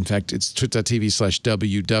 In fact, it's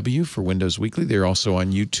twit.tv/WW for Windows Weekly. They're also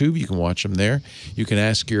on YouTube. You can watch them there. You can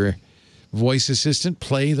ask your voice assistant,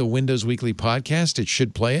 play the Windows Weekly podcast. It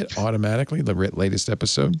should play it automatically, the latest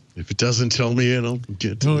episode. If it doesn't tell me, I'll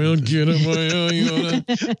get to I'll get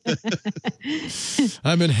it.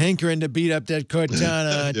 I've been hankering to beat up that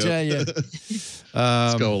Cortana, I tell you.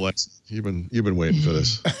 Let's go, Lex. You've been waiting for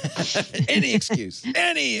this. Any excuse.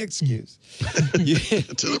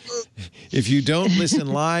 If you don't listen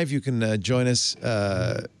live, you can join us.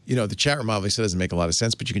 The chat room obviously doesn't make a lot of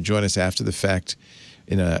sense, but you can join us after the fact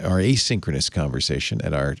in our asynchronous conversation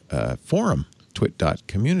at our forum,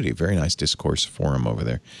 twit.community. Very nice discourse forum over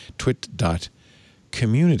there,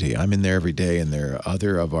 twit.community. I'm in there every day, and there are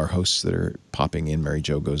other of our hosts that are popping in. Mary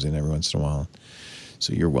Jo goes in every once in a while.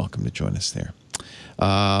 So you're welcome to join us there.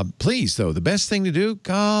 Please, though, the best thing to do,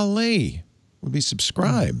 golly, would be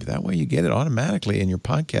subscribe. That way you get it automatically in your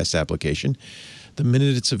podcast application the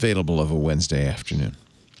minute it's available of a Wednesday afternoon.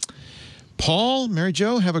 Paul, Mary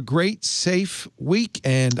Jo, have a great, safe week,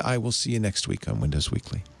 and I will see you next week on Windows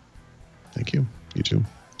Weekly. Thank you. You too.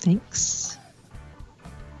 Thanks.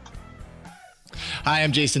 Hi,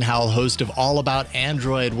 I'm Jason Howell, host of All About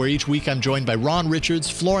Android, where each week I'm joined by Ron Richards,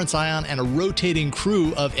 Florence Ion, and a rotating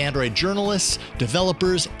crew of Android journalists,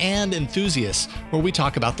 developers, and enthusiasts, where we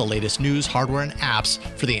talk about the latest news, hardware, and apps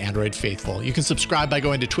for the Android faithful. You can subscribe by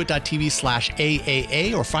going to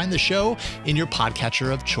twit.tv/AAA or find the show in your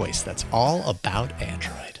podcatcher of choice. That's All About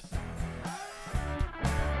Android.